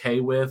still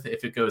okay with.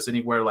 If it goes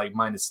anywhere like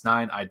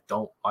 -9, I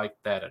don't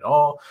like that at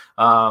all.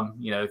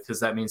 Because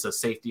that means a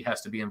safety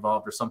has to be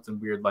involved or something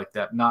weird like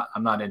that.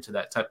 I'm not into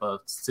that type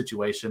of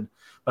situation,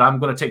 but I'm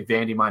going to take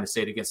Vandy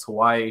 -8 against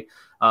Hawaii.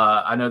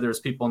 I know there's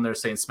people in there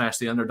saying smash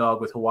the underdog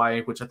with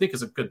Hawaii, which I think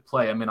is a good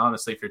play. I mean,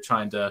 honestly, if you're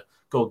trying to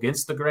go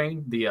against the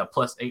grain, the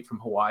 +8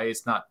 from Hawaii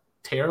is not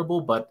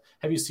terrible, but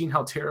have you seen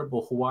how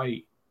terrible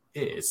Hawaii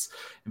is?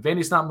 And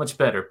Vandy's not much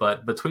better,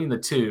 but between the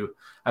two,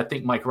 I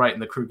think Mike Wright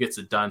and the crew gets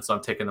it done. So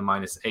I'm taking the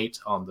 -8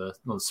 on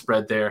the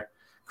spread there.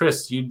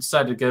 Chris, you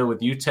decided to go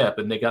with UTEP,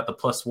 and they got the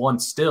 +1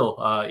 still.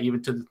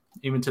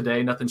 Even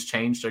today, nothing's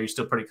changed. Are you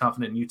still pretty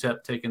confident in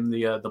UTEP taking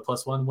the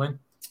 +1 win?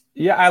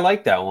 Yeah, I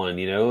like that one.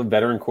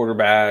 Veteran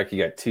quarterback.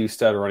 You got 2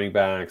 stud running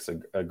backs,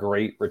 a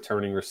great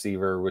returning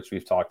receiver, which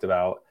we've talked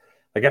about.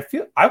 Like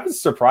I was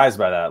surprised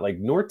by that. Like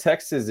North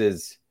Texas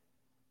is.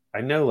 I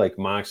know like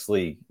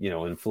Moxley,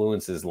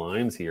 influences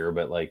lines here,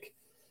 but like,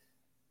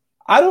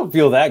 I don't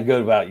feel that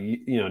good about,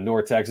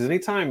 North Texas.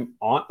 Anytime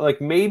on, like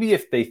maybe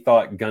if they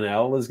thought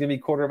Gunnell was going to be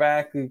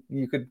quarterback,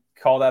 you could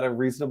call that a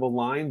reasonable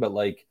line, but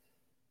like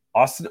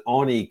Austin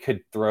Aune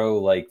could throw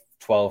like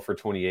 12 for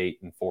 28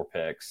 and 4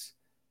 picks.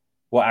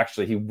 Well,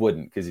 actually he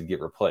wouldn't because he'd get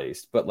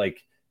replaced, but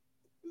like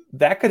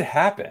that could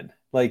happen.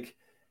 Like,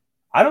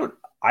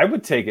 I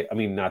would take it. I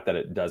mean, not that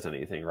it does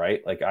anything,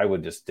 right? Like I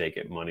would just take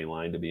it money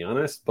line to be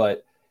honest,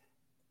 but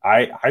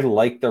I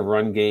like the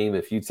run game.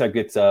 If UTEP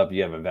gets up,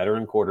 you have a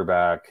veteran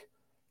quarterback,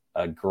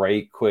 a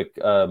great quick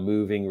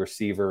moving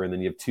receiver, and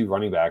then you have 2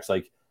 running backs.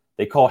 Like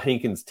they call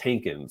Hankins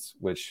Tankins,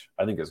 which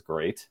I think is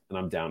great, and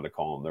I'm down to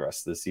call him the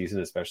rest of the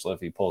season, especially if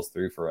he pulls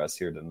through for us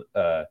here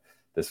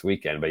this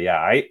weekend. But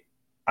yeah,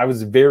 I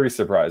was very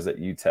surprised at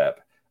UTEP.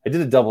 I did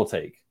a double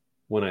take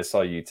when I saw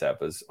UTEP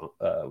was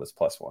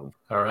 +1.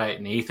 All right,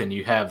 and Ethan,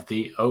 you have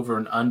the over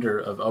and under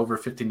of over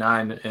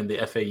 59 in the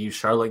FAU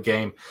Charlotte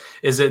game.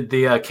 Is it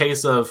the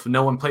case of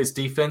no one plays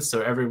defense,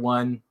 so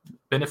everyone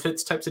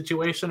benefits type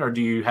situation, or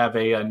do you have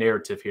a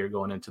narrative here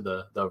going into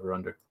the over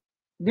under?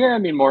 Yeah, I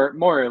mean more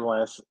or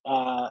less.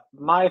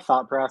 My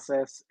thought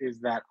process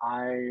is that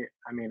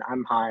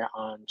I'm high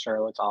on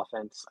Charlotte's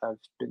offense. I've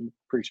been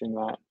preaching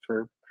that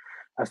for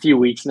a few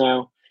weeks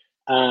now.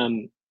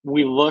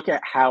 We look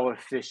at how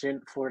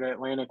efficient Florida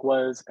Atlantic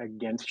was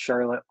against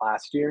Charlotte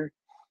last year,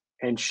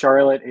 and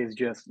Charlotte is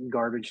just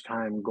garbage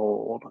time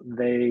gold.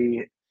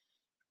 They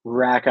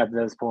rack up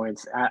those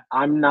points.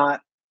 I'm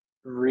not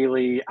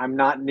nearly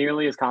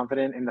as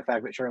confident in the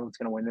fact that Charlotte's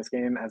going to win this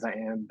game as I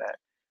am that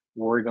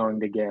we're going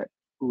to get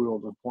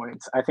oodles of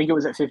points. I think it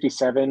was at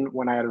 57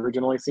 when I had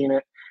originally seen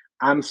it.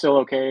 I'm still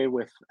okay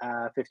with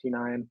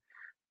 59.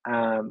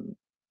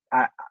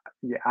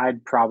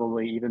 I'd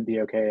probably even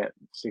be okay at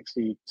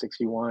 60,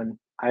 61.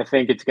 I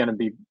think it's going to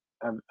be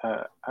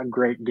a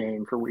great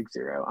game for week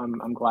 0.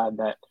 I'm glad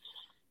that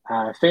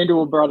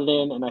FanDuel brought it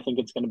in, and I think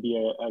it's going to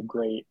be a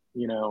great,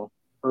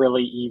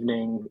 early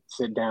evening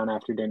sit down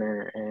after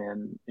dinner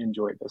and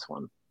enjoy this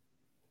one.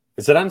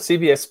 Is it on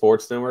CBS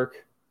Sports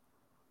Network?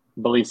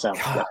 Believe so.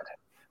 God,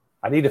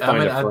 I need to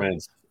find a friend.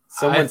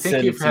 I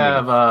think you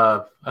have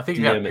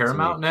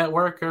Paramount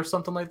Network or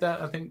something like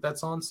that. I think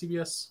that's on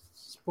CBS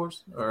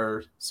Sports,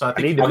 or so I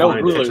think you know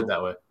Hulu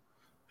that way.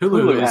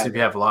 Hulu is if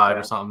you have live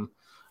or something.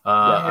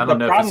 I don't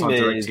know if it's on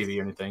DirecTV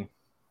or anything.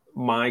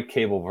 My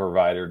cable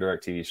provider,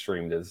 DirecTV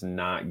Stream, does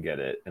not get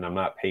it, and I'm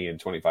not paying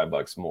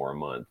 $25 more a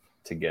month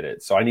to get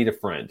it. So I need a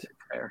friend.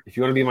 fair. If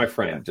you want to be my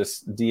friend,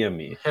 just DM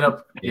me. Hit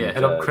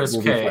up Chris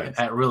K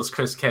at Realist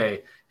Chris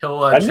K.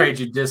 He'll trade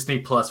you Disney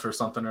Plus for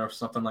something or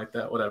something like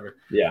that, whatever.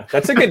 Yeah,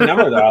 that's a good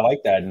number though. I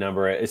like that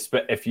number.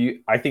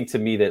 I think to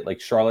me that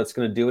like Charlotte's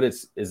going to do it.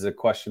 Is the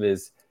question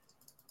is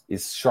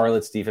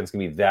Charlotte's defense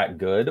going to be that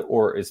good,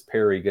 or is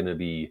Perry going to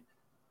be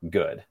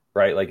good?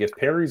 Right? Like if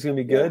Perry's going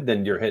to be good,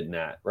 then you're hitting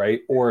that,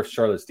 right? Or if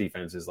Charlotte's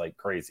defense is like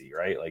crazy,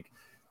 right? Like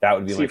that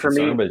would be my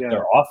concern. But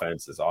their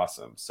offense is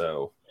awesome,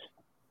 so.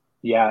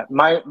 Yeah,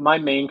 my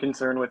main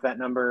concern with that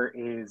number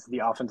is the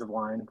offensive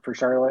line for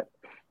Charlotte.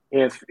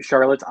 If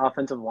Charlotte's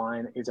offensive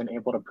line isn't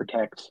able to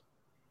protect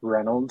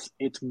Reynolds,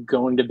 it's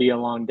going to be a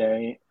long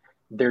day.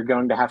 They're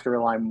going to have to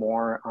rely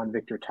more on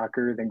Victor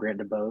Tucker than Grant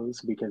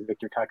DuBose, because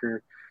Victor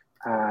Tucker,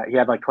 he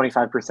had like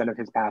 25% of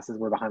his passes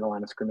were behind the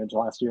line of scrimmage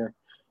last year.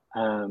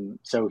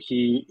 So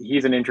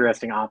he's an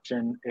interesting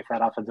option if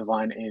that offensive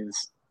line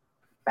is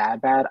bad.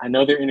 I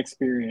know they're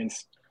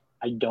inexperienced.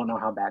 I don't know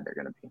how bad they're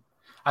going to be.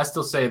 I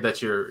still say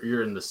that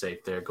you're in the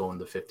safe there going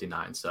to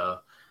 59. So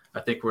I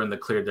think we're in the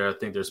clear there. I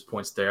think there's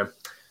points there.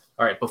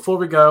 All right, before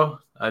we go,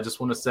 I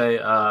just want to say,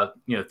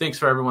 thanks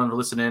for everyone for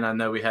listening. I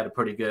know we had a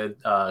pretty good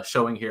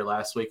showing here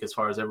last week as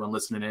far as everyone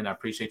listening in. I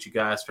appreciate you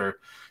guys for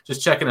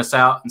just checking us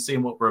out and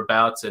seeing what we're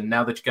about. And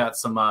now that you got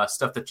some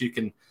stuff that you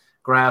can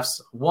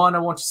grasp, one, I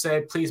want you to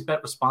say, please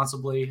bet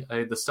responsibly.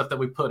 The stuff that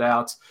we put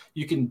out,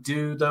 you can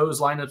do those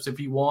lineups if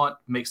you want,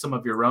 make some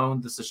of your own.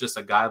 This is just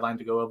a guideline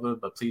to go over,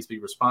 but please be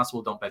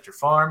responsible. Don't bet your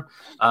farm.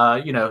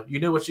 You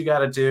know what you got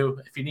to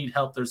do. If you need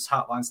help, there's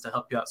hotlines to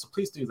help you out. So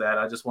please do that.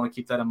 I just want to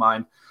keep that in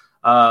mind.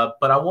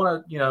 But I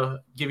want to,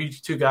 give you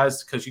two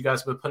guys, because you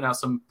guys have been putting out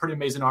some pretty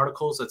amazing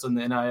articles that's in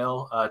the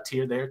NIL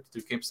tier there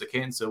through Campus of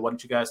Canton. So why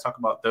don't you guys talk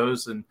about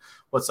those and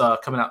what's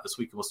coming out this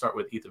week? And we'll start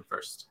with Ethan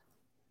first.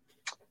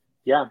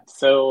 Yeah,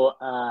 so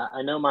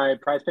I know my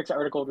Prize Picks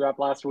article dropped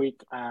last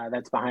week.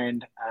 That's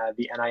behind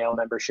the NIL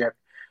membership.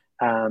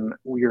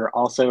 We are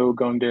also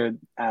going to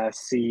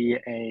see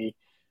an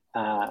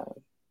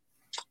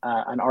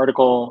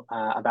article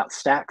about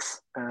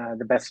stacks,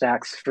 the best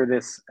stacks for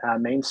this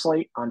main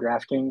slate on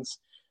DraftKings.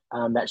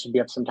 That should be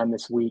up sometime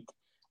this week.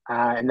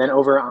 And then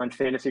over on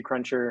Fantasy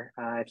Cruncher,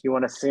 if you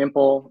want to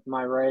sample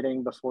my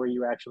writing before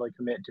you actually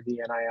commit to the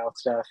NIL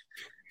stuff,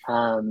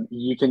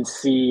 you can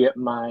see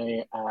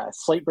my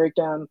slate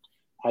breakdown.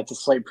 It's a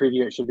slate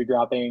preview. It should be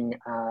dropping.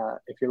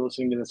 If you're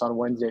listening to this on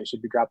Wednesday, it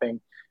should be dropping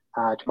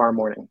tomorrow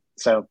morning.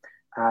 So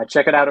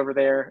check it out over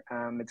there.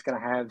 It's going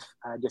to have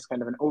just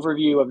kind of an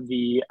overview of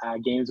the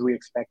games we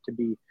expect to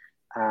be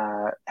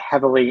the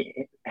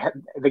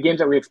games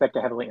that we expect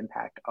to heavily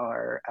impact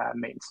our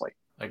main slate.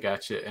 I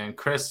got you. And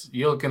Chris,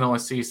 you can only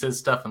see his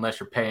stuff unless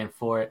you're paying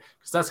for it,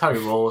 because that's how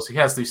he rolls. He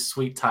has these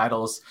sweet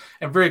titles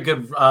and very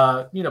good,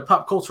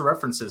 pop culture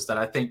references that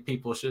I think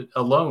people should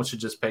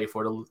just pay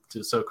for.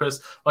 So,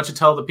 Chris, why don't you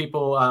tell the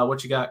people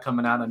what you got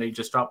coming out? I know you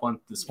just dropped one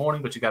this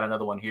morning, but you got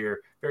another one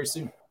here very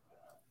soon.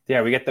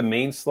 Yeah, we get the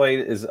main slate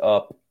is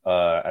up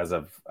as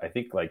of, I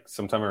think, like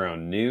sometime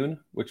around noon,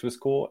 which was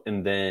cool.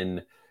 And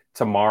then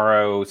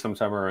tomorrow,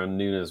 sometime around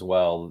noon as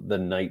well, the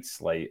night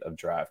slate of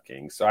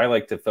DraftKings. So I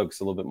like to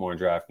focus a little bit more on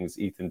DraftKings.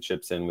 Ethan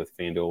chips in with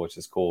FanDuel, which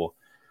is cool.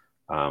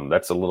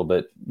 That's a little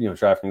bit,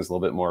 DraftKings is a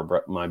little bit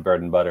more my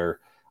bread and butter.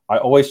 I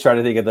always try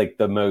to think of like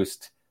the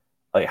most,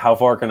 like how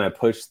far can I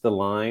push the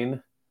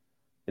line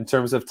in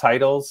terms of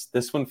titles.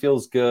 This one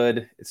feels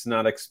good. It's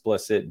not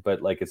explicit,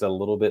 but like it's a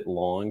little bit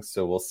long.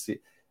 So we'll see.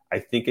 I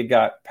think it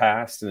got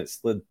passed and it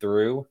slid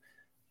through.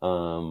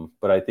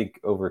 But I think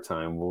over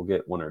time we'll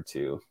get one or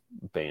two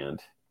banned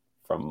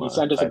from. You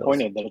sound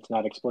disappointed that it's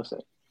not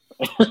explicit.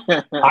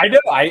 I know.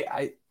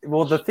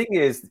 Well, the thing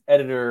is,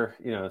 editor,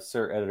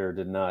 Sir Editor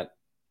did not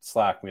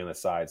slack me on the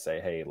side, say,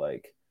 "Hey,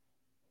 like,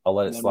 I'll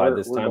let it slide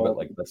this time, but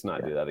like, let's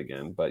not do that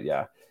again." But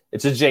yeah,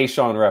 it's a Jay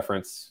Sean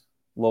reference.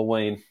 Lil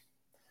Wayne,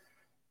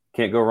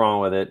 can't go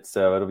wrong with it.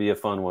 So it'll be a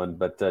fun one.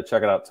 But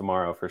check it out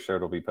tomorrow for sure.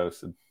 It'll be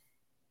posted.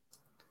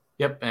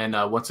 Yep, and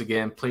once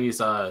again,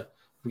 please.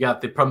 We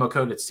got the promo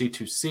code at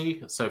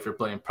C2C. So if you're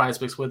playing Prize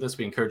Picks with us,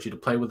 we encourage you to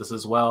play with us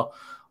as well.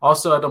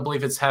 Also, I don't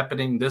believe it's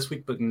happening this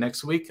week, but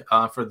next week,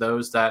 for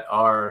those that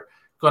are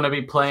going to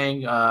be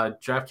playing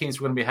DraftKings,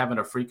 we're going to be having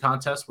a free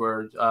contest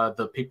where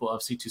the people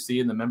of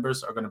C2C and the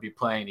members are going to be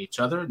playing each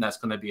other, and that's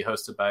going to be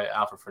hosted by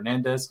Alfred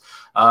Fernandez.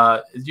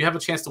 You have a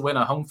chance to win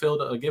a home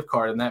field a gift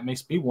card, and that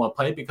makes me want to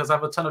play because I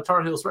have a ton of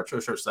Tar Heels retro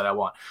shirts that I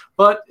want.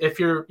 But if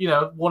you're,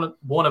 one of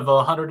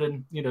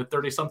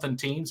 130-something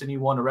teams and you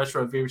want a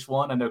retro of each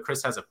one, I know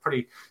Chris has a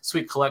pretty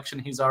sweet collection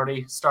he's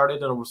already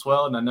started as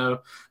well, and I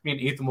know me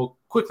and Ethan will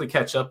quickly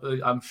catch up,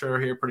 I'm sure,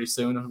 here pretty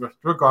soon.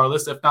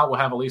 Regardless, if not, we'll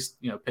have at least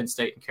Penn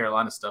State and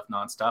Carolina stuff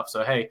nonstop.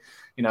 So hey,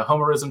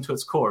 homerism to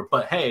its core.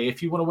 But hey,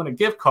 if you want to win a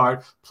gift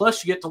card,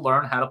 plus you get to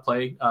learn how to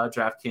play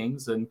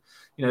DraftKings, and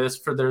this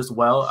for there as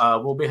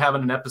well. We'll be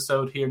having an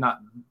episode here,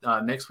 not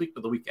next week,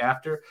 but the week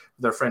after,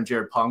 with our friend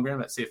Jared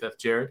Palmgren at CFF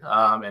Jared,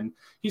 and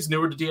he's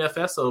newer to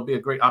DFS, so it'll be a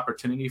great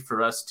opportunity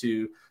for us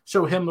to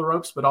show him the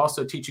ropes, but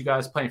also teach you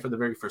guys playing for the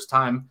very first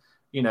time.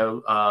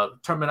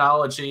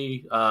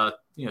 terminology,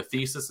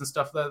 thesis and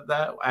stuff like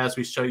that as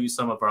we show you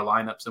some of our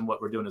lineups and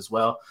what we're doing as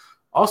well.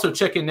 Also,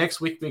 check in next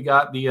week. We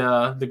got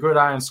the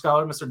Gridiron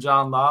Scholar, Mr.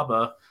 John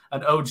Laba,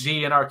 an OG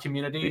in our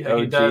community.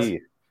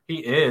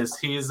 He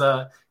is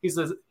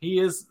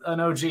an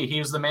OG. He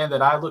was the man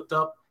that I looked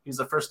up. He was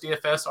the first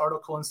DFS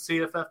article in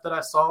CFF that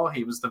I saw.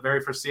 He was the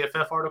very first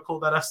CFF article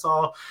that I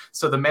saw.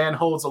 So the man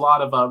holds a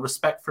lot of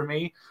respect for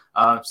me.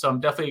 So I'm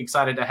definitely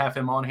excited to have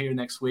him on here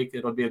next week.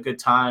 It'll be a good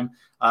time.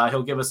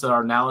 He'll give us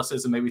our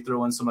analysis and maybe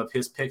throw in some of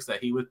his picks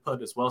that he would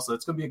put as well. So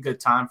it's going to be a good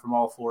time from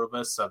all four of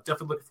us. So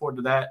definitely looking forward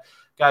to that.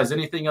 Guys,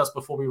 anything else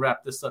before we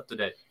wrap this up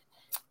today?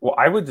 Well,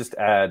 I would just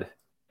add,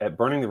 at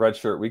Burning the Red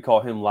Shirt, we call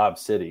him Lob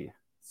City.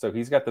 So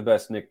he's got the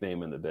best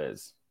nickname in the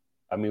biz.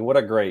 I mean, what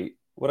a great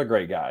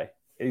guy.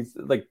 He's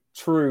like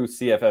true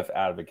CFF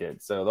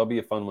advocate. So that'll be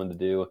a fun one to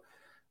do.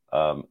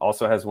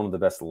 Also has one of the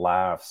best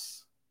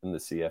laughs in the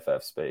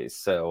CFF space.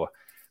 So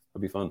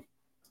it'll be fun.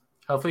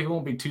 Hopefully he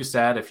won't be too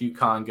sad if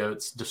UConn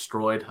gets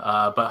destroyed.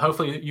 But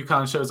hopefully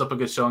UConn shows up a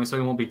good showing, so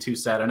he won't be too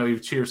sad. I know he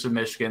cheers for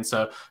Michigan,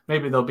 so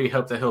maybe there'll be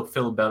hope that he'll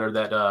feel better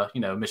that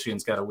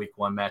Michigan's got a week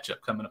 1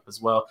 matchup coming up as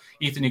well.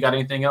 Ethan, you got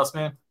anything else,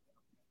 man?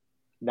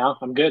 No,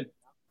 I'm good.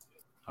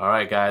 All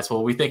right, guys.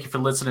 Well, we thank you for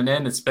listening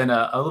in. It's been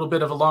a little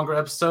bit of a longer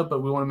episode,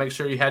 but we want to make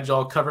sure you had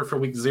y'all covered for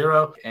week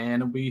 0,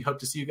 and we hope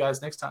to see you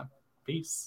guys next time. Peace.